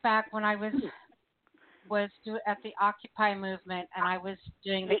 That was back when I was at the Occupy movement, and I was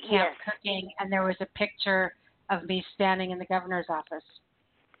doing the camp cooking, and there was a picture of me standing in the governor's office.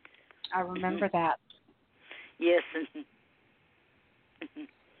 I remember that. Yes.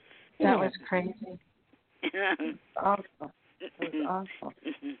 That was crazy. Awesome. That was awesome.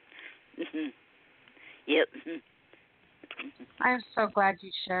 Yep. I'm so glad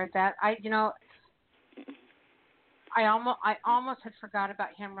you shared that. I almost had forgot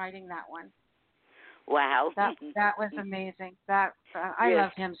about him writing that one. Wow. That was amazing. That I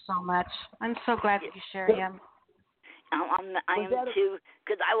love him so much. I'm so glad that you share him. I am too,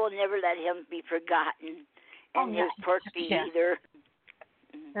 because I will never let him be forgotten, and his portrait either.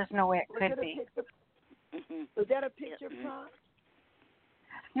 There's no way it could be. Was that a picture prompt?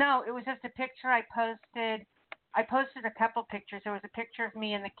 No, it was just a picture I posted. I posted a couple pictures. There was a picture of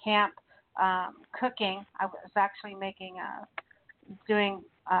me in the camp cooking. I was actually putting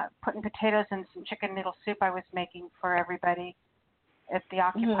potatoes in some chicken noodle soup I was making for everybody at the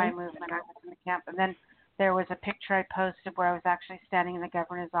Occupy movement. I was in the camp. And then there was a picture I posted where I was actually standing in the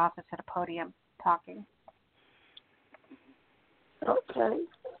governor's office at a podium talking. Okay.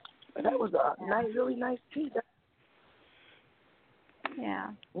 That was a really nice piece.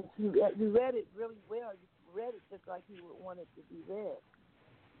 Yeah. You read it really well. You read it just like you would want it to be read.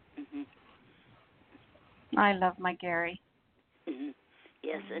 I love my Gary.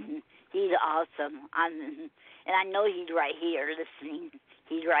 Yes, and he's awesome. And I know he's right here listening.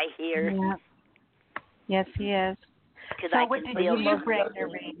 He's right here. Yeah. Yes, he is. So what did you bring to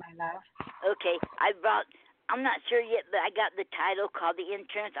read, my love? Okay, I'm not sure yet, but I got the title called The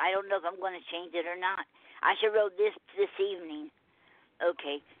Entrance. I don't know if I'm going to change it or not. I should wrote this evening.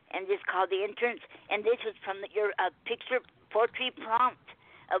 Okay, and this called The Entrance, and this was from your picture poetry prompt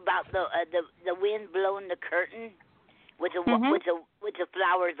about the wind blowing the curtain with the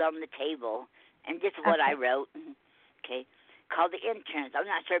flowers on the table, and this is what I wrote. Okay, called The Entrance. I'm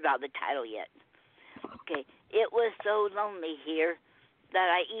not sure about the title yet. Okay, it was so lonely here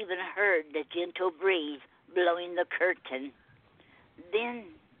that I even heard the gentle breeze blowing the curtain. Then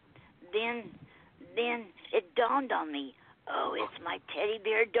it dawned on me, oh, it's my teddy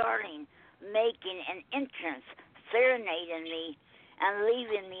bear darling making an entrance, serenading me and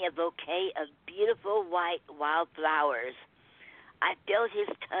leaving me a bouquet of beautiful white wildflowers. I felt his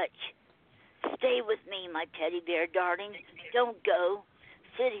touch. Stay with me, my teddy bear darling. Don't go.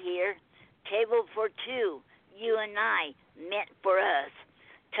 Sit here. Table for two, you and I, meant for us.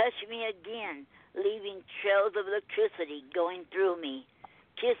 Touch me again, leaving trails of electricity going through me.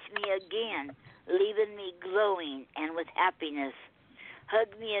 Kiss me again, leaving me glowing and with happiness.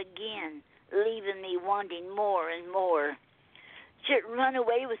 Hug me again, leaving me wanting more and more. Should run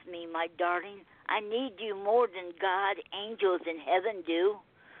away with me, my darling. I need you more than God, angels in heaven do.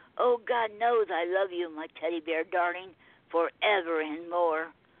 Oh, God knows I love you, my teddy bear darling, forever and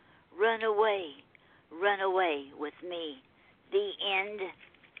more. Run away with me. The end.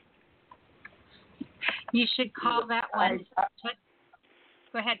 You should call that one.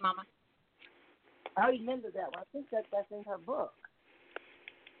 Go ahead, Mama. I remember that one. I think that's in her book.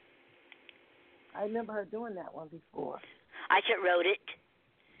 I remember her doing that one before. I just wrote it.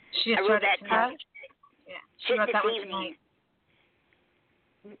 She I wrote that tonight. Yeah, she wrote that one evening.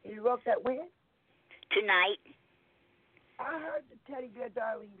 tonight. You wrote that when? Tonight. I heard the Teddy Bear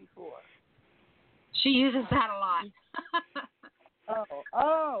Darling before. She uses that a lot.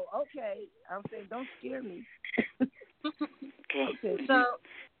 Oh, okay. I'm saying, don't scare me. Okay. So,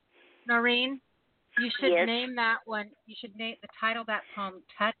 Noreen, you should Yes. name that one. You should name the title of that poem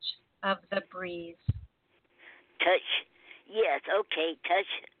 "Touch of the Breeze." Touch. Yes. Okay. Touch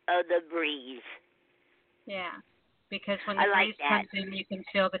of the breeze. Yeah, because when the I like breeze that. comes in, you can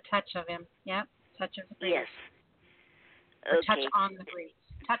feel the touch of him. Yep, touch of the breeze. Yes. Or Okay. touch on the breeze.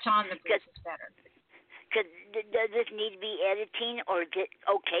 Touch on the breeze is better. Does this need to be editing or just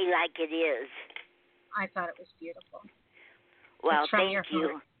okay like it is? I thought it was beautiful. Well, it's from thank your you.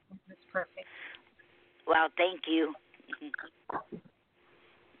 heart. It's perfect. Well, thank you.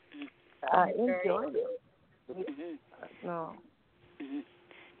 I enjoyed it. Mm-hmm. No. Mm-hmm.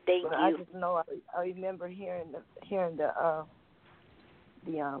 Thank but you. I just know I remember hearing the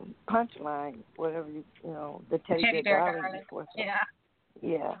punchline, whatever the Teddy Bear Darling before. So.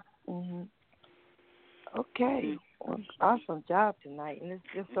 Yeah. Mhm. Okay. Well, awesome job tonight, and it's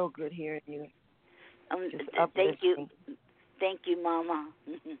just so good hearing you. Thank you. Thank you, Mama.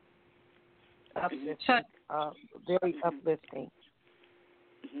 Uplifting. Very uplifting.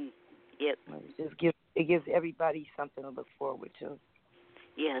 Mm-hmm. Yep. It gives everybody something to look forward to.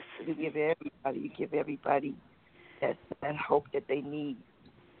 Yes. You give everybody that hope that they need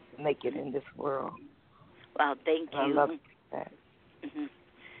to make it in this world. Well, thank you. I love that.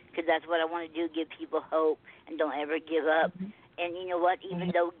 Because that's what I want to do, give people hope and don't ever give up. Mm-hmm. And you know what?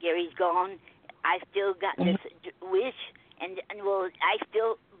 Even though Gary's gone, I still got this wish, and I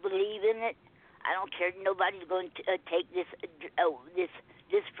still believe in it. I don't care. Nobody's going to take this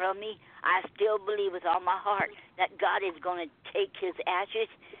from me. I still believe with all my heart that God is going to take his ashes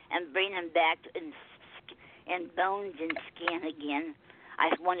and bring him back in bones and skin again.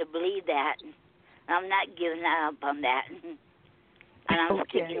 I want to believe that. I'm not giving up on that. And I'm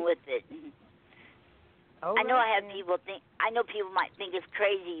sticking with it. I know people might think it's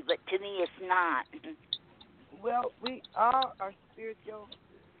crazy, but to me it's not. Well, we all are spiritual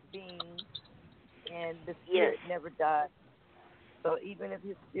beings, and the spirit never dies. So even if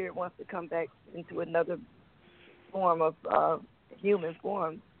his spirit wants to come back into another form of human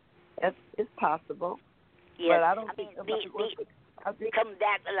form, it's possible. Yes. But I don't think nobody come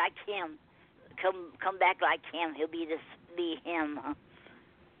back like him. Come back like him. He'll be him.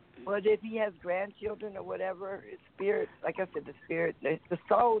 But if he has grandchildren or whatever, his spirit, like I said, the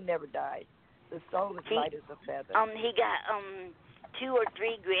soul never dies. The soul is light as a feather. He got 2 or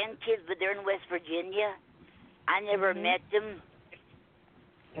 3 grandkids, but they're in West Virginia. I never met them.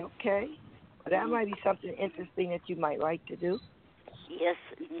 Okay. Well, that might be something interesting that you might like to do. Yes.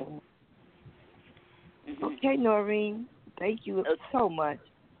 Okay, Noreen. Thank you so much.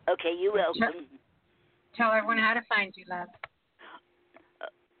 Okay, you're welcome. Tell everyone how to find you, love.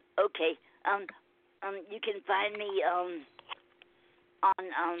 Okay. You can find me on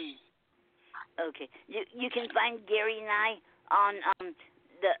okay. You can find Gary and I on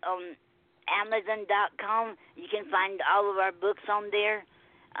the Amazon.com. You can find all of our books on there.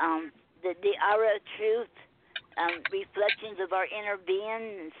 The Hour of Truth, Reflections of Our Inner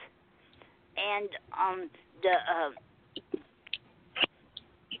Beings, and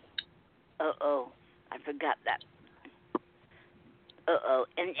I forgot that.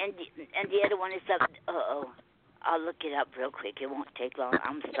 And the other one is I'll look it up real quick. It won't take long.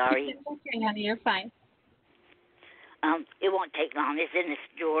 I'm sorry. Okay, honey, you're fine. It won't take long. It's in this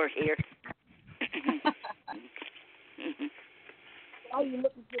drawer here. Oh, you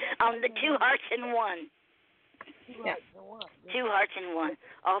looking for that? The 2 hearts in one. 2 hearts in one. 2 hearts in one.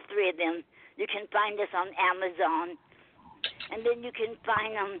 All 3 of them. You can find us on Amazon, and then you can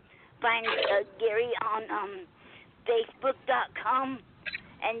find Gary on Facebook.com,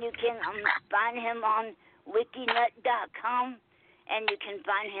 and you can find him on Wikinut.com, and you can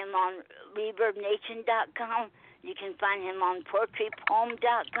find him on ReverbNation.com. You can find him on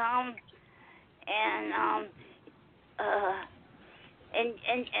PoetryPoem.com, and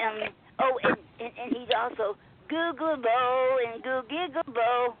he's also Googleable and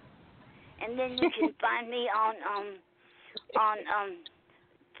Googleable, and then you can find me on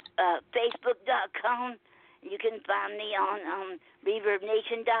Facebook.com. You can find me on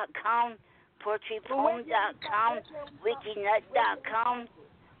ReverbNation.com, PoetryPoem.com, Wikinut.com,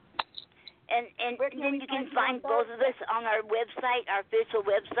 and then you can find both of us on our website, our official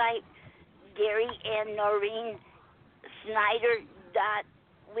website, Gary and Noreen Snyder.wix.com.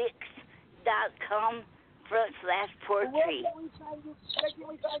 facebook.com/poetry. Where can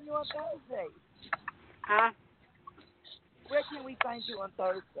we find you on Thursday? Huh? Where can we find you on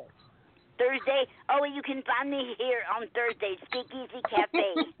Thursday? Thursday? Oh, you can find me here on Thursday, SpeakEasy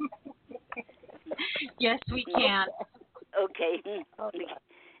Cafe. Yes, we can. Okay.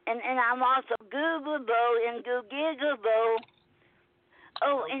 And I'm also Googleable and Googleable.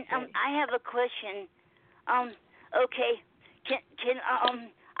 Oh, and I have a question. Okay. Can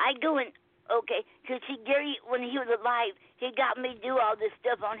I go in? Okay, because Gary, when he was alive, he got me to do all this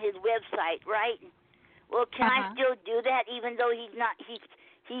stuff on his website, right? Well, can I still do that even though he's not? He's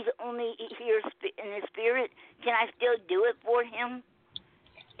only here in his spirit. Can I still do it for him?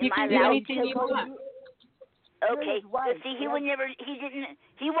 You can do anything you want. Okay. But see, he would never. He didn't.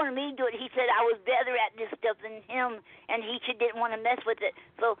 He wanted me to do it. He said I was better at this stuff than him, and he didn't want to mess with it.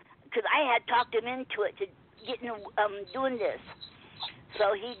 So, because I had talked him into it, to getting doing this.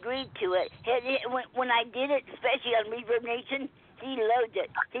 So he agreed to it. When I did it, especially on Reverb Nation, he loved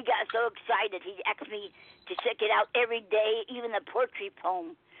it. He got so excited. He asked me to check it out every day, even the poetry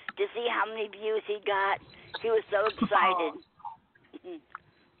poem, to see how many views he got. He was so excited.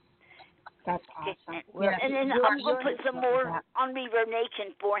 That's awesome. And then I'm going to put some more on Reverb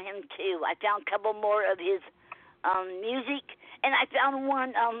Nation for him, too. I found a couple more of his music, and I found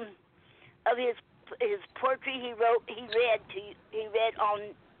one of his poetry he read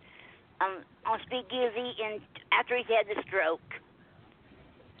on SpeakEasy and after he had the stroke.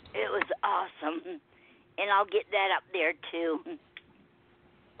 It was awesome, and I'll get that up there too.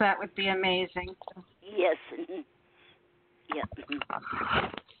 That would be amazing. Yes. Yep.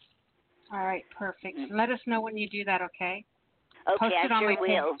 All right, perfect. Let us know when you do that, okay? Okay, I sure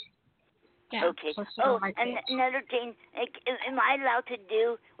will. Yeah, okay. Oh, and another thing, am I allowed to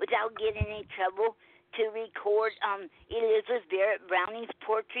do, without getting in any trouble, to record Elizabeth Barrett Browning's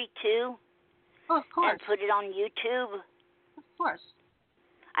poetry too? Oh, of course. And put it on YouTube? Of course.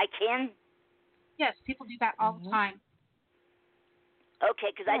 I can? Yes, people do that all the time.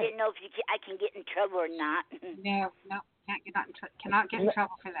 Okay, because I didn't know if I can get in trouble or not. No, cannot get in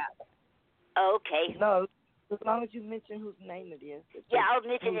trouble for that. Okay. No. As long as you mention whose name it is. Yeah, I'll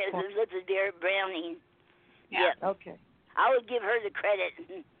mention it as Elizabeth Barrett Browning. Yeah. Okay. I would give her the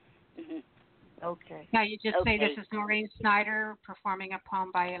credit. Okay. Now you just say this is Noreen Snyder performing a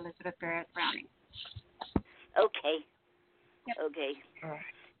poem by Elizabeth Barrett Browning. Okay. Yep. Okay.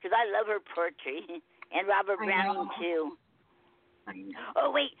 Because I love her poetry. And Robert Browning, too. I know.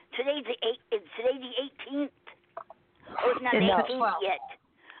 Oh, wait. Today's the 18th? Oh, it's not the 18th yet.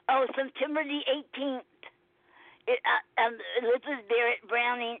 Oh, September the 18th. Elizabeth Barrett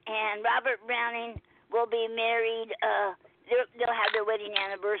Browning and Robert Browning will be married. They'll have their wedding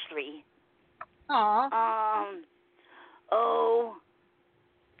anniversary. Aww.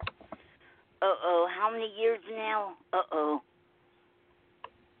 How many years now?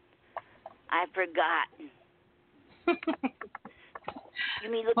 I forgot. You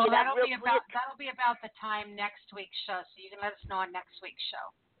mean look it up real quick? That'll be about the time next week's show, so you can let us know on next week's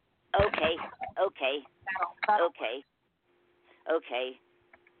show. Okay. That'll Okay.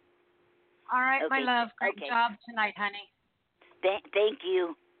 All right, my love. Great job tonight, honey. Thank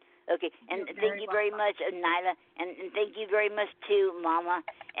you. Okay, and thank you very much, Nyla, and thank you very much too, Mama.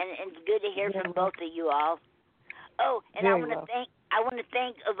 And it's good to hear from both of you all. Oh, and I want to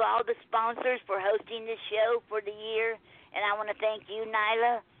thank of all the sponsors for hosting this show for the year, and I want to thank you,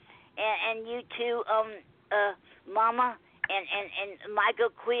 Nyla, and you too, Mama, and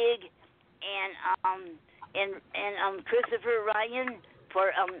Michael Quigg, and Christopher Ryan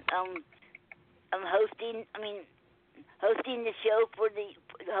for hosting the show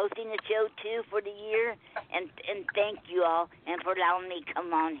too for the year, and thank you all and for allowing me to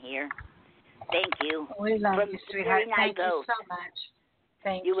come on here. Thank you. We love you, sweetheart. Thank you so much.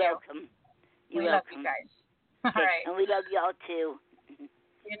 Thank you. You're welcome. We love you guys. All right. And we love y'all too.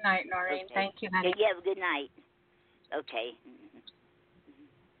 Good night, Noreen. Okay. Thank you, honey. Yeah, have a good night. Okay.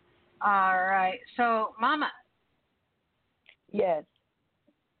 All right. So, Mama. Yes.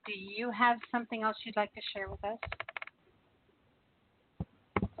 Do you have something else you'd like to share with us?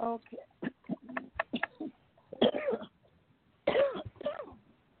 Okay.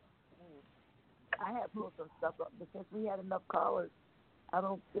 I have pulled some stuff up, but since we had enough callers, I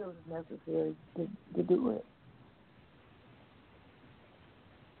don't feel it's necessary to do it.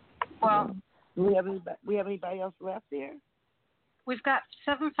 Well, do we have anybody else left there? We've got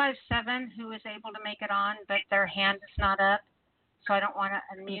 757 who is able to make it on, but their hand is not up, so I don't want to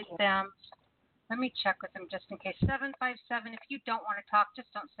unmute them. Let me check with them just in case. 757, if you don't want to talk,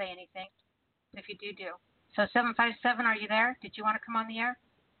 just don't say anything. If you do. So 757, are you there? Did you want to come on the air?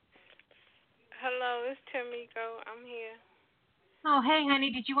 Hello, it's Tamiko. I'm here. Oh, hey,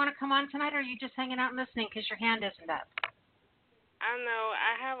 honey. Did you want to come on tonight, or are you just hanging out and listening because your hand isn't up? I know.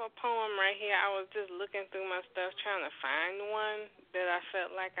 I have a poem right here. I was just looking through my stuff trying to find one that I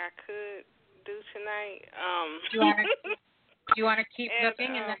felt like I could do tonight. Do you want to keep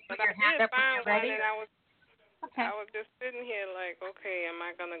looking and then put your hand up when you're ready? And I was just sitting here like, okay, am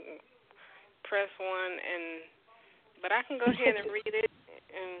I going to press one? But I can go ahead and read it.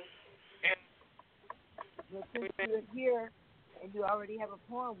 Well, since you're here and you already have a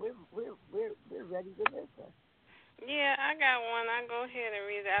poem, we're ready to listen. Yeah, I got one. I'll go ahead and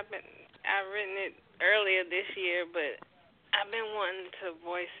read it. I've written it earlier this year, but I've been wanting to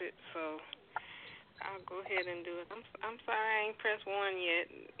voice it, so I'll go ahead and do it. I'm sorry I ain't pressed one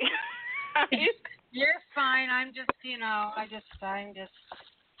yet. You're fine. I'm just, I'm just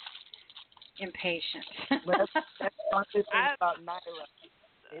impatient. Well, that's one good thing about Naira.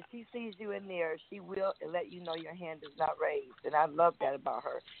 If she sees you in there, she will let you know your hand is not raised, and I love that about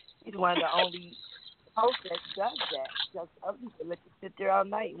her. She's one of the only hosts that does that. Just other people let you sit there all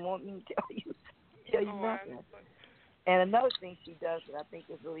night and won't even tell you nothing. And another thing she does that I think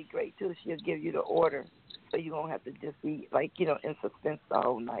is really great too, she'll give you the order, so you won't have to just be in suspense the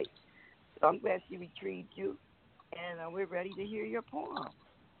whole night. So I'm glad she retrieved you, and we're ready to hear your poem.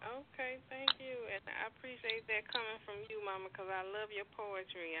 Okay, thank you. And I appreciate that coming from you, Mama, because I love your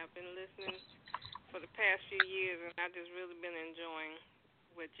poetry. I've been listening for the past few years, and I've just really been enjoying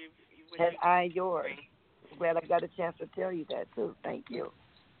what you've yours. Glad I got a chance to tell you that, too. Thank you.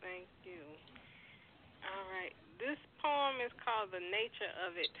 Thank you. All right. This poem is called The Nature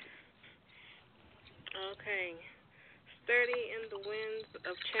of It. Okay. Sturdy in the winds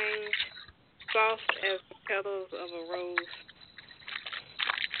of change, soft as the petals of a rose.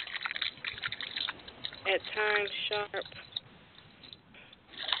 At times sharp,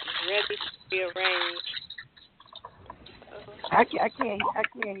 ready to be arranged. I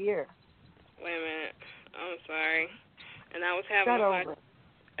can't hear. Wait a minute. I'm sorry. And I'm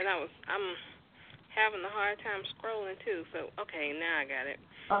having a hard time scrolling too. So okay, now I got it.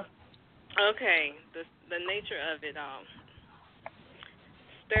 Okay, the nature of it all.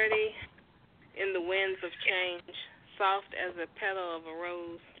 Sturdy in the winds of change, soft as a petal of a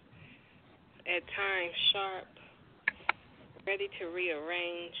rose. At times sharp, ready to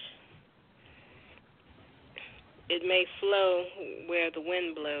rearrange. It may flow where the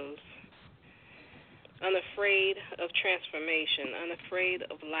wind blows. Unafraid of transformation, unafraid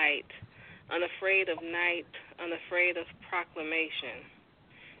of light, unafraid of night, unafraid of proclamation.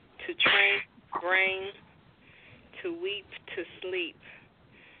 To train brain, to weep, to sleep,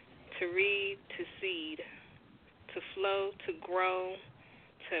 to read, to seed, to flow, to grow,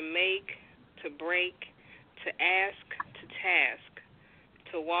 to make, to break, to ask, to task,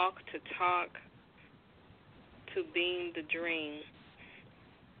 to walk, to talk, to beam the dream.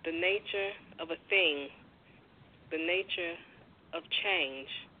 The nature of a thing, the nature of change,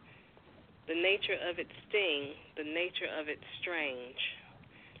 the nature of its sting, the nature of its strange.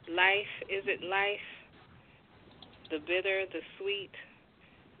 Life, is it life? The bitter, the sweet,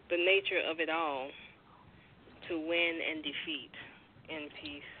 the nature of it all, to win and defeat. In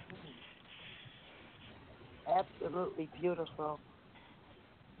peace. Absolutely beautiful.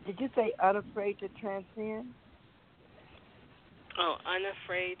 Did you say unafraid to transcend? Oh,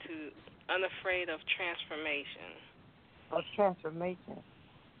 unafraid of transformation. Of transformation.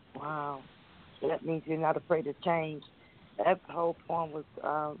 Wow. So that means you're not afraid of change. That whole poem was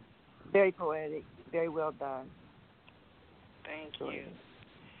very poetic, very well done. Thank you.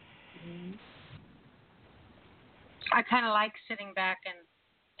 Mm-hmm. I kind of like sitting back and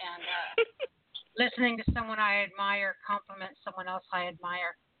listening to someone I admire compliment someone else I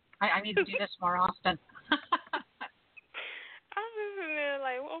admire. I need to do this more often. I'm listening there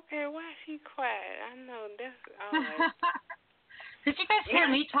like, okay, why is she quiet? I know that's all right. Because you guys hear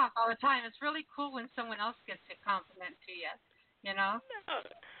me talk all the time. It's really cool when someone else gets a compliment to you, No.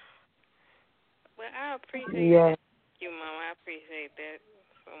 Well, I appreciate you, Mama. I appreciate that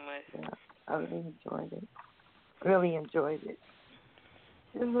so much. Yeah, I really enjoyed it.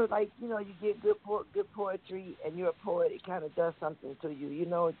 It was like, you get good poetry and you're a poet, it kind of does something to you. It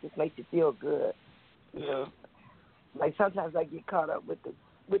just makes you feel good. Like sometimes I get caught up with the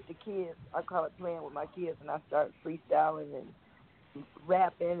kids. I call it playing with my kids, and I start freestyling and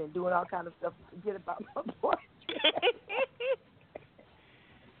rapping and doing all kind of stuff to forget about my poetry.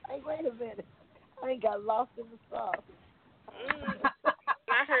 Hey, wait a minute. I ain't got lost in the sauce.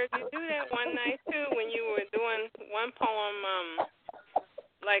 I heard you do that one night, too, when you were doing one poem,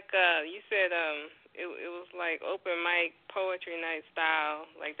 like you said, it was like open mic poetry night style,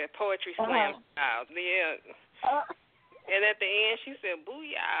 like that poetry slam style. Yeah. And at the end, she said,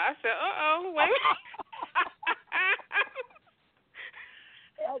 "Booyah!" I said, wait a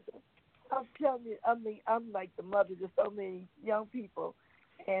minute." I'm telling you, I'm like the mother to so many young people,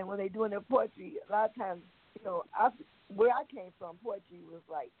 and when they're doing their poetry, a lot of times, where I came from, poetry was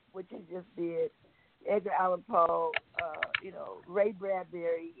like what you just did, Edgar Allan Poe, Ray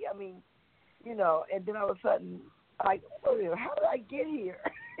Bradbury. I mean, and then all of a sudden, like, how did I get here?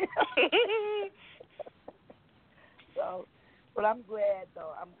 So, but I'm glad,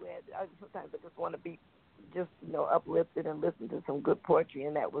 though. Sometimes I just want to be uplifted and listen to some good poetry,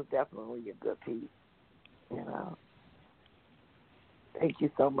 and that was definitely a good piece. Thank you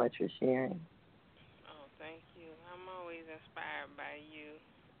so much for sharing. Oh, thank you. I'm always inspired by you.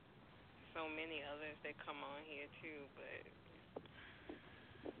 So many others that come on here, too, but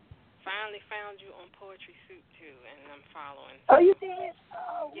finally found you on Poetry Soup, too, and I'm following. Oh, you did?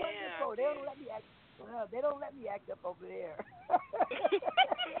 Oh, yeah, wonderful. They don't let me act. Well, they don't let me act up over there.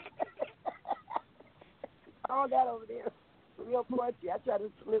 All that over there, real poetry. I try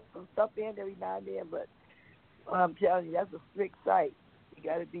to slip some stuff in every now and then, but I'm telling you, that's a strict site. You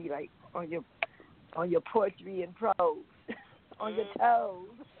got to be like on your poetry and prose, on your toes.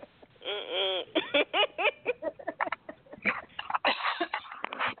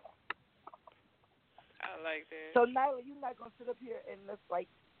 I like that. So Nyla, you're not gonna sit up here and let's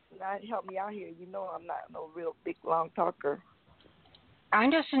not help me out here. You know I'm not no real big long talker.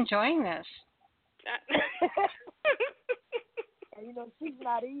 I'm just enjoying this. And she's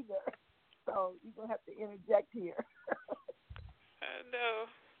not either. So you're gonna have to interject here. I know.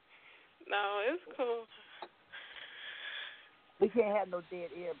 No, it's cool. We can't have no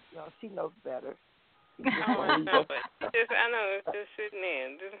dead air. She knows better. I know, but it's just sitting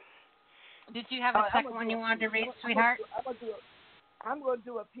in. Did you have a second one you wanted to read, sweetheart? I'm going to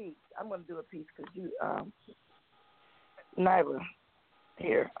do a piece. Because you, Nyla,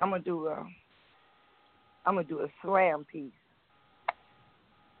 here. I'm going to do a slam piece.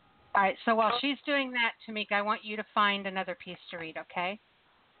 All right. So while she's doing that, Tamika, I want you to find another piece to read. Okay?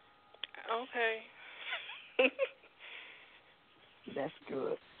 Okay. That's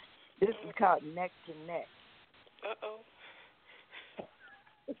good. This is called Neck to Neck.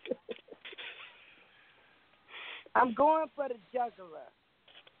 I'm going for the jugular.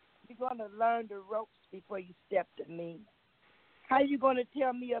 You're going to learn the ropes before you step to me. How you going to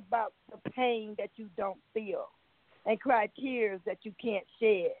tell me about the pain that you don't feel and cry tears that you can't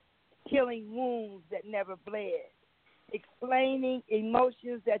shed, healing wounds that never bled, explaining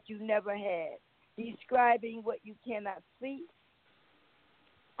emotions that you never had, describing what you cannot see?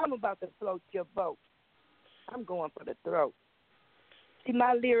 I'm about to float your boat. I'm going for the throat. See,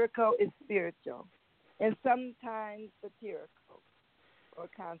 my lyrical is spiritual and sometimes satirical or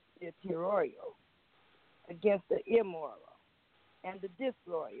conspiratorial against the immoral and the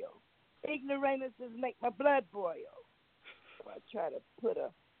disloyal. Ignoramuses make my blood boil. So I try to put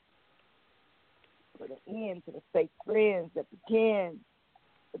an end to the fake friends that pretend,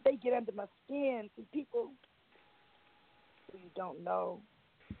 but they get under my skin. See, people who you don't know,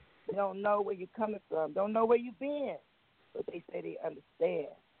 they don't know where you're coming from, don't know where you've been, but they say they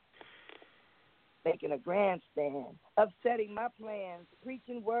understand. Making a grandstand, upsetting my plans,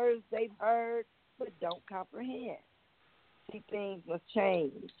 preaching words they've heard but don't comprehend. See, things must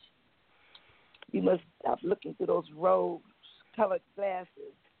change. You must stop looking through those rose-colored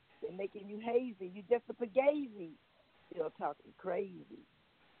glasses. They're making you hazy. You just a fugazi. Still talking crazy.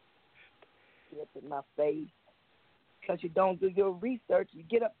 Get up in my face. Because you don't do your research, you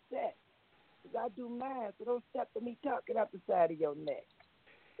get upset. Because I do mine, so don't step to me talking out the side of your neck.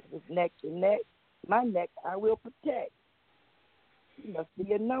 If it's neck to neck, my neck I will protect. You must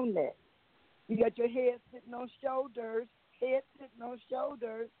be a no-neck. You got your head sitting on shoulders,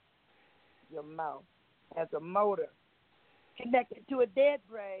 Your mouth has a motor connected to a dead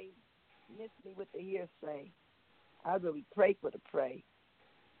brain. Miss me with the hearsay. I really pray for the prey,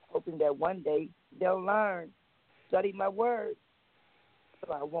 hoping that one day they'll learn, study my words,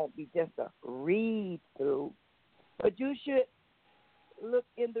 so I won't be just a read-through. But you should look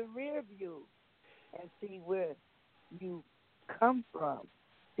in the rear view and see where you come from,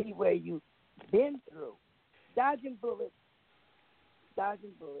 see where you've been through. Dodging bullets.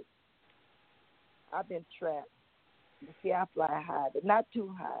 I've been trapped. You see, I fly high, but not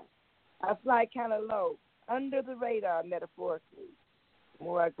too high. I fly kind of low, under the radar, metaphorically. The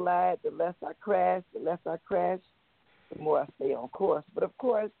more I glide, the less I crash. The more I stay on course. But, of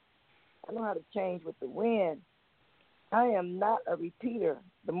course, I know how to change with the wind. I am not a repeater.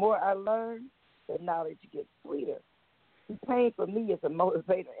 The more I learn, the knowledge gets sweeter. The pain for me is a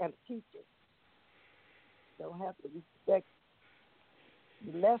motivator and a teacher. You don't have to respect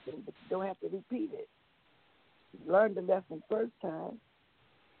the lesson, but you don't have to repeat it. You learn the lesson first time,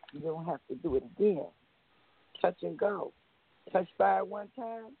 you don't have to do it again. Touch and go. Touch fire one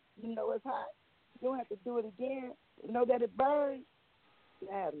time, you know it's hot. You don't have to do it again. You know that it burns.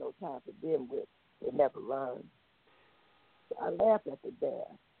 I have no time for them with. They never learn. So I laugh at the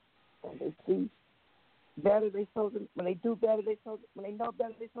dad. When they see better, they supposed to, when they do better, when they know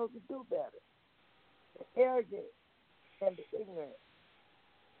better, they supposed to do better. The arrogant and the ignorant.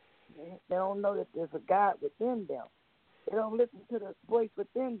 They don't know that there's a God within them. They don't listen to the voice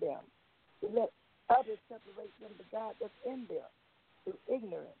within them. They let others separate from the God that's in them through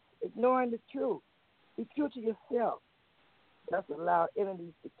ignorance, ignoring the truth. Be true to yourself. Thus allow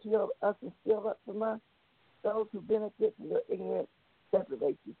enemies to kill us and steal up from us. Those who benefit from your ignorance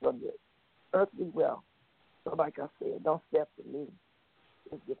separate you from your earthly wealth. So like I said, don't step to me.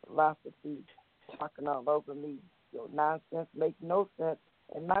 It's your philosophy talking all over me. Your nonsense makes no sense.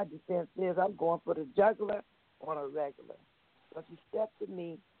 And my defense is I'm going for the juggler on a regular. So if you step to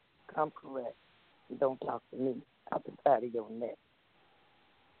me, come correct. And don't talk to me out the side of your neck.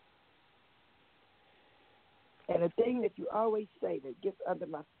 And the thing that you always say that gets under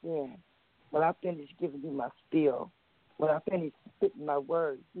my skin, when I finish giving you my spiel, when I finish spitting my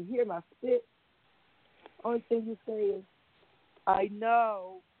words, you hear my spit, only thing you say is, I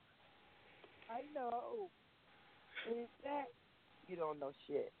know. And in fact, you don't know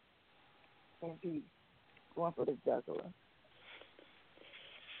shit. And peace. Going for the juggler.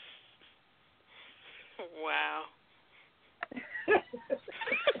 Wow.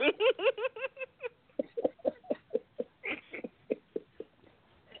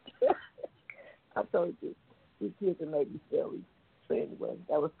 I told you, these kids have made me silly. So anyway,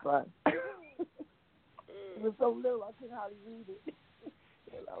 that was fun. It was so little, I couldn't hardly read it.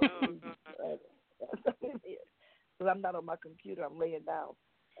 Because I'm not on my computer, I'm laying down.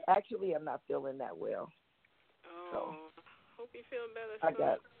 Actually, I'm not feeling that well. Oh, hope you feel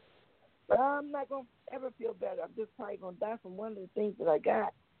better. But I'm not going to ever feel better. I'm just probably going to die from one of the things that I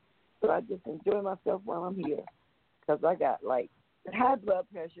got. So I just enjoy myself while I'm here. Because I got, like, high blood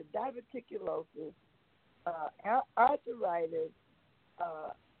pressure, diverticulosis, arthritis,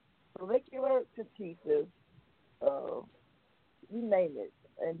 follicular catesis, you name it.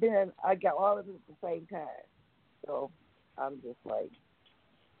 And then I got all of it at the same time. So I'm just like,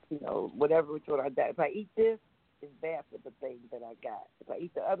 whatever which one I die. If I eat this, it's bad for the thing that I got. If I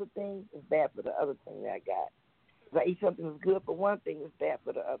eat the other thing, it's bad for the other thing that I got. If I eat something that's good for one thing, it's bad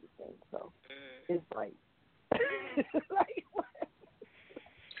for the other thing. So it's like,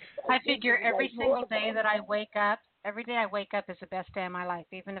 I figure every single day that I wake up, every day I wake up is the best day of my life,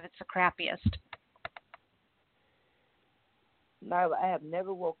 even if it's the crappiest. Nyla, I have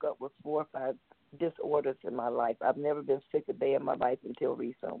never woke up with 4 or 5 disorders in my life. I've never been sick a day in my life until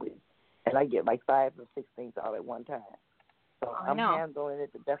recently. And I get like 5 or 6 things all at one time. So I'm handling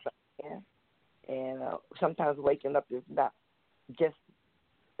it the best I can. And sometimes waking up is not just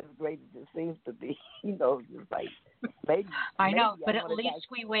as great as it seems to be. Just like maybe. I know, maybe but at least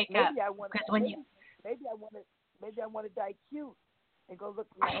we wake up. Because when you maybe I want to die cute and go look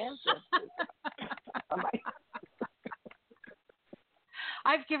for my ancestors.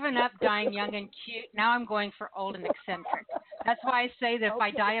 I've given up dying young and cute. Now I'm going for old and eccentric. That's why I say that if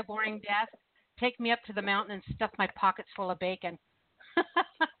I die a boring death, take me up to the mountain and stuff my pockets full of bacon.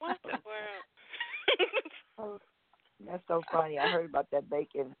 What the world? That's so funny. I heard about that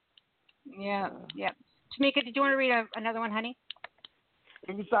bacon. Yeah. Tamika, did you want to read another one, honey?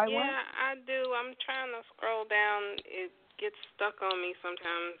 Did you find one? Yeah, I do. I'm trying to scroll down. It gets stuck on me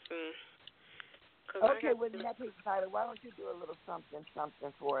sometimes. Okay, well, in that case, Tyler, why don't you do a little something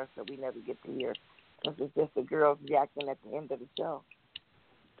for us that we never get to hear? Because it's just the girls reacting at the end of the show.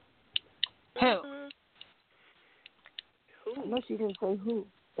 Who? I know she didn't say who.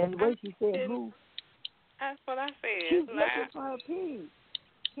 And the way she said who. That's what I said. She's looking for her pee.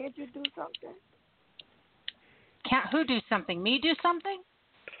 Can't you do something? Can't who do something? Me do something?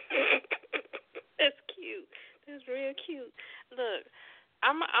 That's cute. That's real cute. Look.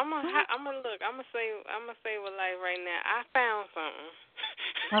 I'm gonna save a life right now. I found something.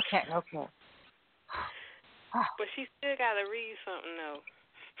 Okay. But she still gotta read something though.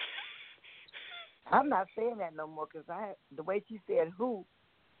 I'm not saying that no more because the way she said who,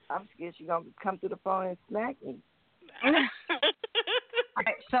 I'm scared she's gonna come through the phone and smack me. All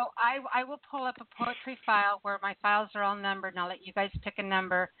right, so I will pull up a poetry file where my files are all numbered, and I'll let you guys pick a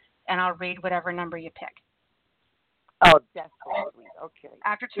number, and I'll read whatever number you pick. Oh, that's so sweet. Okay.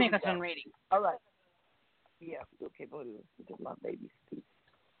 After Here we Tamika's go. done reading. All right. Yeah. Okay. Go ahead. Because my baby speaks.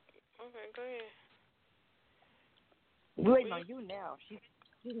 Okay, go ahead. We're waiting on you now. She's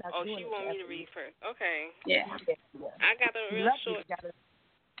not Oh, doing she it want me to after read you. first. Okay. Yeah. I got a real Lucky short. you got it.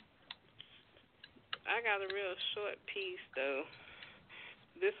 I got a real short piece though.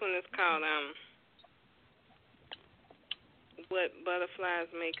 This one is called "What Butterflies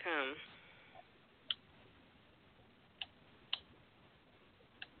May Come."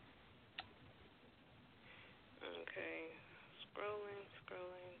 Okay, scrolling.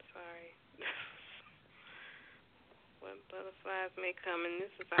 Sorry. What butterflies may come, and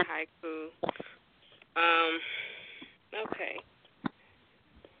this is a haiku. Okay.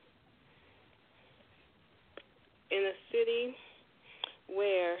 In a city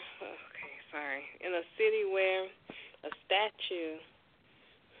where a statue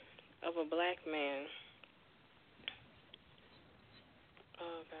of a black man.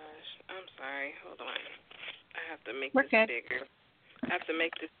 Oh gosh, I'm sorry. Hold on. I have to make this bigger. I have to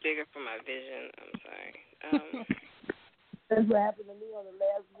make this bigger for my vision. I'm sorry. That's what happened to me on the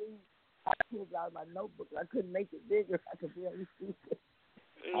last week. I pulled it out of my notebook. I couldn't make it bigger. I could barely see it.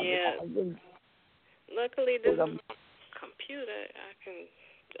 Yeah. Luckily, this is my computer. I can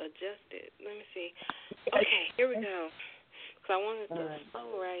adjust it. Let me see. Okay, here we go. So I wanted to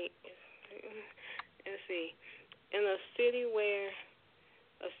slow right. Let's see. In a city where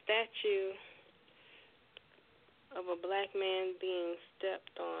a statue of a black man being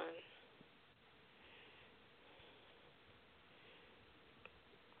stepped on.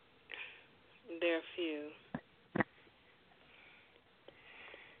 There are few.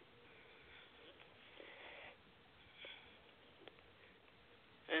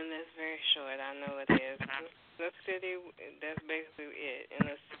 And that's very short. I know it is. The city, that's basically it.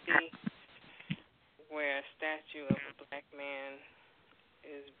 In a city where a statue of a black man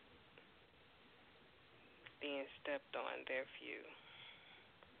is being stepped on, there are few.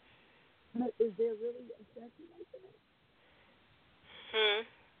 Is there really a statue like that?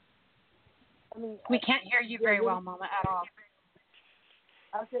 I mean, we can't hear you very well, Mama, at all.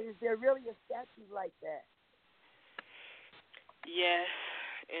 I said, is there really a statue like that? Yes,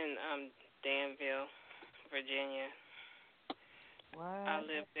 in Danville, Virginia. Wow. I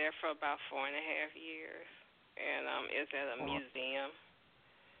lived there for about 4.5 years, and it's at a museum.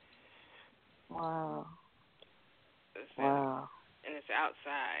 Wow. And it's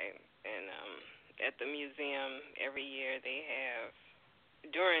outside, and at the museum every year they have,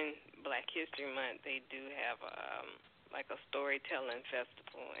 during Black History Month, they do have like a storytelling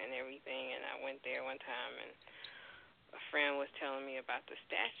festival and everything, and I went there one time, and a friend was telling me about the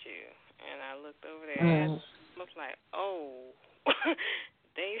statue, and I looked over there and was like, oh,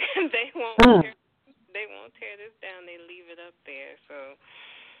 they won't tear this down, they leave it up there. So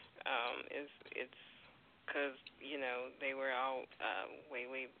it's because, they were all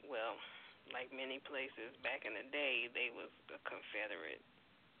well, like many places back in the day, they was a Confederate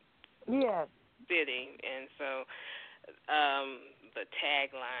city, and so the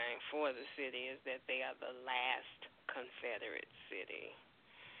tagline for the city is that they are the last Confederate city.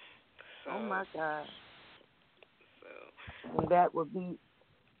 So, oh my God! So, and that would be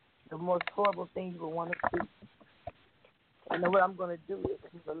the most horrible thing you would want to see. I know what I'm going to do is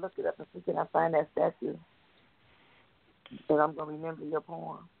I'm going to look it up and see can I find that statue. And I'm going to remember your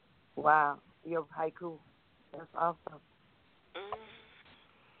poem. Wow, your haiku. That's awesome.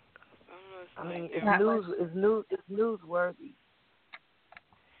 I mean, it's newsworthy.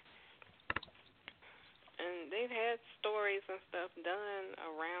 And they've had stories and stuff done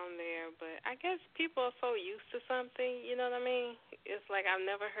around there, but I guess people are so used to something, you know what I mean? It's like I've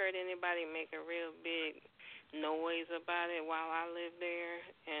never heard anybody make a real big noise about it while I lived there,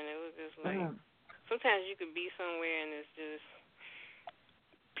 and it was just like sometimes you could be somewhere and it's just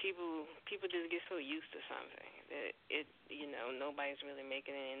people just get so used to something that nobody's really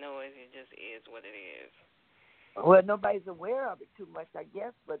making any noise. It just is what it is. Well, nobody's aware of it too much, I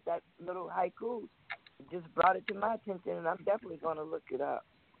guess, but that little haiku just brought it to my attention, and I'm definitely going to look it up.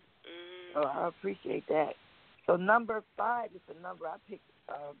 So I appreciate that. So number 5 is the number I picked,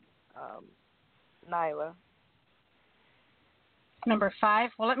 Nyla. Number 5.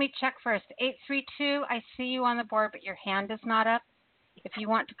 Well, let me check first. 832, I see you on the board, but your hand is not up. If you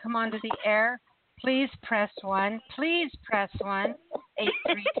want to come onto the air, please press 1. Please press 1.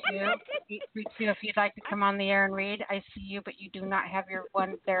 832, if you'd like to come on the air and read. I see you, but you do not have your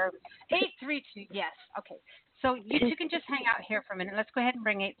one there. 832, yes. Okay. So you two can just hang out here for a minute. Let's go ahead and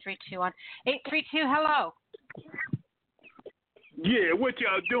bring 832 on. 832, hello. Yeah, what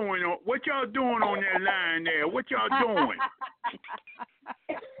y'all doing on that line there? What y'all doing?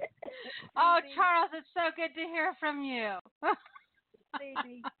 Oh, Charles, it's so good to hear from you.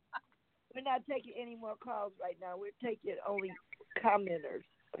 Baby, we're not taking any more calls right now. We're taking only commenters.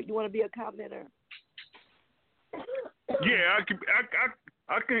 You want to be a commenter? Yeah, I can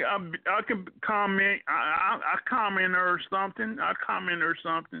comment. I comment or something.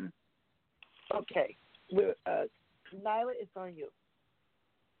 Okay. We're Nyla, it's on you.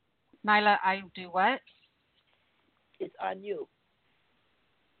 Nyla, I do what? It's on you.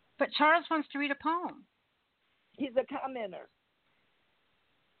 But Charles wants to read a poem. He's a commenter.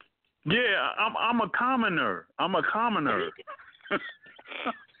 Yeah, I'm a commoner.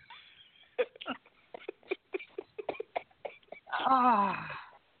 Oh,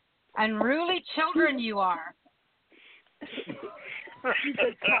 unruly children you are. He's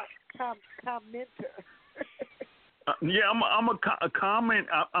a commenter. Yeah, I'm a comment.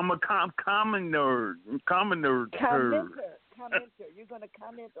 I'm a commenter. Commenter. You're gonna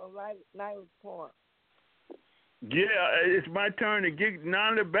comment on Nyla's poem. Yeah, it's my turn to get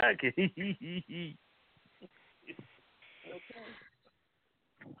Nyla back. Okay.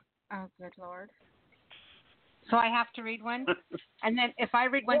 Oh, good Lord. So I have to read one? And then if I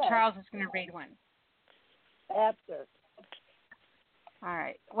read one, yes. Charles is going to read one. After. All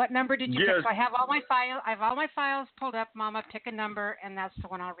right. What number did you pick? So I have all my files pulled up, Mama. Pick a number, and that's the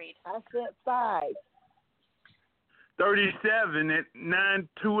one I'll read. I said 5. 37 at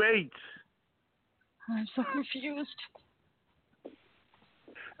 928. I'm so confused.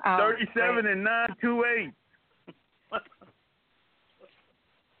 37 and 928.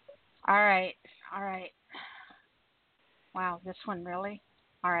 All right. Wow, this one really?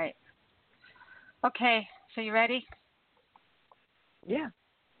 All right. Okay, so you ready? Yeah.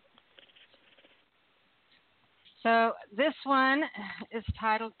 So this one is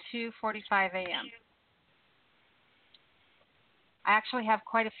titled 2:45 a.m. I actually have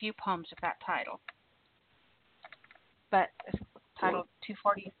quite a few poems with that title, but it's titled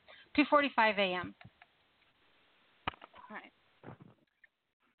 2:45 a.m. All right.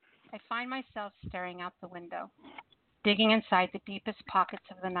 I find myself staring out the window, digging inside the deepest pockets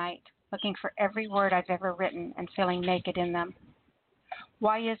of the night, looking for every word I've ever written and feeling naked in them.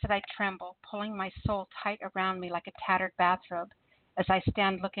 Why is it I tremble, pulling my soul tight around me like a tattered bathrobe, as I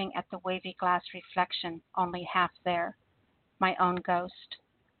stand looking at the wavy glass reflection, only half there, my own ghost,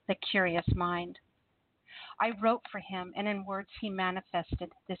 the curious mind. I wrote for him, and in words he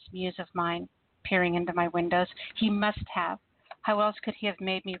manifested this muse of mine, peering into my windows. He must have. How else could he have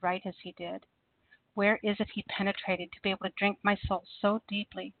made me write as he did? Where is it he penetrated to be able to drink my soul so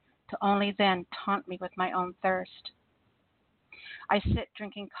deeply, to only then taunt me with my own thirst? I sit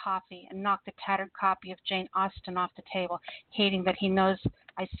drinking coffee and knock the tattered copy of Jane Austen off the table, hating that he knows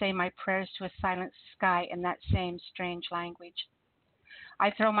I say my prayers to a silent sky in that same strange language.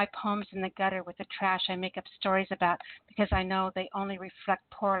 I throw my poems in the gutter with the trash I make up stories about because I know they only reflect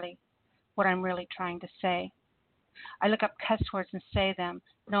poorly what I'm really trying to say. I look up cuss words and say them,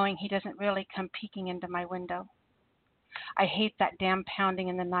 knowing he doesn't really come peeking into my window. I hate that damn pounding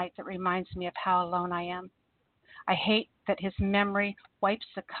in the night that reminds me of how alone I am. I hate that his memory wipes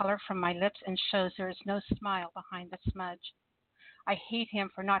the color from my lips and shows there is no smile behind the smudge. I hate him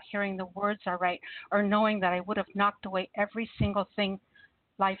for not hearing the words I write or knowing that I would have knocked away every single thing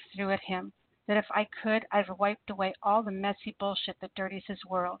life threw at him, that if I could, I'd have wiped away all the messy bullshit that dirties his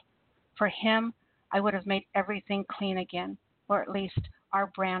world. For him, I would have made everything clean again, or at least our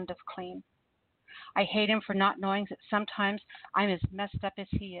brand of clean. I hate him for not knowing that sometimes I'm as messed up as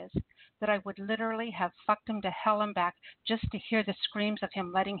he is, that I would literally have fucked him to hell and back just to hear the screams of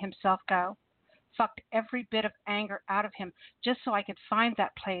him letting himself go. Fucked every bit of anger out of him just so I could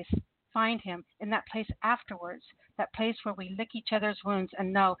find him in that place afterwards, that place where we lick each other's wounds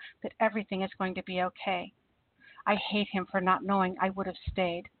and know that everything is going to be okay. I hate him for not knowing I would have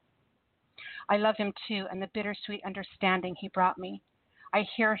stayed. I love him too, and the bittersweet understanding he brought me. I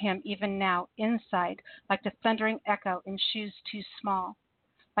hear him even now, inside, like the thundering echo in shoes too small,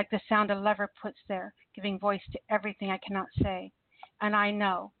 like the sound a lover puts there, giving voice to everything I cannot say. And I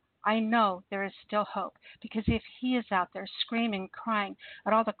know there is still hope, because if he is out there screaming, crying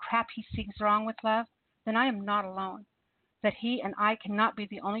at all the crap he sees wrong with love, then I am not alone. That he and I cannot be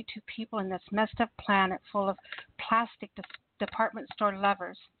the only two people in this messed up planet full of plastic department store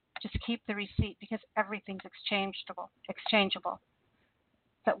lovers. Just keep the receipt, because everything's exchangeable.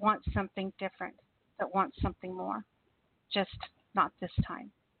 That wants something different, that wants something more. Just not this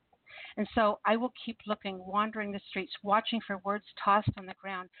time. And so I will keep looking, wandering the streets, watching for words tossed on the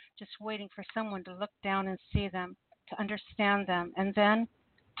ground, just waiting for someone to look down and see them, to understand them, and then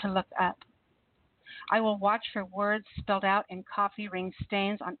to look up. I will watch for words spelled out in coffee ring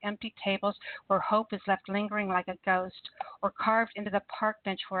stains on empty tables where hope is left lingering like a ghost, or carved into the park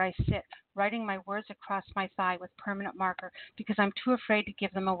bench where I sit, writing my words across my thigh with permanent marker because I'm too afraid to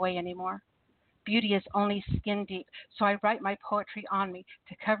give them away anymore. Beauty is only skin deep, so I write my poetry on me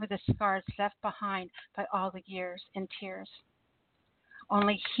to cover the scars left behind by all the years and tears.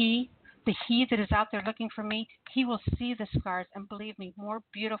 Only the he that is out there looking for me, he will see the scars and believe me more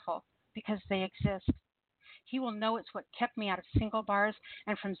beautiful because they exist. He will know it's what kept me out of single bars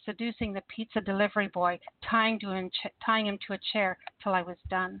and from seducing the pizza delivery boy, tying him to a chair till I was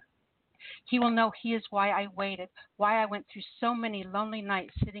done. He will know he is why I waited, why I went through so many lonely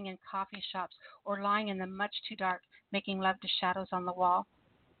nights sitting in coffee shops or lying in the much too dark, making love to shadows on the wall.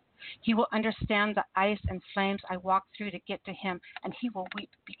 He will understand the ice and flames I walked through to get to him, and he will weep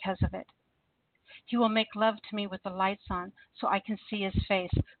because of it. He will make love to me with the lights on so I can see his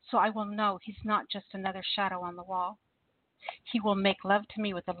face, so I will know he's not just another shadow on the wall. He will make love to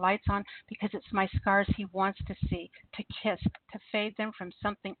me with the lights on because it's my scars he wants to see, to kiss, to fade them from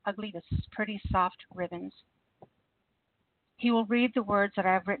something ugly to pretty soft ribbons. He will read the words that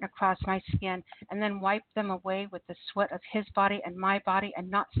I have written across my skin and then wipe them away with the sweat of his body and my body and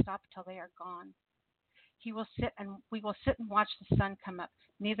not stop till they are gone. We will sit and watch the sun come up,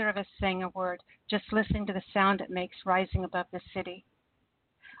 neither of us saying a word, just listening to the sound it makes rising above the city.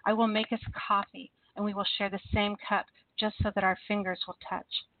 I will make us coffee, and we will share the same cup just so that our fingers will touch.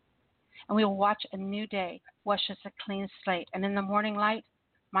 And we will watch a new day wash us a clean slate, and in the morning light,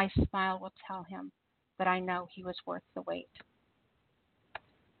 my smile will tell him that I know he was worth the wait.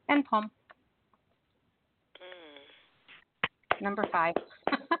 End poem. Number 5.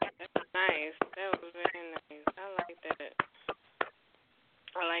 Nice. That was very nice. I like that.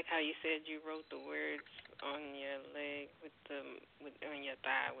 I like how you said you wrote the words on your leg on your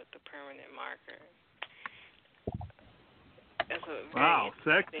thigh with the permanent marker. That's a very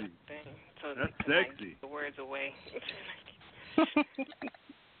sexy thing. So that's sexy. Give the words away.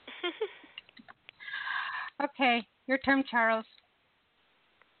 Okay, your turn, Charles.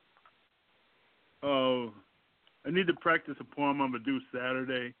 I need to practice a poem I'm gonna do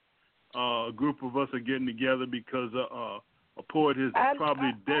Saturday. A group of us are getting together because a poet has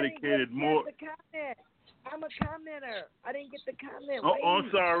probably dedicated more. The comment. I'm a commenter. I didn't get the comment. Oh, I'm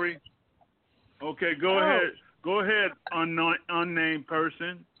sorry. Okay, go ahead. Go ahead, unnamed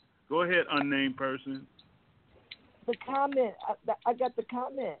person. Go ahead, unnamed person. The comment. I got the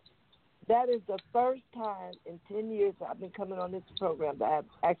comment. That is the first time in 10 years I've been coming on this program that I've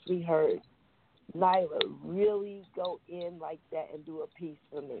actually heard Nyla really go in like that and do a piece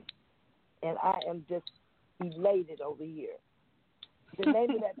for me. And I am just elated over here. The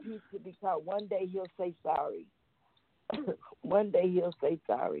name of that piece could be called One Day He'll Say Sorry. One Day He'll Say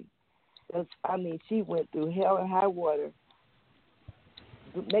Sorry. She went through hell and high water,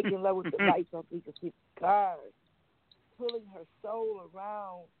 making love with the lights on so you could see the scars, pulling her soul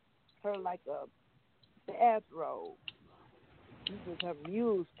around her like a bathrobe. He was her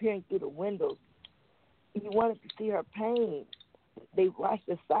muse peering through the windows. He wanted to see her pain. They watched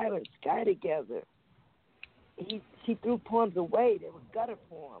the silent sky together. She threw poems away. They were gutter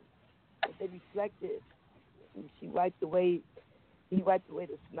poems, but they reflected. And he wiped away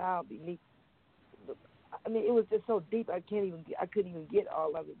the smile beneath. It was just so deep. I couldn't even get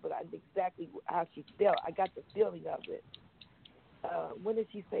all of it, but I knew exactly how she felt. I got the feeling of it. When did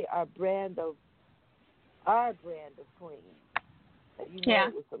she say our brand of queen? Yeah.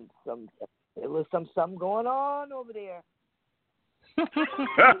 It was something going on over there.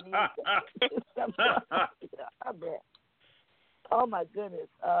 Oh my goodness.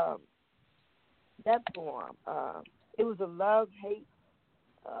 That poem. It was a love-hate,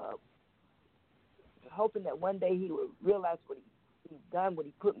 hoping that one day he would realize what he's done, what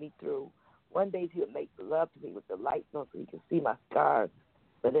he put me through. One day he would make love to me with the lights on so he could see my scars.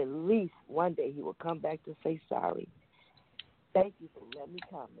 But at least one day he will come back to say sorry. Thank you for letting me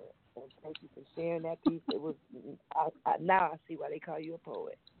comment. And thank you for sharing that piece. It was now I see why they call you a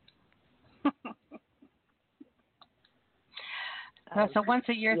poet. That's a once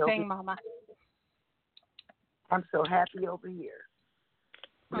a year thing, Mama. I'm so happy over here.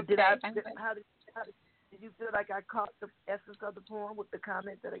 Okay. Did you feel like I caught the essence of the poem with the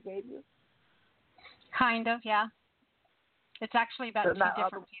comment that I gave you? Kind of, yeah. It's actually about two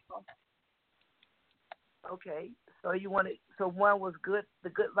different people. Okay. So one was good, the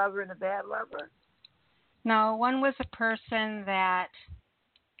good lover and the bad lover? No, one was a person that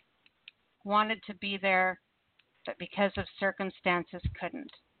wanted to be there, but because of circumstances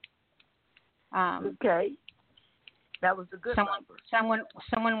couldn't. Okay. That was the good number.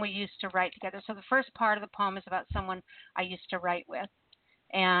 Someone we used to write together. So the first part of the poem is about someone I used to write with,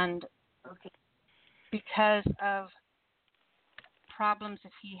 and because of problems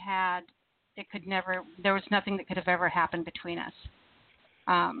that he had, there was nothing that could have ever happened between us.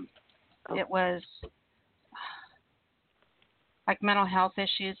 It was like mental health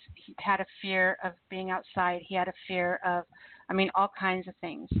issues. He had a fear of being outside. He had a fear of, all kinds of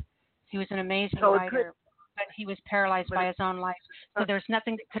things. He was an amazing writer, but he was paralyzed by his own life. So there's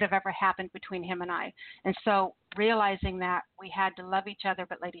nothing that could have ever happened between him and I. And so realizing that we had to love each other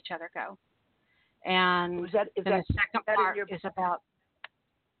but let each other go. And the second part is about,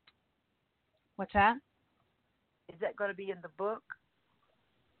 what's that? Is that going to be in the book?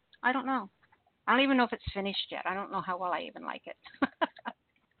 I don't know. I don't even know if it's finished yet. I don't know how well I even like it.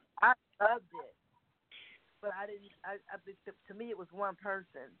 I loved it, but I didn't. To me, it was one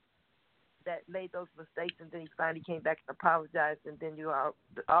person that made those mistakes, and then he finally came back and apologized. And then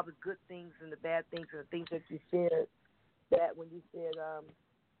all the good things and the bad things and the things that you shared. That when you said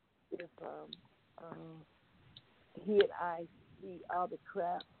if he and I see all the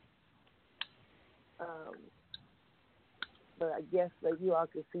crap, but I guess that you all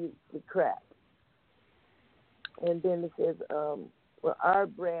can see the crap. And then it says, our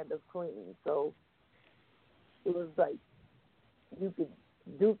brand of clean. So it was like you could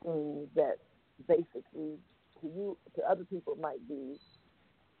do things that basically to other people might be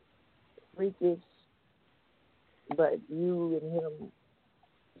freakish, but you and him,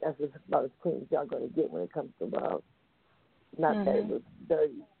 that's just about as clean as y'all going to get when it comes to love. Not that it was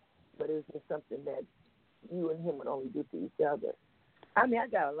dirty, but it was just something that you and him would only do to each other. I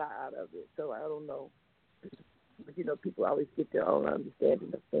got a lot out of it, so I don't know. But, people always get their own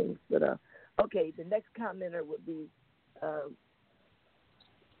understanding of things. But, okay, the next commenter would be...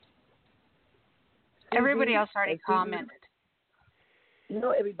 everybody else already commented.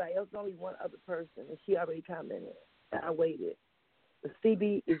 Everybody else, only one other person, and she already commented. I waited.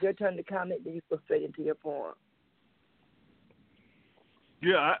 CB, it's your turn to comment, then you go straight into your poem.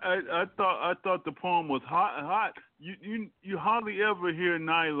 Yeah, I thought the poem was hot. You hardly ever hear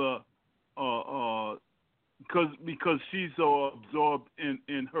Nyla, because she's so absorbed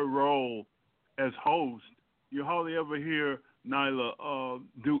in her role as host. You hardly ever hear Nyla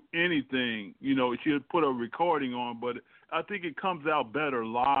do anything. She'll put a recording on, but I think it comes out better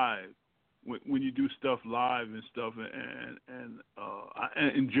live when you do stuff live and stuff. And I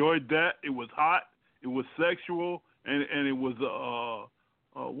enjoyed that. It was hot. It was sexual, and it was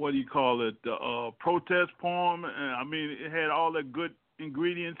what do you call it? Protest poem. And it had all the good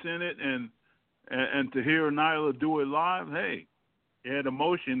ingredients in it, and to hear Nyla do it live, hey, it had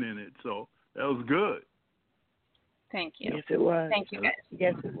emotion in it, so that was good. Thank you. Yes, it was. Thank you, guys.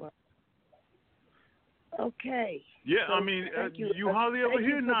 Yes, it was. Okay. Yeah, so, you hardly ever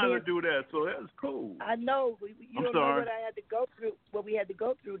hear Nyla do that, so that's cool. I know. You don't know what I had to go through, what we had to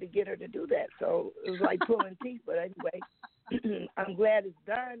go through to get her to do that. So it was like pulling teeth. But anyway, I'm glad it's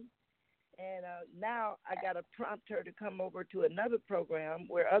done. And now I got to prompt her to come over to another program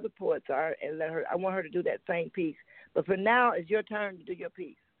where other poets are and I want her to do that same piece. But for now, it's your turn to do your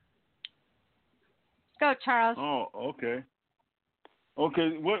piece. Go, Charles. Oh, okay.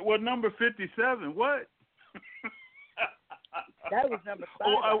 Okay, what number 57? What? That was number 5,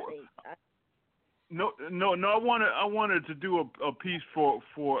 I think. No. I wanted to do a piece for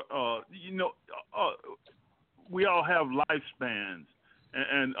we all have lifespans,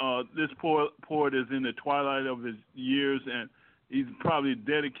 and this poet is in the twilight of his years, and he's probably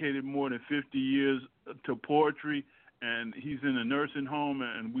dedicated more than 50 years to poetry, and he's in a nursing home,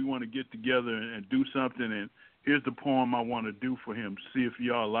 and we want to get together and do something. And here's the poem I want to do for him. See if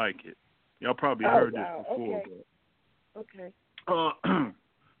y'all like it. Y'all probably heard this before. Okay.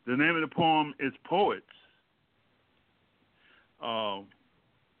 The name of the poem is Poets. Where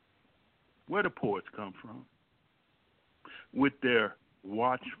do poets come from? With their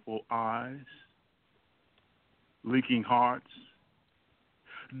watchful eyes, leaking hearts,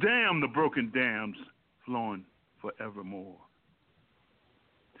 damn the broken dams flowing forevermore.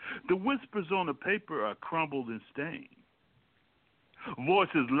 The whispers on the paper are crumbled and stained,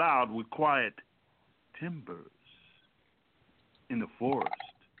 voices loud with quiet timbers in the forest,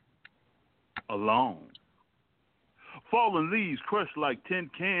 alone. Fallen leaves crushed like tin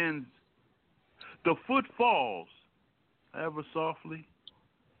cans, the footfalls, ever softly,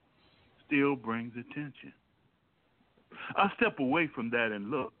 still brings attention. I step away from that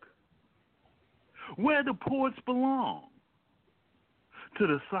and look. Where do poets belong? To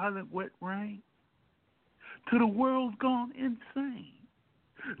the silent wet rain? To the world gone insane?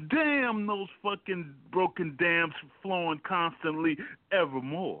 Damn those fucking broken dams flowing constantly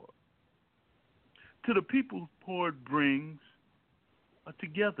evermore. To the people, poet brings a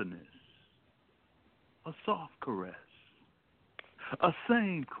togetherness, a soft caress, a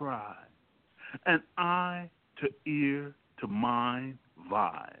sane cry, an eye to ear to mind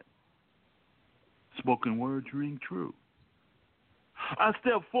vibe. Spoken words ring true. I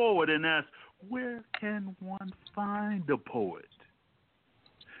step forward and ask, where can one find a poet?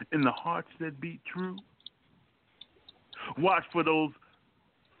 In the hearts that beat true? Watch for those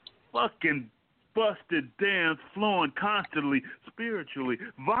fucking busted dams flowing constantly, spiritually,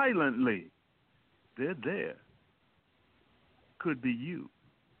 violently. They're there. Could be you.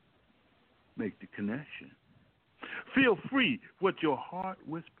 Make the connection. Feel free what your heart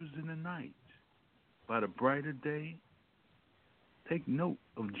whispers in the night. By the brighter day, take note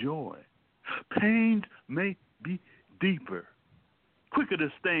of joy. Pains may be deeper, quicker to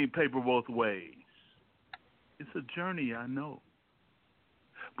stain paper both ways. It's a journey, I know.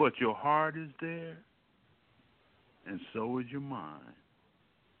 But your heart is there, and so is your mind.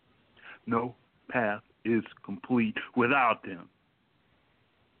 No path is complete without them.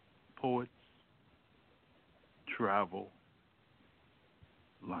 Poets travel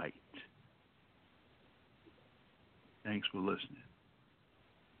light. Thanks for listening.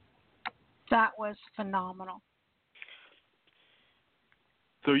 That was phenomenal.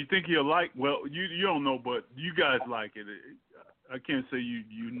 So you think he'll like? Well, you don't know, but you guys like it. I can't say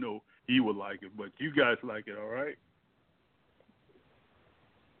you know he would like it, but you guys like it, all right?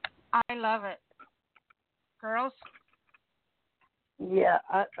 I love it, girls. Yeah,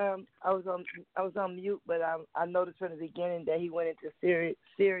 I was on mute, but I noticed from the beginning that he went into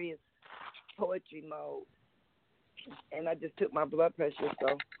serious poetry mode, and I just took my blood pressure,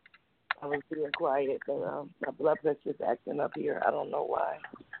 so I was being quiet. But my blood pressure's acting up here. I don't know why.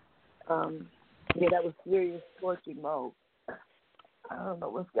 Yeah, that was serious poetry mode. I don't know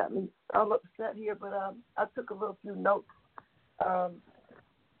what's got me all upset here, but I took a few notes.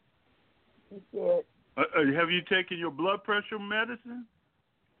 He said, have you taken your blood pressure medicine?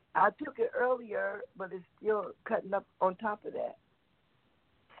 I took it earlier, but it's still cutting up on top of that.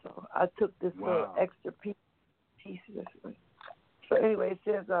 So I took this little extra piece. So anyway, it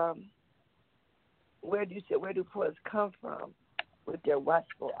says, where do poets come from with their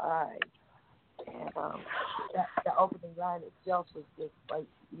watchful eyes? And the opening line itself was just like,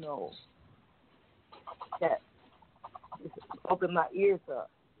 that just opened my ears up.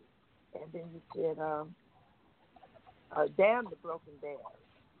 And then you said, damn the broken dams.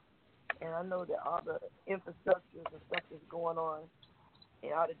 And I know that all the infrastructures and stuff that's going on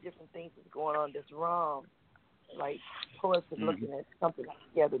and all the different things that's going on that's wrong, like poets are looking at something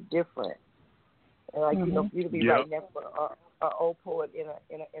together different. And like, for you to be right next to an old poet in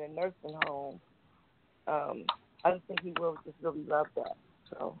a nursing home, I just think he will just really love that.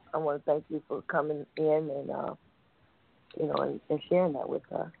 So I want to thank you for coming in and, and sharing that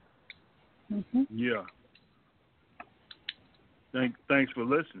with us. Mm-hmm. Yeah. Thanks for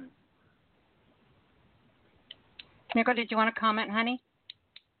listening. Nicole, did you want to comment, honey?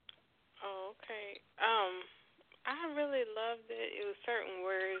 Oh, okay. I really loved it. It was certain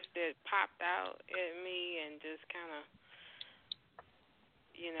words that popped out at me and just kind of,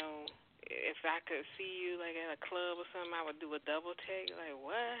 if I could see you like at a club or something, I would do a double take. Like,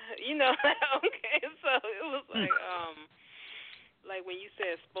 what? Okay. So it was like when you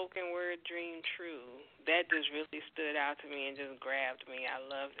said spoken word dream true, that just really stood out to me and just grabbed me. I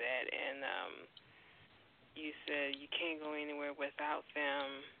love that. And you said you can't go anywhere without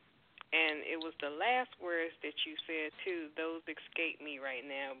them. And it was the last words that you said, too. Those escape me right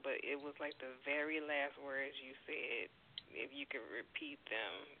now, but it was like the very last words you said. If you could repeat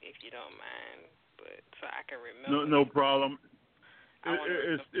them, if you don't mind, but so I can remember. No problem.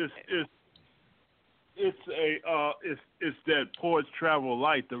 It's that poets travel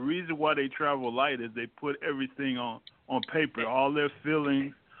light. The reason why they travel light is they put everything on paper, all their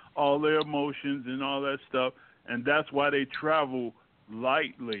feelings, all their emotions, and all that stuff, and that's why they travel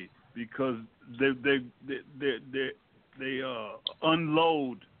lightly, because they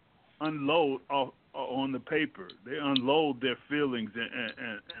unload on the paper. They unload their feelings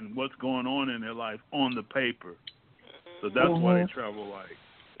and what's going on in their life on the paper. So that's why they travel light.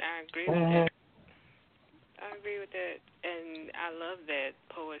 I agree with that. I agree with that, and I love that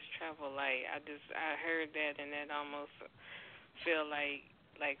poets travel light. I heard that, and that almost feel like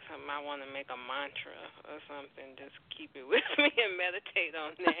something I want to make a mantra or something. Just keep it with me and meditate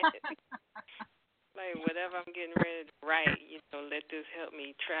on that. Like whatever I'm getting ready to write, let this help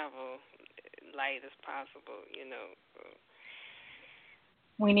me travel light as possible.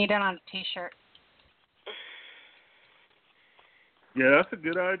 We need it on a T-shirt. Yeah, that's a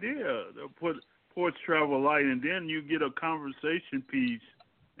good idea. Put Porch Travel Light, and then you get a conversation piece,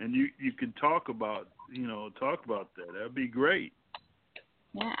 and you can talk about that. That'd be great.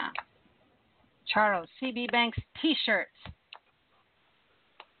 Yeah. Charles, CB Banks T-shirts.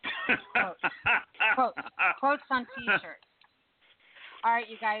 Quotes on T-shirts. All right,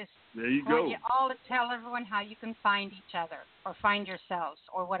 you guys. There you I go. want you all to tell everyone how you can find each other or find yourselves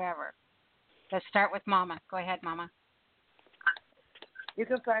or whatever. Let's start with Mama. Go ahead, Mama. You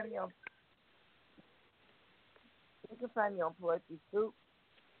can find me on Poetry Soup,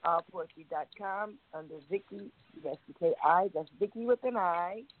 poetry.com under Vicky, S-E-K-I, that's Vicky with an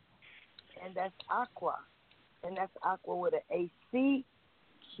I, and that's Aqua. And that's Aqua with an A-C-Q-U-A-H.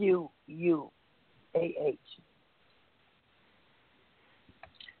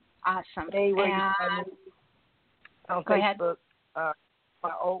 Awesome. Anyway, and on go Facebook,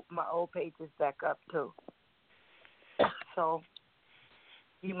 my old page is back up too. So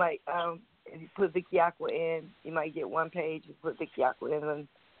you might, if you put Vicky Aqua in, you might get one page. If you put Vicky Aqua in, and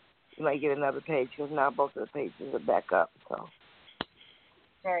you might get another page because now both of the pages are back up. So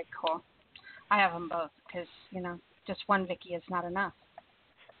very cool. I have them both because just one Vicky is not enough.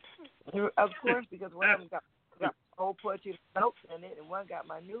 Of course, because one of them got old poetry notes in it, and one got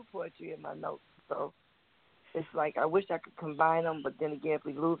my new poetry in my notes. So it's like I wish I could combine them, but then again, if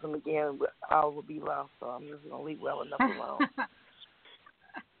we lose them again, all will be lost. So I'm just gonna leave well enough alone.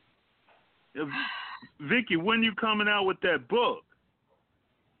 Vicky, when you coming out with that book?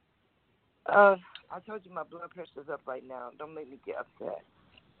 I told you my blood pressure's up right now. Don't make me get upset.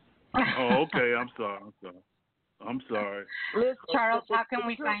 Oh, okay. I'm sorry. Listen, Charles, how can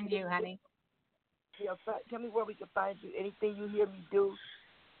we find you, honey? Yeah, tell me where we can find you. Anything you hear me do,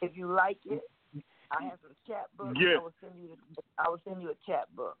 if you like it, I have some chat books. Yeah. I will send you a chat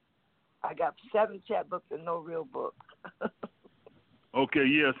book. I got 7 chat books and no real book. Okay,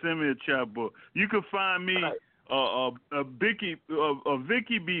 yeah, send me a chat book. You can find me. Vicky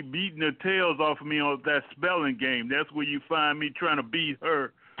be beating the tails off of me on that spelling game. That's where you find me trying to beat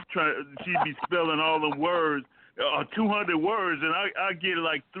her. She be spelling all the words, 200 words, and I get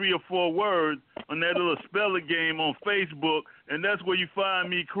like 3 or 4 words on that little spelling game on Facebook, and that's where you find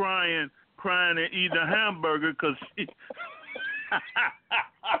me crying and eating a hamburger because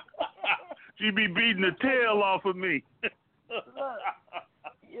she be beating the tail off of me. Look,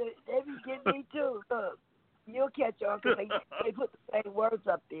 they be getting me too. Look, you'll catch on because they put the same words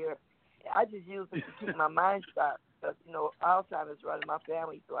up there. I just use it to keep my mind sharp because, Alzheimer's running my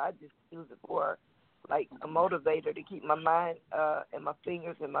family, so I just use it for, like, a motivator to keep my mind and my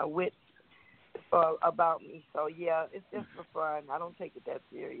fingers and my wits about me. So, yeah, it's just for fun. I don't take it that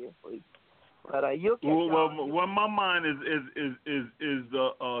seriously. But you'll catch on. Well, my mind is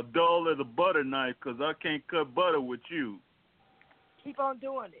dull as a butter knife because I can't cut butter with you. Keep on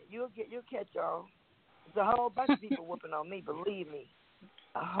doing it. You'll catch on. There's a whole bunch of people whooping on me. Believe me,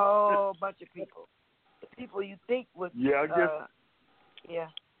 a whole bunch of people. The people you think would. Yeah, I guess. Yeah.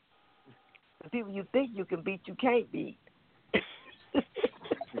 The people you think you can beat, you can't beat.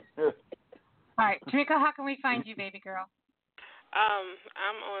 All right, Tamiko, how can we find you, baby girl?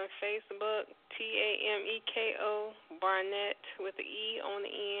 I'm on Facebook, Tameko Barnett with the E on the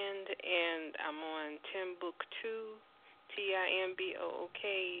end, and I'm on Timbuktu, TIMBOOKTU.com.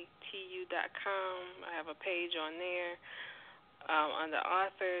 I have a page on there under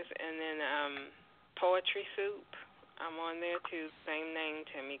authors, and then Poetry Soup. I'm on there too, same name,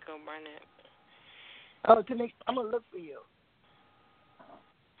 Tameko Barnett. Oh, Tamiko, I'm gonna look for you.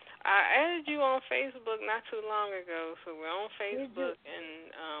 I added you on Facebook not too long ago, so we're on Facebook, and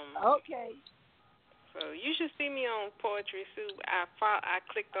okay. So you should see me on Poetry Soup. I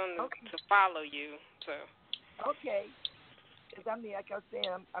clicked on to follow you. So. Okay. Because like I was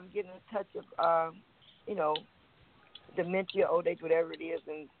saying, I'm getting a touch of dementia, old age, whatever it is,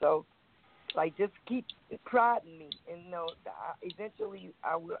 and so like just keep prodding me, and eventually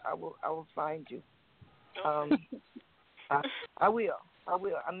I will find you. I will.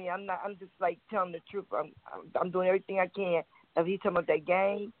 I mean, I'm just like telling the truth. I'm doing everything I can. If he's talking about that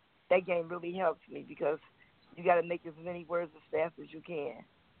game really helps me because you got to make as many words as fast as you can.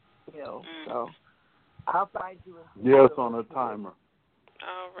 So I'll find you. Yes, on a timer.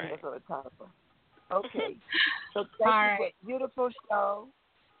 All right. Yes, on a timer. Okay. So thank you for a beautiful show,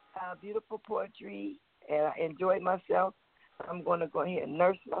 beautiful poetry, and I enjoyed myself. I'm going to go ahead and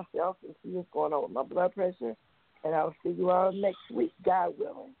nurse myself and see what's going on with my blood pressure. And I'll see you all next week, God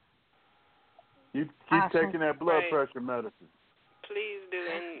willing. You keep taking that blood pressure medicine. Please do,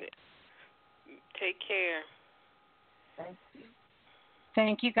 and take care. Thank you.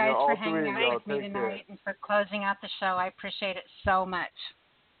 Thank you guys all for three hanging of y'all. out with me Take tonight and for closing out the show. I appreciate it so much.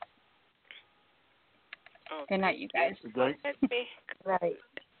 Oh, good night, you guys. Right.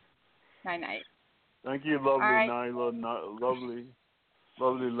 Night. Thank you, lovely right. Nyla.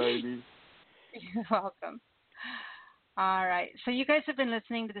 Lovely lady. You're welcome. All right. So you guys have been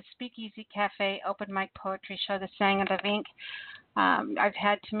listening to the SpeakEasy Cafe Open Mic Poetry Show, The Sang of Ink. I've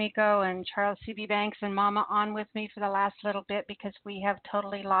had Tamiko and Charles C.B. Banks and Mama on with me for the last little bit because we have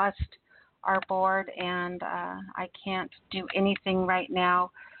totally lost our board and I can't do anything right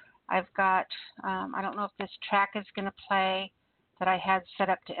now. I've got, I don't know if this track is going to play that I had set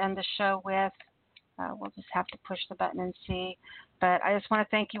up to end the show with. We'll just have to push the button and see. But I just want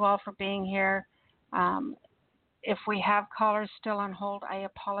to thank you all for being here. If we have callers still on hold, I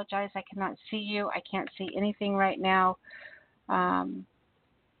apologize. I cannot see you. I can't see anything right now. But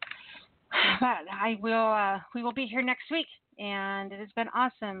we will be here next week, and it has been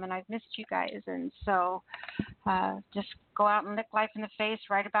awesome, and I've missed you guys. And so just go out and lick life in the face,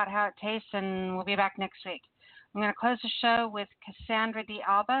 write about how it tastes, and we'll be back next week. I'm going to close the show with Cassandra de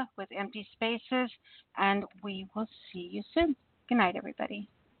Alba with Empty Spaces, and we will see you soon. Good night, everybody.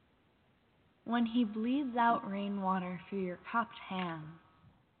 When he bleeds out rainwater through your cupped hand,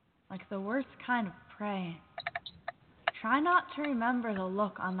 like the worst kind of prey, try not to remember the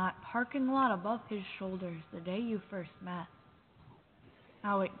look on that parking lot above his shoulders the day you first met.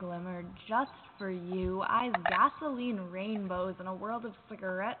 How it glimmered just for you, eyes gasoline rainbows in a world of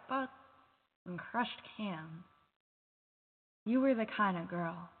cigarette butts and crushed cans. You were the kind of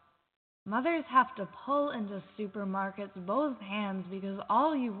girl mothers have to pull into supermarkets both hands because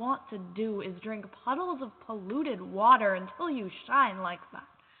all you want to do is drink puddles of polluted water until you shine like that.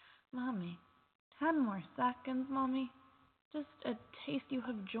 Mommy, 10 more seconds, Mommy. Just a taste. You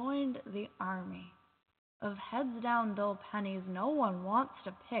have joined the army of heads down dull pennies no one wants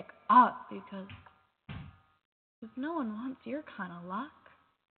to pick up because no one wants your kind of luck.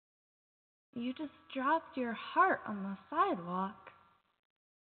 You just dropped your heart on the sidewalk.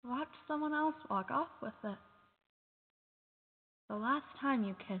 Watch someone else walk off with it. The last time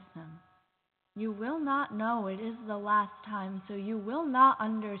you kiss him, you will not know it is the last time, so you will not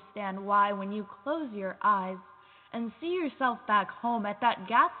understand why when you close your eyes and see yourself back home at that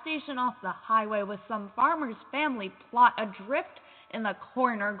gas station off the highway with some farmer's family plot adrift in the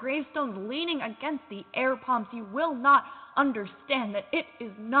corner, gravestones leaning against the air pumps, you will not understand that it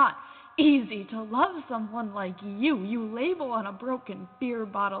is not easy to love someone like you. You label on a broken beer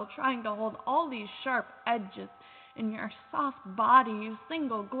bottle, trying to hold all these sharp edges in your soft body, you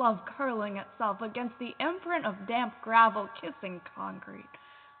single glove curling itself against the imprint of damp gravel kissing concrete.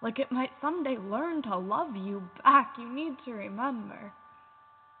 Like it might someday learn to love you back, you need to remember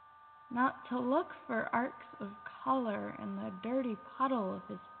not to look for arcs of color in the dirty puddle of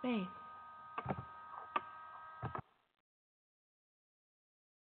his face.